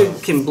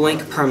Vincent can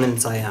blink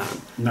permanents I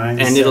own, 9,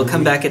 and it'll 7.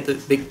 come back at the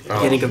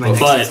beginning of my next.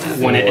 But step.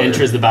 when it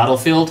enters the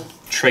battlefield,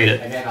 trade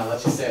it. Again, I'll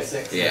let you stay at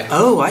 6. Yeah.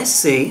 Oh, I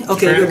see.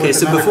 Okay, Trade it okay. with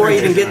So another before I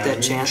even creature. get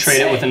that chance,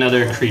 Trade it with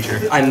another creature.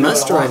 I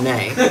must or I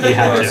may. You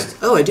have to.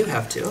 Oh, I do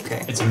have to.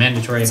 Okay. It's a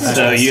mandatory.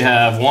 So you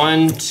have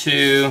 1,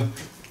 2,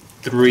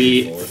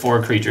 3,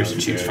 4 creatures to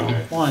choose from.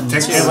 1,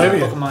 Take 2, the Olivia.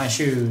 look at my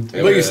shoe.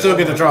 But you still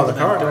get to draw the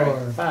card, right?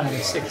 4,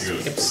 5, 6.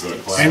 Yep,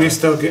 6. And you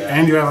still get,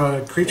 and you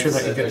have a creature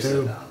that you get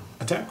to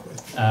attack with.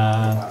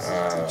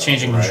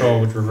 Changing control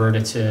would revert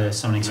it to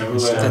summoning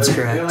sequence. That's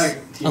correct.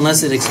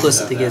 Unless it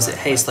explicitly gives it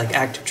haste, like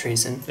active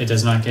treason. It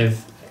does not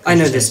give. I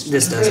know this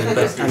doesn't,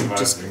 but I'm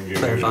just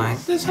clarifying.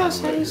 This has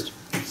haste.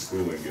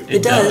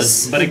 It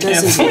does. But it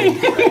does can't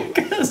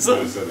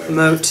indeed.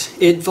 Moat.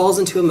 It falls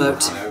into a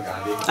moat.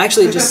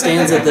 Actually, it just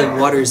stands at the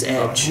water's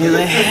edge.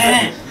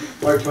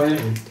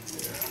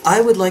 I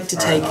would like to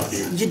take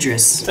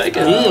Yidris. Take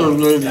it.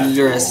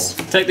 Yidris.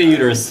 Take the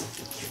uterus.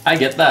 I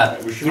get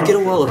that. You get a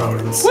Wall of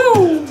Omens.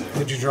 Woo!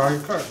 Did you draw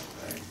your card?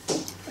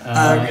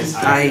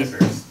 I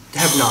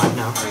have not,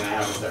 no.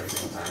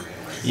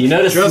 You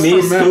noticed Just me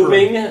remember-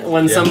 scooping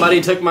when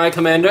somebody took my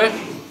commander?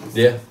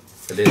 Yeah,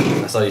 I did.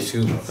 I saw you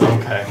scoop.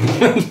 Okay.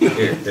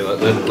 Here,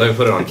 let me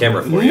put it on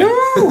camera for you.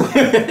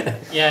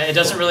 Yeah, it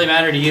doesn't really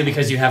matter to you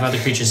because you have other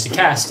creatures to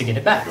cast to get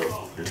it back.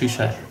 Touche.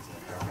 How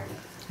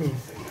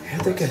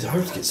that guy's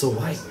arms get so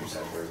white?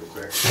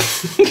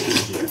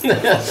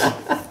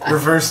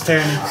 Reverse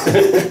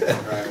standings.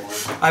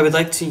 I would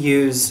like to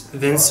use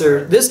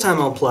Vincer. This time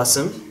I'll plus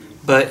him,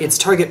 but it's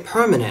target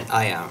permanent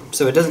I own,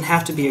 so it doesn't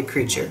have to be a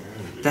creature.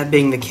 That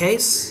being the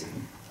case,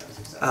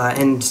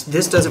 and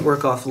this doesn't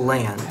work off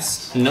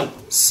lands, Nope.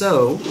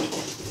 so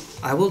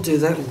I will do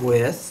that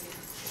with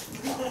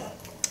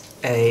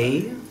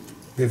a.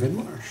 Vivid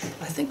Marsh.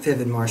 I think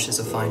Vivid Marsh is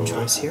a fine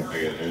choice here.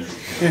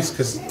 Yes,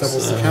 because it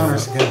doubles the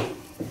counters again.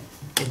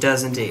 It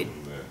does indeed.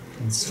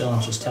 It's still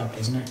just tapped,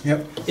 isn't it?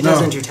 Yep. It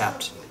does enter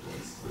tapped.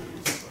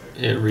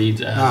 It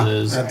reads as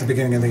is. At the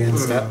beginning of the end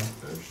step.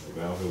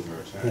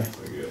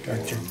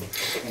 Gotcha.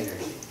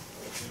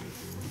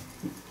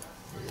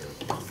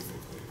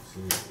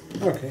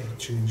 Okay, it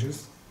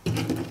changes.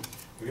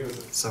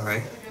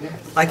 Sorry.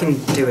 I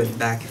can do it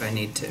back if I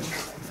need to.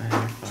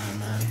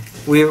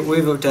 We've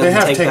done They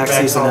have take backs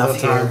take-backs all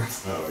enough the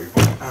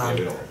time.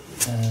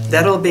 here.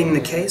 That all being the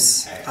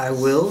case, I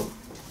will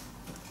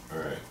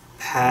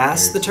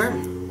pass the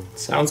turn.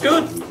 Sounds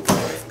good.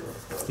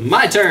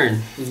 My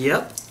turn.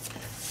 Yep.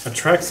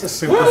 Atraxa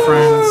Super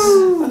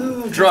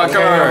Friends. Draw a I'm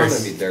card.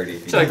 gonna be dirty.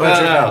 Check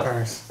Budget that out.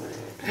 vampires.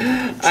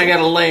 I got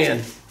a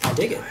land. I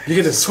dig it. You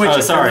get to switch Oh,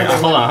 it. sorry. for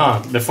Hold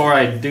on, Before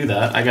I do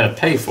that, I gotta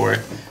pay for it.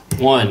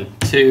 1,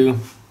 2,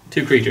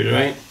 2 creatures,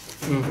 right?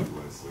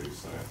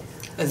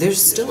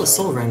 There's still a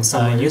soul ring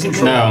somewhere. you isn't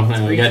control- there?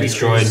 No, we got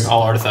destroyed.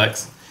 All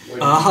artifacts.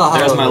 Ah,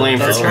 There's my lane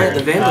for That's sure. right,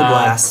 the Vandal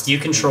Blast. You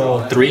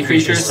control 3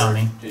 creatures?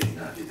 Tommy.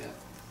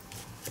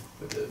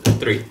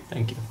 3.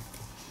 Thank you.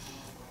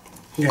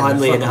 Yeah,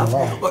 Oddly fucking enough.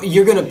 wall. Well,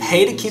 you're gonna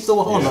pay to keep the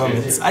Wall of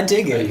Omens. I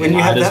dig it. When you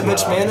have Might as that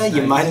much well. mana,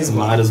 you might as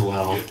well. Might as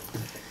well.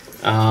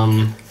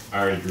 I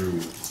already drew.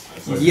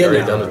 You Already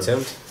know. done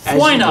attempt? As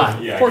Why you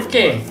not? Yeah, I Por can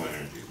qué?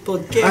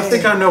 one do. I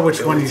think I know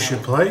which one you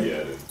should play.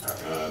 Yeah.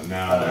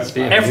 Now that's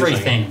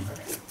Everything.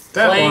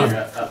 That Play one.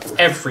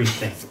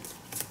 everything.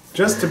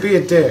 Just to be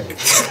a dick.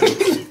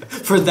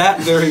 For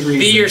that very reason.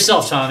 Be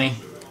yourself, Tommy.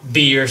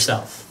 Be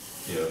yourself.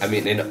 I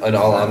mean, in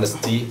all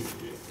honesty,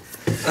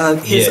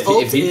 His if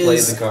ult he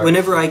plays is the card.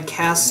 whenever I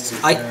cast,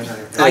 I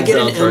get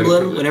an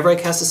emblem. Whenever I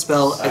cast a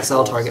spell,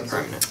 exile target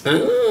permanent.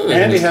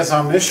 And he has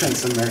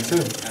omniscience in there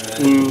too.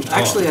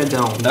 Actually, I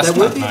don't. That's That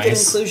would not be a good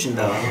nice. inclusion,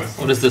 though.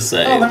 What does this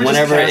say? Oh, let me just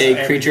Whenever cast a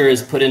everything. creature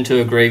is put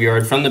into a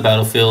graveyard from the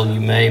battlefield,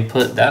 you may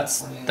put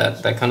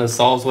that kind of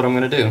solves what I'm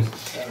going to do.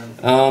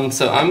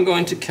 So I'm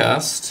going to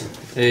cast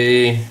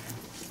a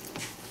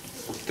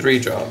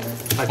 3-drop.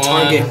 I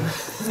target,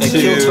 I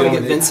kill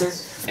target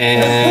Vincer.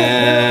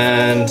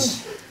 And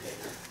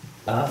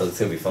Oh, it's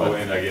gonna be fun. Oh,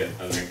 and I get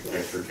an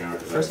extra counter.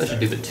 first I should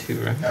do the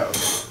 2, right? Yeah,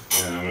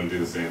 I'm gonna do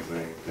the same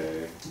thing.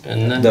 Okay.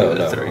 And then No, do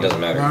no, the 3. it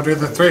doesn't matter. I'll do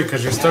the 3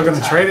 because you're still going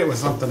to trade it with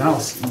something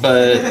else.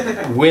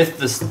 But with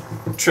this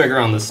trigger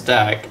on the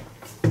stack,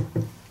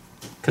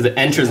 because it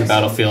enters the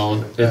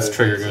battlefield, its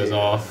trigger goes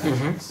off.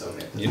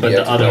 You'd But be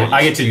the up to other, there.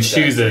 I get to You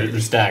choose stack.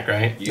 the stack,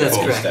 right? You That's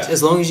hold correct. stack.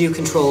 As long as you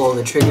control all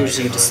the triggers,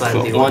 you decide the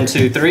order. 1,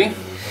 2, 3.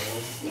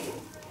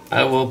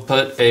 I will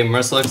put a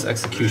Merciless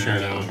Executioner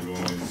down.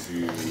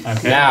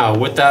 Okay. Now,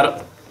 with that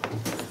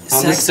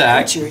on the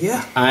stack, Creature,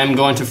 yeah. I'm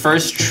going to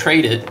first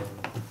trade it,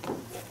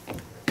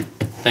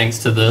 thanks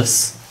to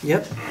this,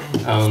 Yep.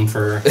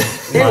 for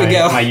There we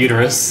go. my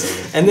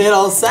Yidris. And then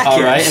I'll sack you.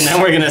 Alright, and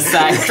then we're going to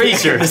sack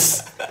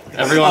creatures.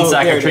 Everyone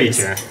sack there a it is.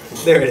 creature.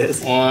 There it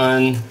is.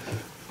 1,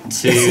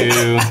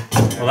 2,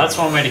 Well, that's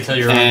one way to kill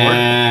your own ward.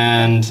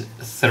 and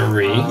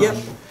 3. Yep.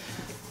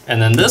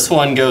 And then this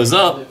one goes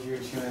up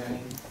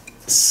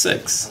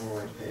 6.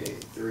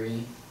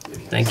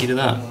 Thank you to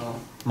that,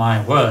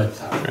 My word.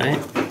 right?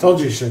 Told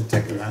you you should have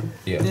taken that.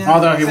 Yeah.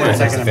 Although he would have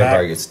taken it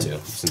Vampire back. gets 2.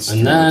 Since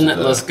And then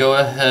let's go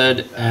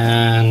ahead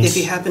and If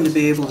you happen to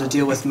be able to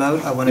deal with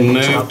Moat, I want to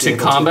Move drop to the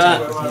able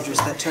combat. attack with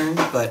Yidris that turn.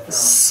 But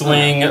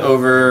swing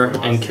over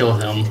and kill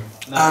him.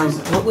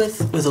 what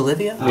with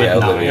Olivia? Yeah,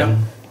 Olivia.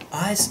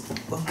 Okay.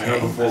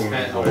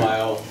 Spent a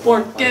while.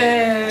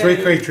 3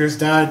 creatures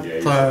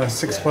died, plus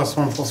 6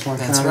 +1 +1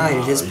 That's counter. right.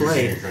 It is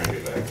Blade.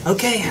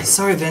 Okay.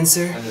 Sorry,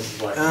 Vincer.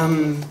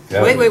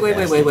 Yeah.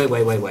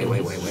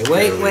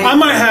 Wait. I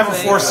might have a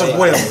force of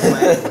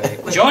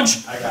will. George?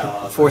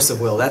 Force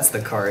of will. That's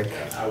the card.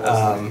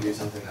 Do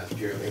something that's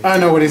purely. I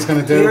know what he's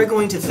going to We are do.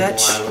 going to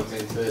fetch. I looked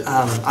into it.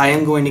 I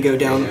am going to go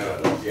down.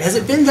 Has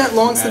it been that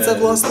long since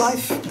I've lost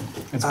life?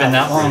 It's been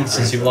that long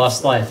since you've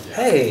lost life.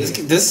 Hey,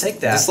 This take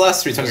that. This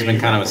last 3 times has been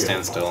kind of a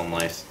standstill in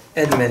life.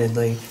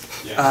 Admittedly.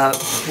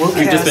 We'll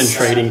We've just been cast-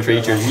 trading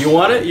creatures. You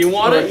want it? You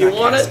want it? You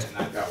want it?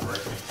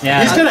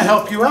 Yeah. He's going to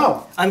help you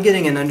out. I'm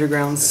getting an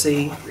underground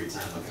sea.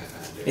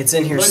 It's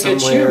in here Look at you,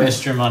 somewhere.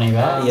 Mr.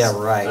 Moneybags. Yeah, I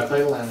right.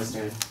 played Landis.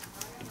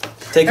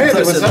 Take a Hey,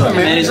 closer was that a look.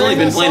 man- Man, he's only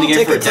been playing the game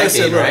Take for a a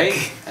closer decade, look. right?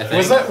 I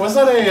think. Was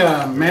that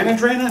a mana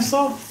drain I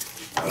saw?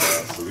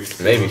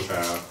 Maybe.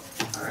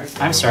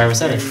 I'm sorry, was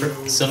that a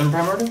Sylvan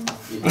Primordial?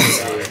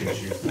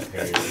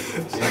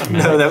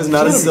 No, that was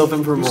not a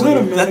Sylvan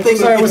Primordial. That thing.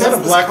 Sorry, was it that a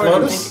has Black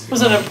this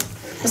card-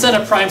 Lotus? Was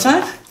that a prime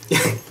time?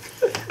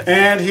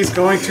 And he's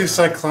going to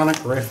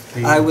Cyclonic Rift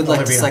the I would like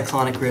to Olivia.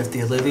 Cyclonic Rift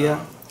the Olivia.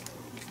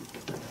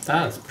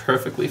 That's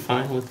perfectly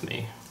fine with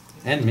me.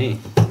 And me.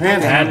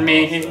 And And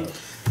me.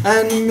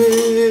 And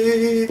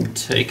me,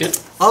 Take it.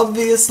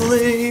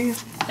 obviously.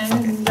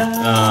 And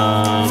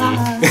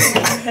I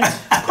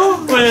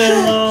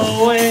will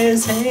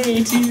always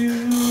hate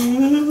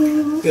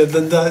you. Yeah,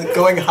 the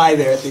going high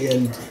there at the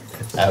end.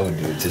 I would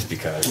do it just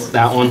because.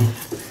 That one.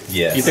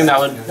 Yes. You think that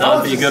would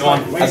be a good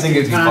one? I think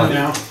it'd be time funny.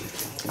 now.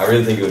 I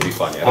really think it would be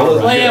funny. I don't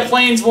Play a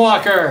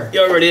Planeswalker.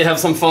 Y'all ready to have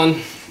some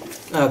fun?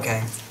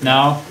 Okay.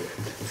 No.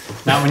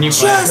 Not when you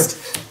play. Just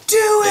do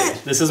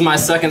it! This is my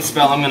second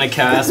spell I'm gonna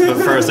cast, but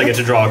first I get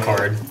to draw a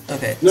card.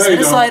 Okay. No, Set you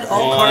don't. aside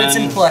all cards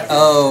in play.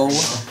 Oh.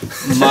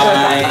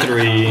 My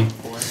 3.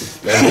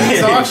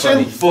 Thieves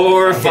Auction?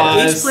 4,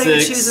 5, Each player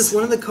 6. chooses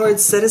one of the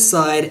cards set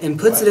aside and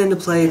puts it into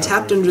play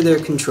tapped under their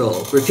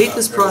control. Repeat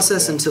this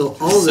process until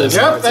all of those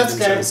Yep, cards that's have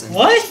been good. chosen.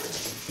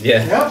 What?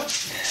 Yeah. Yep.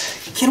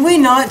 Can we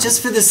not,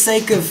 just for the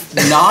sake of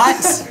not?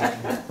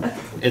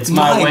 It's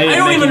my Mine. way I of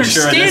don't making even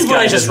sure understand this what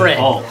guy I just doesn't read.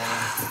 ult.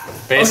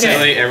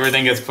 Basically,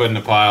 everything gets put in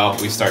the pile.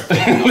 We start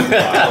picking the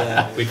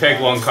pile. We pick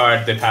one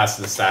card. They pass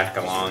the stack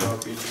along.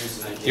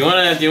 You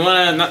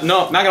wanna?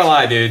 No, not gonna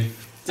lie, dude.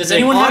 Does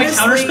anyone have a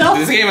Honestly- counterspell?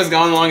 This game has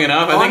gone long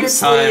enough. I think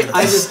it's Honestly, time.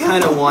 I just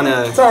kind of want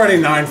to. It's already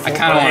 9. I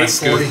kind of want to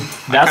scoop.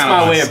 That's I kinda my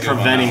wanna way of scoop on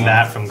preventing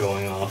that that from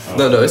going off.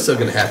 No, it's still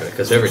gonna happen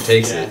because whoever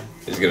takes it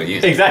is gonna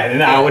use it. Exactly,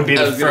 and I would be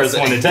I the was gonna first say.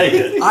 one to take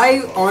it.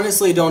 I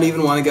honestly don't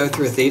even want to go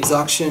through a Thieves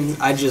Auction.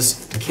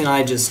 Can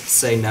I just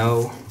say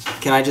no?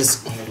 Can I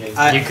just...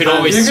 You could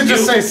always You could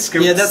just scoop. say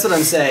scoop. Yeah, that's what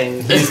I'm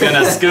saying. He's gonna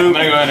I'm scoop,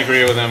 gonna go ahead and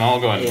agree with him. I'll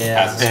go ahead and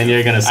Yeah. pass this. and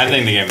you're gonna I scoop.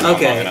 think the game is gone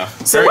long Okay.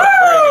 enough. So, Very good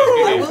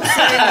I game. will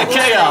say,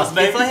 Chaos,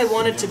 baby. if I had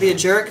wanted to be a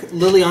jerk,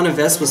 Liliana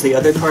Vest was the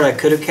other card I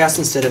could have cast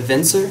instead of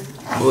Vincer,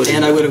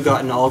 and I would have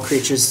gotten all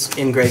creatures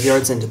in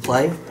graveyards into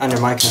play under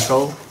my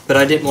control. But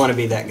I didn't want to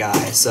be that guy,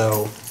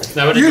 so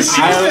That would You have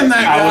should have been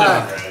that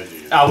guy.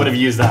 I would have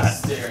used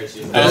that.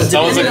 That was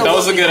depending on a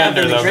what good you have in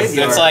ender the though.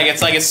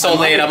 graveyard. It's so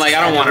late. I'm like, I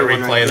don't want to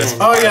replay this.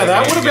 Oh yeah,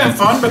 that would have been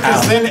fun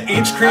because then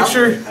each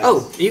creature.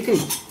 Oh, you can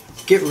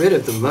get rid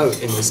of the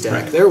moat in this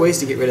deck. There are ways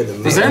to get rid of the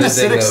moat. Is there an The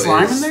thing, acidic though,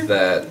 slime is in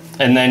there? That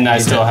And then I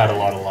still had a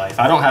lot of life.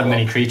 I don't have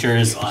many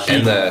creatures.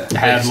 and the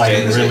Had like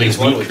exchange, really each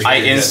one weak would I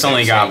trigger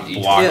instantly that got exchange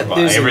each blocked Yeah, by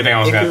there's everything I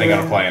was gonna Ichor think of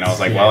Rats. play, and I was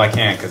like, well, I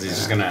can't because he's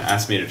just gonna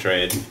ask me to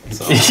trade.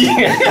 So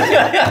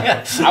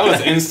I was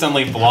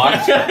instantly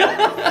blocked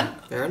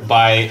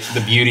by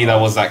the beauty that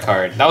was that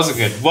card. That was a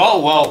good,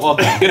 well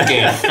done. Good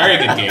game, very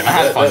good game. I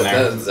had fun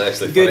there. That's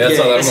actually Good funny. That's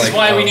game. all I'm This is like,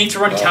 why we oh, need to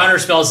run oh. counter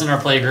spells in our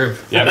play group.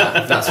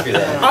 Yep. Not screw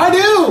that. I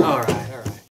do! Alright.